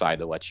game to decide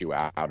to let you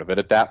out of it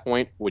at that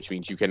point, which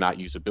means you cannot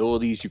use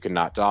abilities, you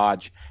cannot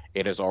dodge.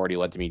 It has already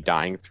led to me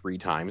dying 3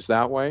 times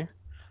that way.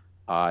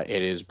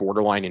 It is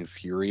borderline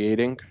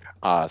infuriating.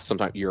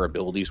 Sometimes your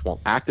abilities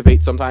won't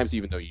activate sometimes,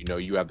 even though you know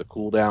you have the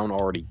cooldown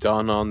already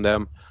done on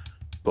them.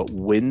 But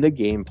when the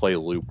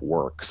gameplay loop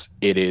works,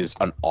 it is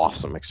an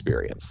awesome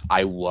experience.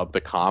 I love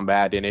the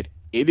combat in it.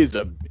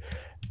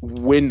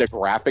 When the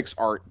graphics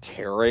aren't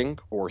tearing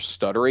or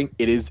stuttering,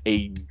 it is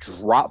a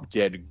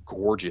drop-dead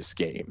gorgeous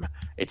game.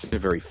 It's a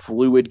very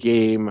fluid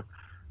game,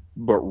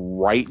 but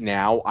right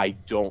now I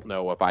don't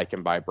know if I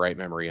can buy Bright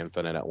Memory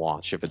Infinite at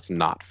launch if it's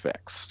not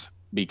fixed,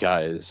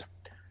 because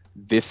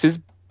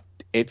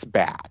it's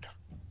bad.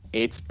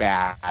 It's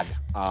bad.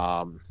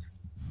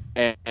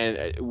 And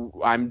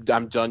I'm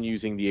done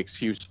using the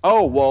excuse,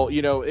 oh well,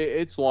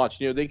 it's launched,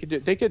 they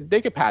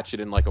could patch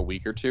it in like a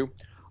week or two.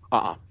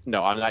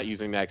 No, I'm not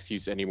using that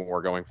excuse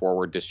anymore going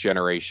forward this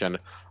generation.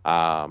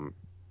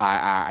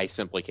 I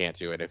simply can't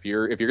do it. If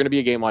you're going to be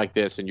a game like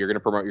this and you're going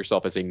to promote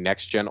yourself as a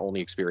next gen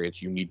only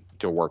experience, you need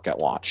to work at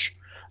launch.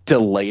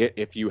 Delay it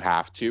if you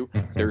have to.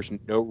 There's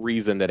no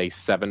reason that a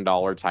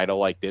 $7 title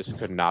like this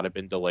could not have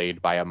been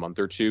delayed by a month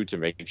or two to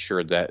make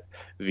sure that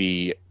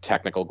the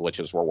technical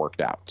glitches were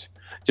worked out,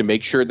 to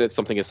make sure that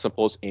something as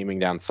simple as aiming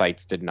down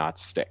sights did not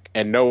stick.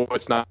 And no,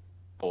 it's not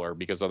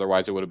because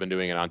otherwise it would have been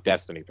doing it on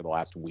Destiny for the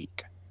last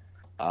week.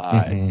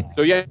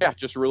 So yeah,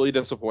 just really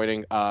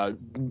disappointing.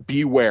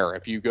 Beware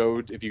if you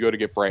go to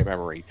get Bright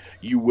Memory,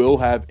 you will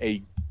have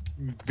a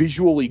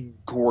visually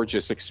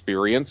gorgeous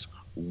experience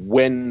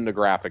when the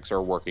graphics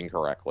are working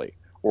correctly,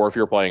 or if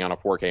you're playing on a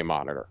 4K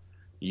monitor.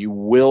 You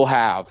will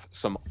have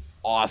some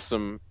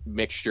awesome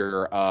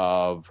mixture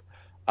of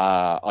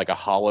like a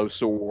hollow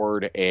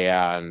sword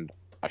and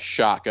a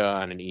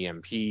shotgun, an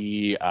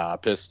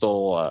EMP,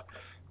 pistol,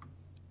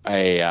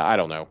 I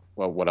don't know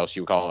what else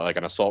you would call it, like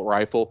an assault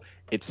rifle.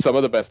 It's some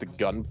of the best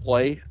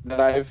gunplay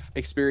that I've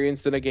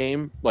experienced in a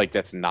game, like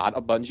that's not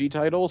a Bungie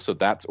title. So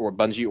that's, or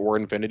Bungie or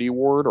Infinity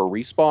Ward or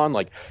Respawn,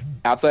 like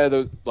outside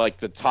of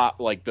the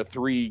top, like the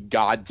 3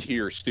 god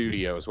tier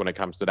studios when it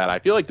comes to that. I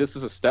feel like this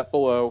is a step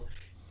below.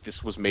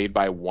 This was made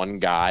by one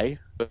guy,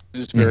 but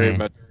this is very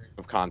much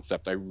of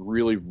concept. I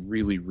really,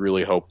 really,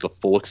 really hope the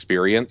full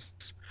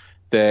experience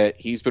that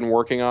he's been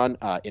working on,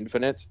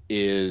 Infinite,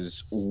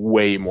 is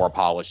way more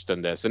polished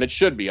than this, and it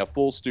should be. A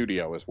full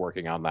studio is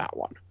working on that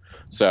one.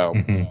 So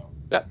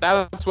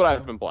that's what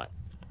I've been playing.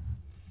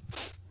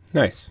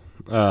 Nice.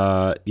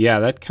 Yeah,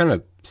 that kind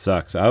of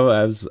sucks. I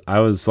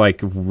was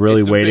like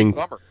really waiting.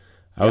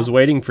 I was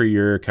waiting for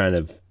your kind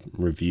of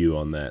review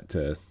on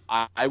that.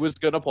 I was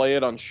gonna play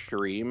it on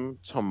stream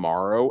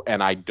tomorrow,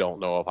 and I don't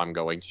know if I'm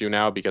going to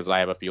now because I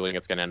have a feeling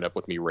it's gonna end up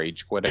with me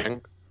rage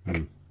quitting.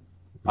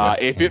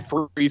 If it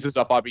freezes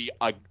up on me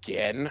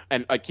again,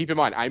 and keep in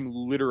mind,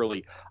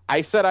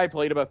 I said I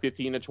played about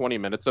 15 to 20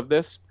 minutes of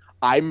this.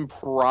 I'm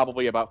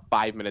probably about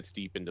 5 minutes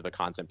deep into the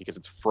content because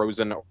it's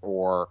frozen,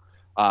 or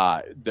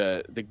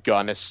the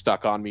gun is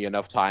stuck on me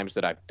enough times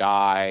that I've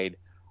died.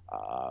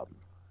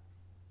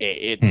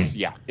 It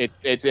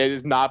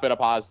has not been a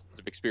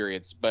positive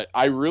experience, but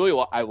I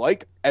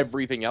like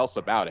everything else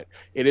about it.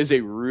 It is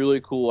a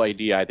really cool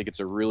idea. I think it's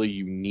a really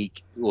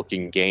unique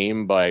looking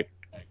game, but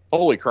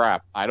holy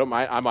crap, I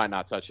might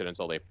not touch it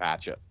until they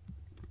patch it.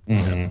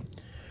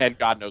 And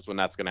God knows when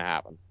that's going to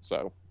happen.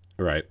 So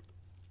right.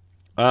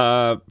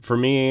 For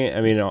me, I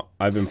mean,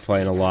 I've been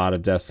playing a lot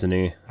of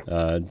Destiny,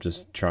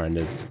 just trying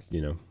to,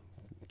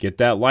 get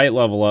that light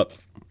level up.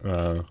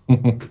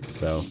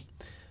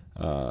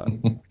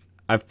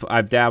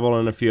 I've dabbled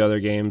in a few other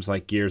games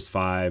like Gears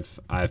 5.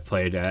 I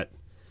played at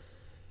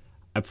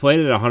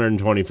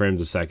 120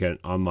 frames a second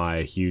on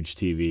my huge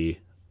TV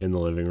in the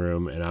living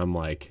room, and I'm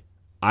like,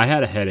 I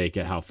had a headache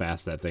at how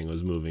fast that thing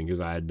was moving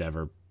because I had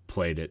never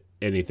played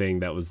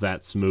anything that was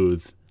that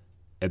smooth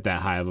at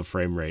that high of a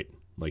frame rate,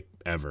 like,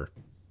 ever.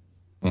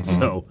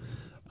 So,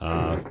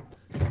 I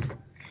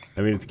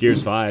mean, it's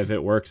Gears 5.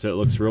 It works. It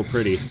looks real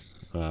pretty.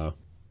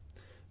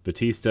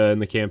 Batista in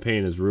the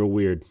campaign is real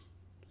weird.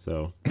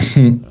 So,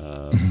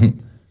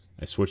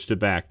 I switched it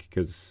back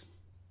because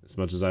as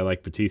much as I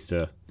like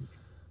Batista,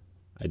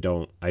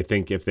 I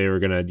think if they were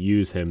going to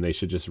use him, they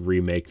should just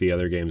remake the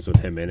other games with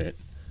him in it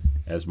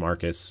as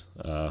Marcus.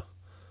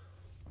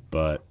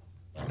 But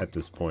at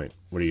this point,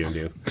 what are you going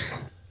to do?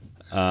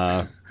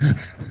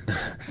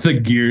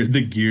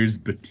 The Gears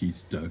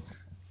Batista.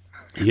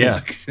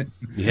 Yeah.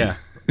 Yeah.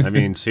 I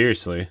mean,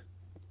 seriously.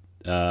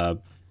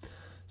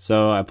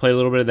 So I played a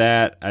little bit of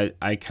that.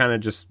 I kind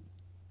of just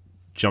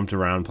jumped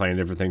around playing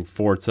different things.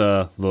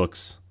 Forza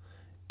looks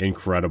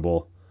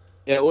incredible.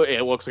 It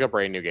looks like a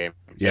brand new game.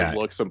 Yeah. It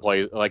looks and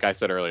plays, like I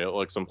said earlier, it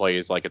looks and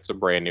plays like it's a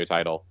brand new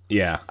title.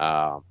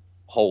 Yeah.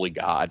 Holy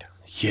God.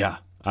 Yeah.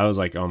 I was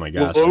like, oh my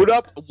gosh. Load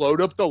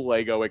up the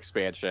Lego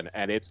expansion,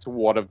 and it's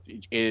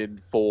in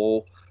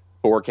full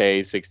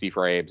 4K 60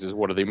 frames is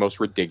one of the most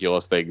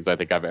ridiculous things I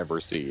think I've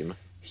ever seen.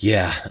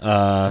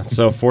 Yeah.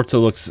 So Forza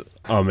looks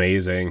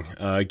amazing.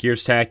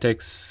 Gears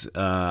Tactics,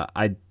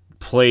 I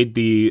played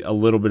a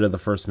little bit of the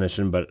first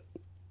mission, but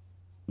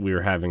we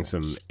were having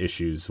some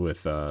issues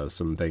with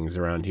some things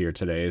around here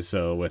today.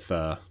 So with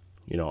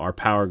our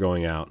power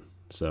going out.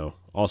 So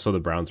also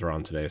the Browns were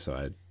on today, so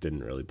I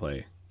didn't really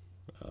play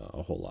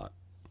a whole lot.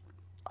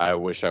 I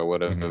wish I would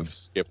have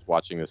skipped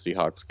watching the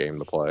Seahawks game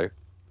to play.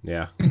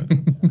 Yeah.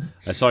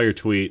 I saw your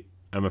tweet.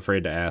 I'm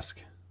afraid to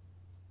ask.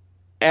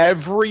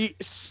 Every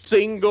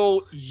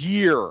single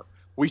year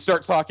we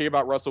start talking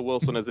about Russell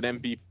Wilson as an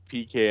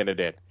MVP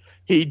candidate.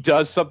 He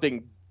does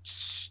something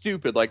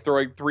stupid like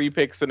throwing 3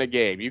 picks in a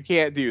game. You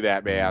can't do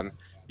that, man.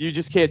 You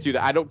just can't do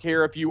that. I don't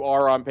care if you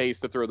are on pace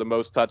to throw the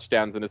most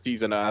touchdowns in a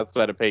season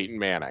outside of Peyton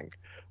Manning.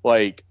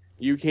 Like,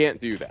 you can't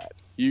do that.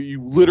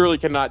 You literally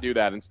cannot do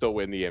that and still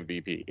win the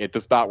MVP. It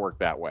does not work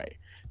that way.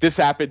 This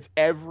happens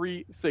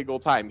every single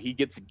time. He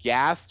gets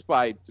gassed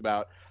by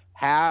about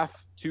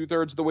half,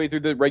 2/3 of the way through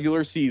the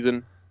regular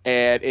season,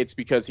 and it's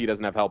because he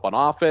doesn't have help on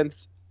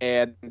offense.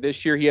 And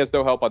this year he has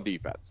no help on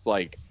defense.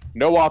 Like,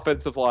 no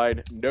offensive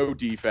line, no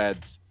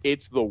defense.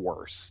 It's the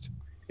worst.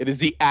 It is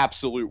the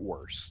absolute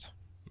worst.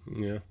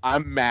 Yeah.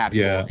 I'm mad.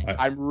 Yeah,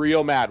 I'm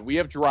real mad. We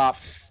have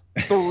dropped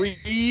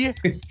 3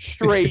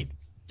 straight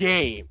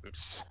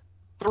games.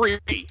 3.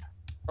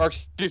 Or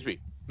excuse me,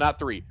 not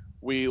 3.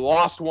 We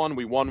lost 1,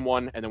 we won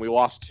 1, and then we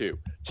lost 2.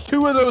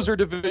 2 of those are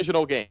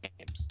divisional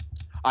games.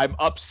 I'm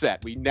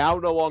upset. We now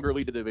no longer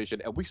lead the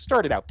division, and we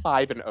started out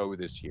 5-0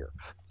 this year.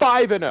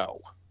 5-0.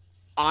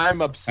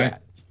 I'm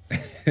upset.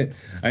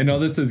 I know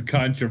this is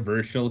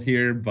controversial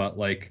here, but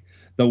like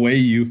the way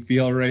you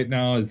feel right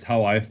now is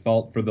how I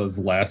felt for those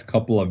last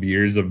couple of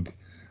years of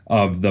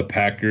the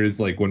Packers.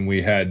 Like when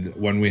we had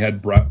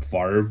Brett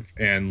Favre,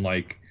 and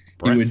like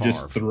he would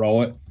just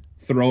throw it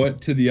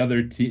to the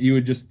other team. He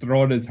would just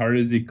throw it as hard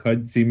as he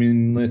could,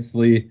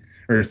 seamlessly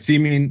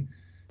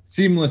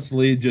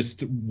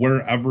just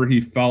wherever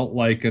he felt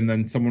like, and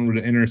then someone would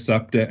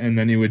intercept it, and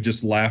then he would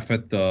just laugh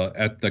at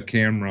the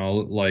camera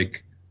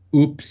like,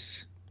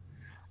 "Oops."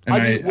 And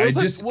I could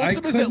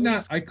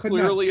not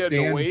stand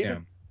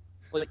him.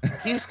 Like,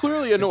 he's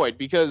clearly annoyed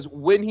because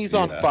when he's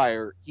on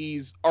fire,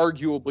 he's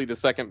arguably the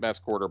second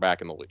best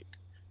quarterback in the league.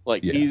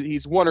 Like,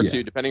 he's 1 or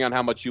 2, depending on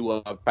how much you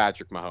love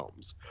Patrick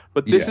Mahomes.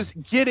 But this is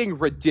getting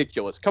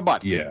ridiculous. Come on,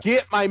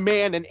 get my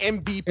man an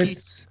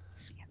MVP.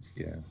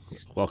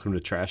 Welcome to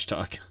Trash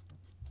Talk.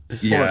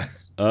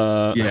 Yes.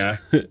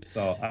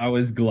 So I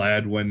was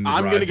glad when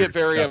I'm going to get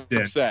very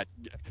upset.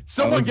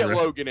 Someone get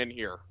Logan in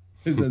here.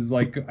 This is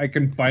like, I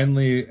can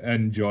finally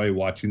enjoy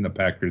watching the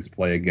Packers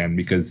play again,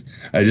 because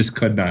I just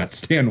could not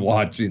stand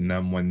watching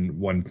them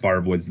when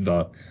Favre was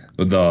the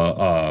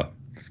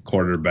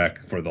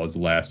quarterback for those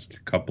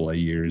last couple of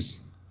years.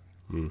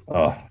 And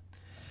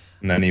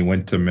then he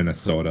went to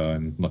Minnesota,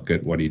 and look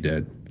at what he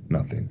did.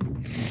 Nothing.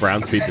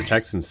 Browns beat the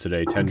Texans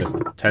today,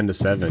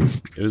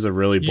 10-7. It was a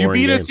really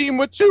boring game. You beat a team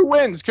with 2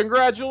 wins.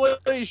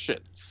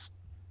 Congratulations.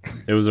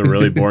 It was a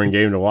really boring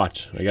game to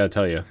watch, I got to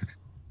tell you.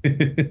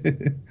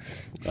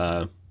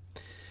 The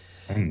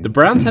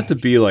Browns have to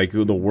be like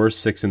the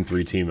worst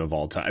 6-3 team of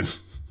all time.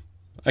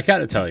 I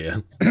gotta tell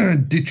you,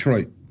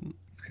 Detroit.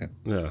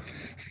 Yeah,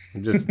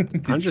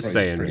 I'm just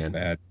saying, man.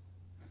 Bad.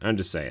 I'm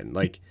just saying,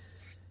 like,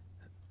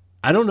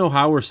 I don't know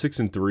how we're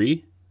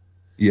 6-3.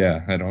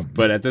 Yeah, I don't.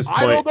 But at this point,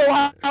 I don't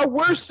know how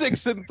we're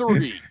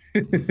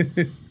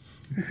 6-3.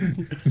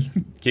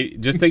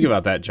 Just think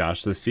about that,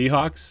 Josh. The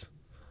Seahawks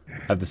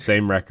have the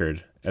same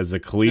record as the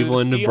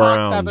Cleveland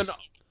Browns.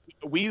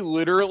 We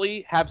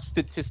literally have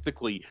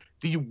statistically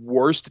the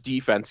worst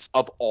defense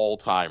of all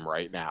time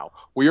right now.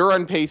 We are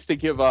on pace to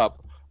give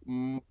up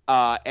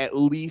at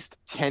least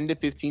 10 to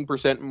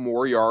 15%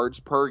 more yards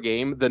per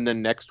game than the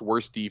next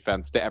worst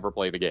defense to ever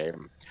play the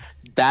game.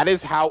 That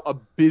is how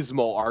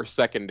abysmal our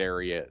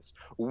secondary is.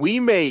 We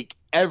make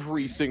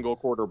every single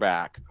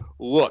quarterback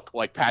look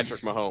like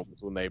Patrick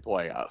Mahomes when they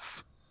play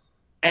us.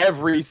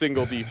 Every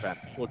single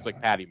defense looks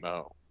like Patty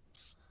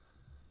Mahomes.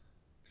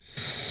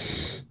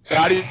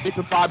 Not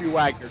even Bobby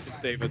Wagner can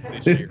save us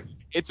this year.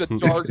 It's a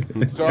dark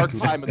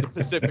time in the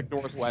Pacific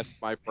Northwest,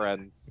 my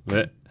friends.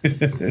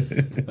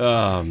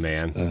 Oh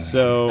man,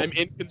 so I'm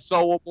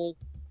inconsolable.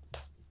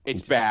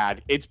 It's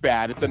bad. It's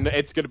bad. It's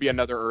going to be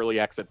another early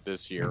exit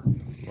this year.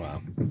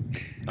 Wow.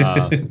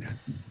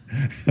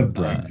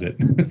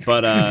 Brexit.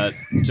 But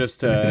just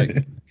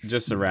to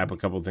wrap a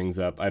couple things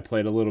up, I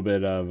played a little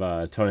bit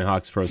of Tony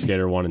Hawk's Pro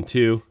Skater 1 and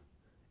 2.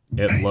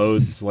 It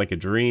loads like a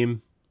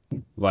dream.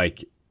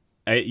 Like,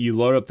 you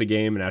load up the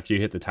game, and after you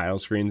hit the title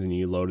screens and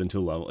you load into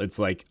a level, it's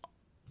like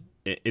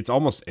it's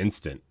almost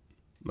instant.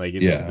 Like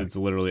it's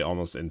literally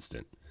almost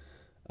instant.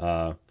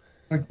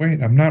 Like,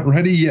 wait, I'm not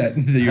ready yet.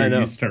 I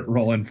know. You start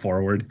rolling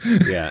forward.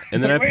 Yeah,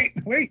 and then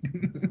wait.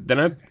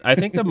 Then I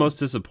think the most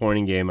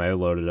disappointing game I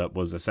loaded up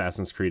was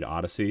Assassin's Creed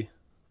Odyssey,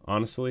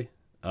 honestly,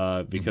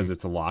 because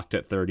it's locked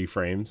at 30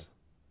 frames.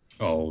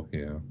 Oh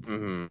yeah.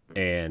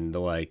 And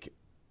like,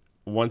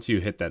 once you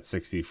hit that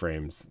 60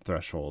 frames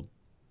threshold,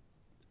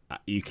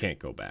 you can't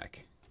go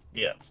back.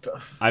 Yeah, it's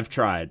tough. I've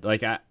tried.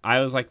 Like I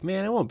was like,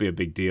 man, it won't be a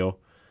big deal.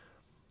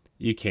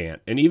 You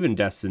can't. And even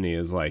Destiny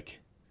is like,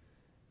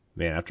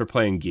 man, after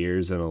playing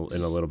Gears and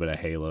a little bit of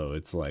Halo,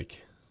 it's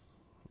like,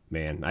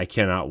 man, I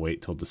cannot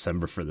wait till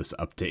December for this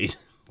update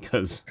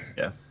because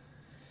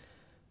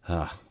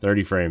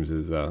 30 frames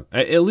is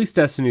at least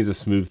Destiny's a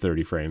smooth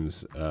 30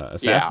 frames.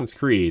 Assassin's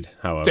Creed,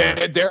 however,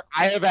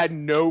 I have had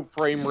no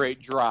frame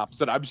rate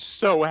drops, and I'm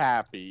so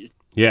happy.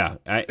 Yeah,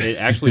 it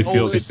actually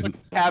feels like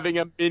having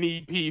a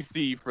mini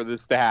PC for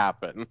this to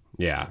happen.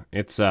 Yeah,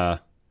 it's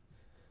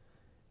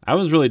I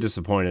was really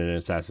disappointed in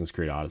Assassin's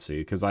Creed Odyssey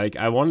because like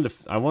I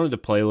wanted to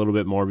play a little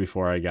bit more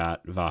before I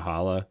got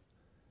Valhalla,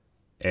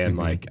 and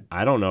like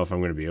I don't know if I'm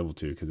going to be able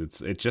to because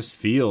it just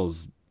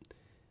feels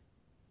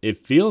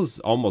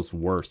almost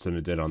worse than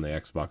it did on the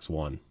Xbox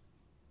One,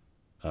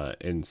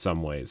 in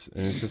some ways,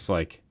 and it's just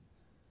like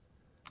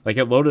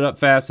it loaded up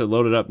fast, it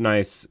loaded up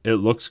nice, it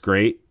looks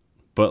great,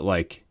 but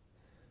like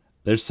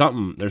there's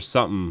something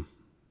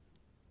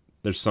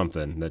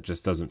that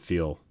just doesn't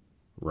feel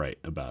right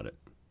about it.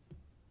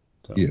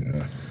 So.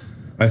 Yeah,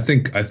 I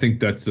think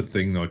that's the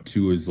thing though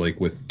too, is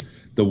like with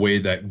the way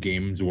that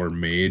games were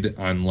made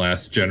on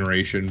last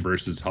generation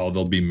versus how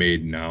they'll be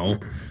made now,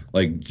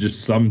 like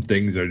just some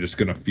things are just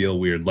gonna feel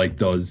weird, like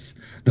those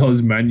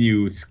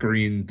menu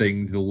screen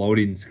things, the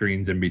loading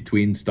screens in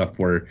between stuff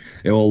where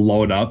it will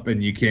load up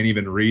and you can't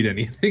even read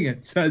anything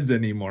it says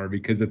anymore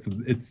because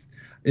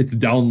it's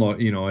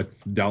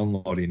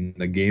downloading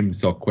the game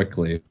so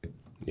quickly.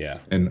 Yeah.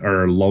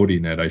 Or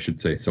loading it, I should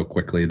say, so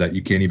quickly that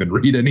you can't even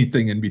read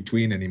anything in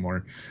between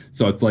anymore.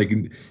 So it's like,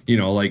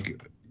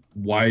 like,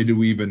 why do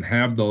we even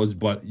have those?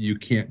 But you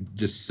can't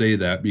just say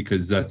that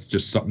because that's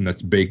just something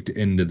that's baked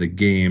into the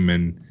game.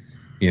 And,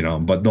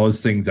 but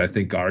those things I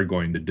think are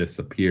going to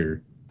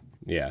disappear.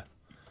 Yeah.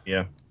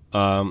 Yeah.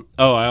 I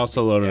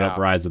also loaded up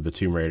Rise of the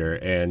Tomb Raider,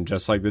 and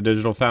just like the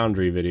Digital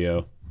Foundry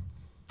video,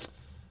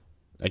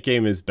 that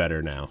game is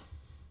better now.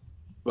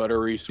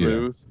 Buttery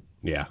smooth.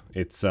 Yeah.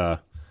 It's,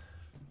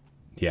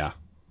 yeah.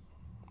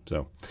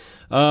 So,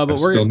 but I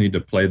still need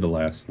to play the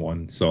last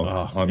one,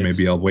 so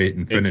maybe I'll wait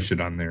and finish it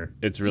on there.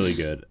 It's really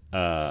good.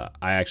 I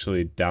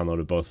actually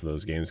downloaded both of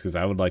those games because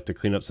I would like to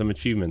clean up some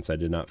achievements I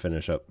did not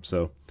finish up.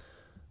 So,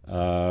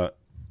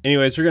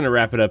 anyways, we're going to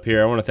wrap it up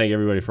here. I want to thank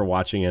everybody for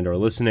watching and or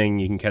listening.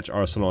 You can catch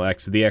Arsenal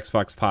X, the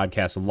Xbox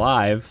podcast,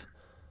 live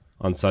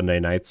on Sunday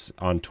nights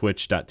on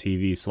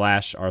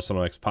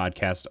twitch.tv/Arsenal X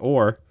podcast,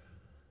 or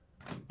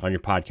on your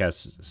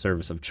podcast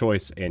service of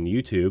choice and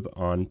YouTube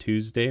on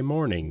Tuesday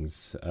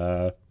mornings.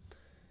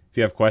 If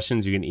you have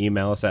questions, you can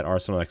email us at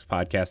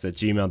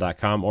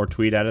arsenalxpodcast@gmail.com or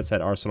tweet at us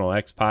at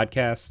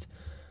arsenalxpodcast.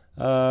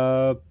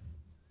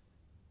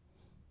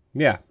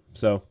 Yeah.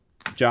 So,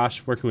 Josh,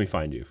 where can we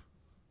find you?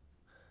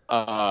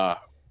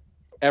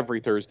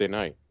 Every Thursday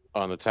night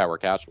on the Tower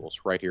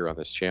Casuals right here on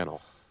this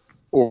channel,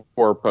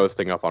 or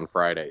posting up on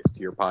Fridays to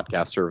your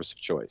podcast service of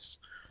choice,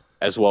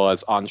 as well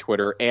as on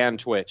Twitter and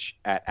Twitch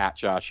at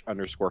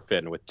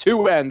 @Josh_Finn with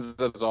 2 N's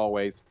as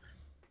always.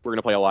 We're going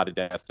to play a lot of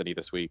Destiny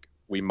this week.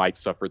 We might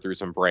suffer through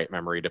some bright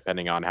memory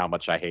depending on how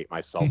much I hate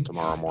myself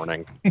tomorrow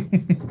morning.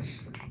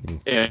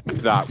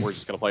 If not, we're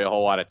just going to play a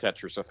whole lot of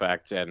Tetris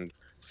Effect and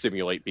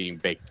simulate being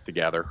baked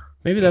together.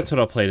 Maybe that's what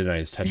I'll play tonight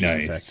is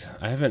Tetris Effect.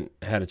 I haven't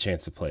had a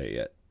chance to play it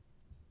yet.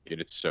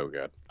 Dude, it's so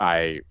good.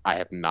 I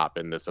have not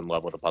been this in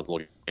love with a puzzle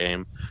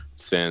game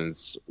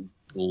since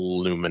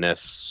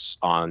Luminous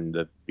on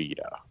the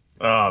Vita.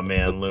 Oh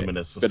man,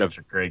 Luminous was such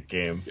a great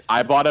game.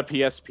 I bought a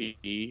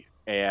PSP,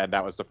 and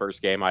that was the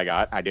first game I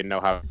got. I didn't know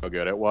how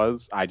good it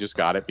was. I just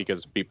got it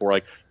because people were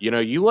like,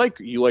 you like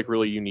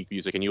really unique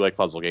music and you like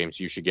puzzle games,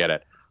 you should get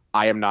it.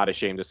 I am not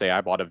ashamed to say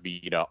I bought a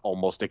Vita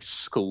almost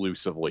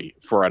exclusively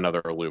for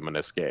another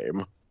Luminous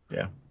game.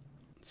 Yeah.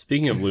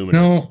 Speaking of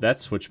Luminous, that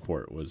Switch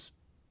port was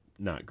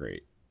not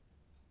great.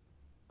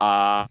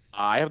 I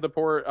have the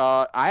port.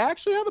 I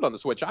actually have it on the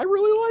Switch. I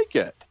really like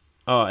it.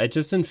 Oh, it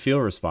just didn't feel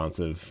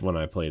responsive when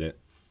I played it.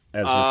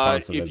 As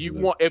responsive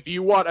if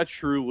you want a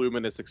true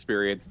Luminous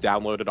experience,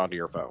 download it onto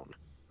your phone.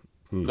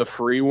 The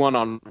free one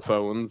on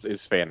phones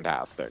is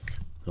fantastic.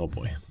 Oh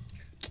boy.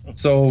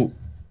 So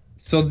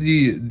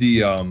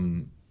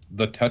the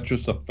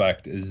Tetris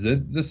Effect, is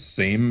it the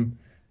same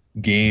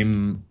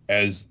game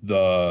as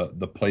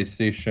the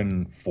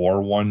PlayStation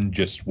 4 one,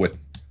 just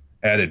with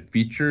added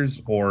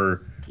features,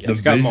 or the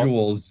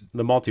visuals?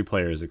 The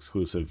multiplayer is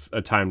exclusive,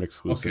 a timed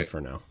exclusive for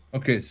now.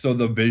 Okay, so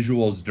the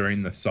visuals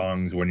during the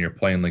songs when you're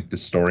playing like the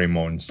story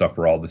mode and stuff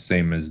are all the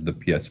same as the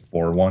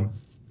PS4 one?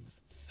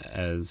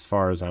 As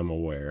far as I'm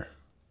aware.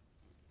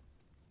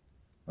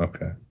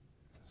 Okay.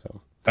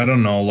 So, I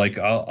don't know. Like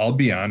I'll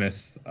be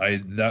honest.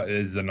 That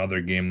is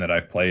another game that I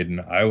played,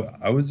 and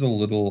I was a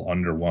little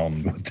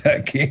underwhelmed with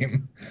that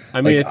game.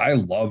 I mean, like, I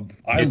love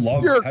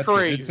You're Tetris.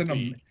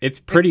 crazy. It's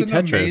pretty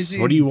Tetris.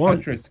 What do you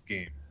want? Tetris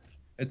game.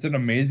 It's an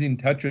amazing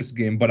Tetris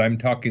game, but I'm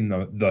talking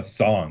the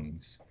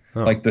songs,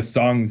 like the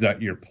songs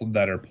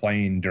that are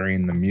playing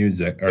during the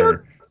music,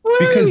 or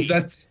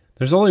because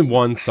there's only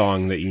one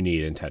song that you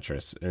need in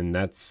Tetris, and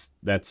that's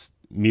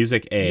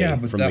Music A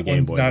from the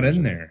Game Boy. Not version.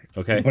 in there.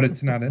 Okay, but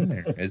it's not in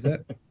there, is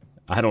it?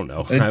 I don't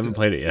know. I haven't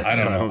played it yet.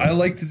 I don't know. I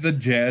liked the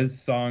jazz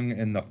song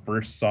and the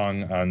first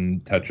song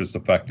on Tetris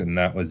Effect, and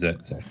that was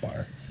it so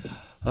far.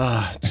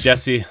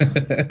 Jesse,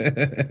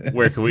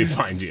 where can we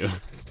find you?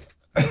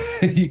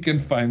 You can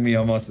find me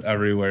almost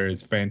everywhere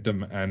as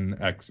Phantom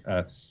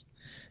NXS,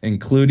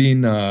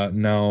 including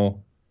now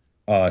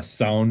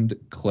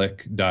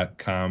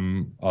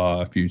soundclick.com.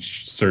 If you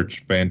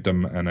search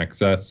Phantom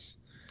NXS,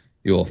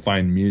 you will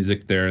find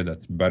music there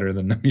that's better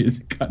than the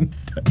music on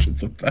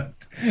Tetris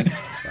Effect.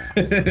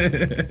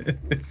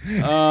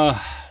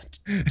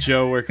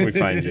 Joe, where can we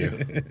find you?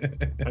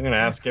 I'm going to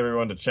ask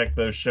everyone to check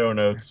those show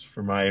notes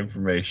for my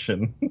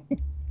information.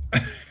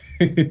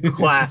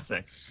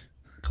 Classic.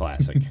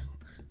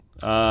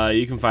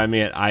 You can find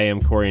me at I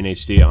am Corey in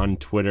HD on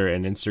Twitter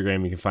and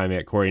Instagram. You can find me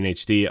at Corey in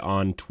HD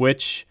on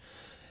Twitch.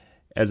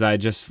 As I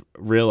just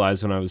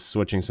realized when I was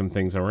switching some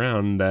things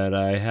around that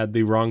I had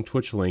the wrong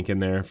Twitch link in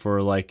there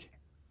for like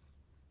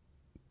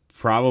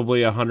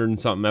probably 100 and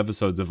something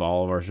episodes of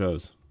all of our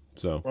shows.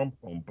 So,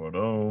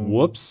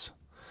 whoops.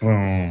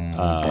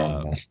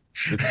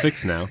 It's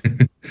fixed now.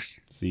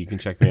 So you can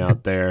check me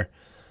out there.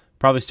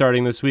 Probably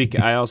starting this week.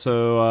 I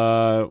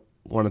also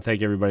want to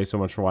thank everybody so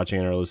much for watching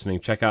and or listening.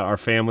 Check out our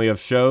family of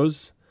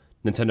shows.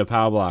 Nintendo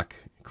Power Block,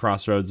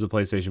 Crossroads, the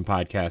PlayStation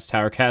Podcast,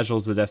 Tower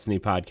Casuals, the Destiny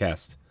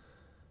Podcast,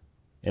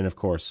 and of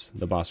course,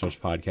 the Boss Rush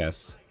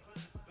Podcast.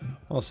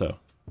 Also,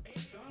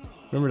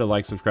 remember to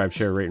like, subscribe,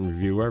 share, rate, and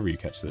review wherever you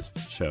catch this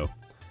show.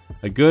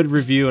 A good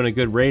review and a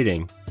good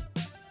rating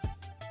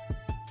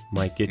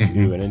might get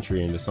you an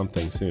entry into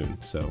something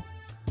soon. So, I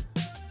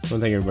want to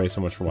thank everybody so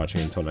much for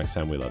watching. Until next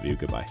time, we love you.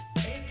 Goodbye.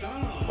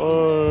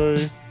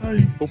 Bye. I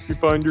hope you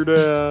find your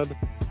dad.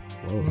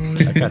 Whoa,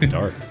 that got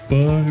dark.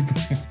 Bye.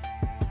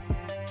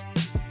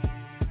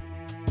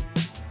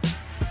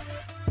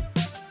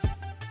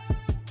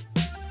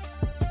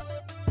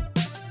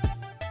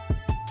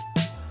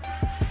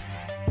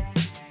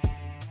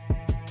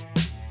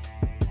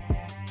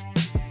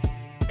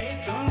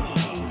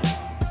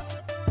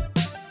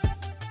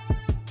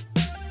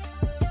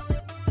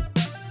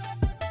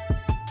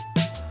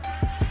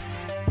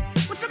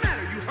 What's the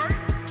matter? You hurt?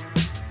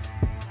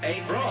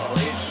 Hey, bro.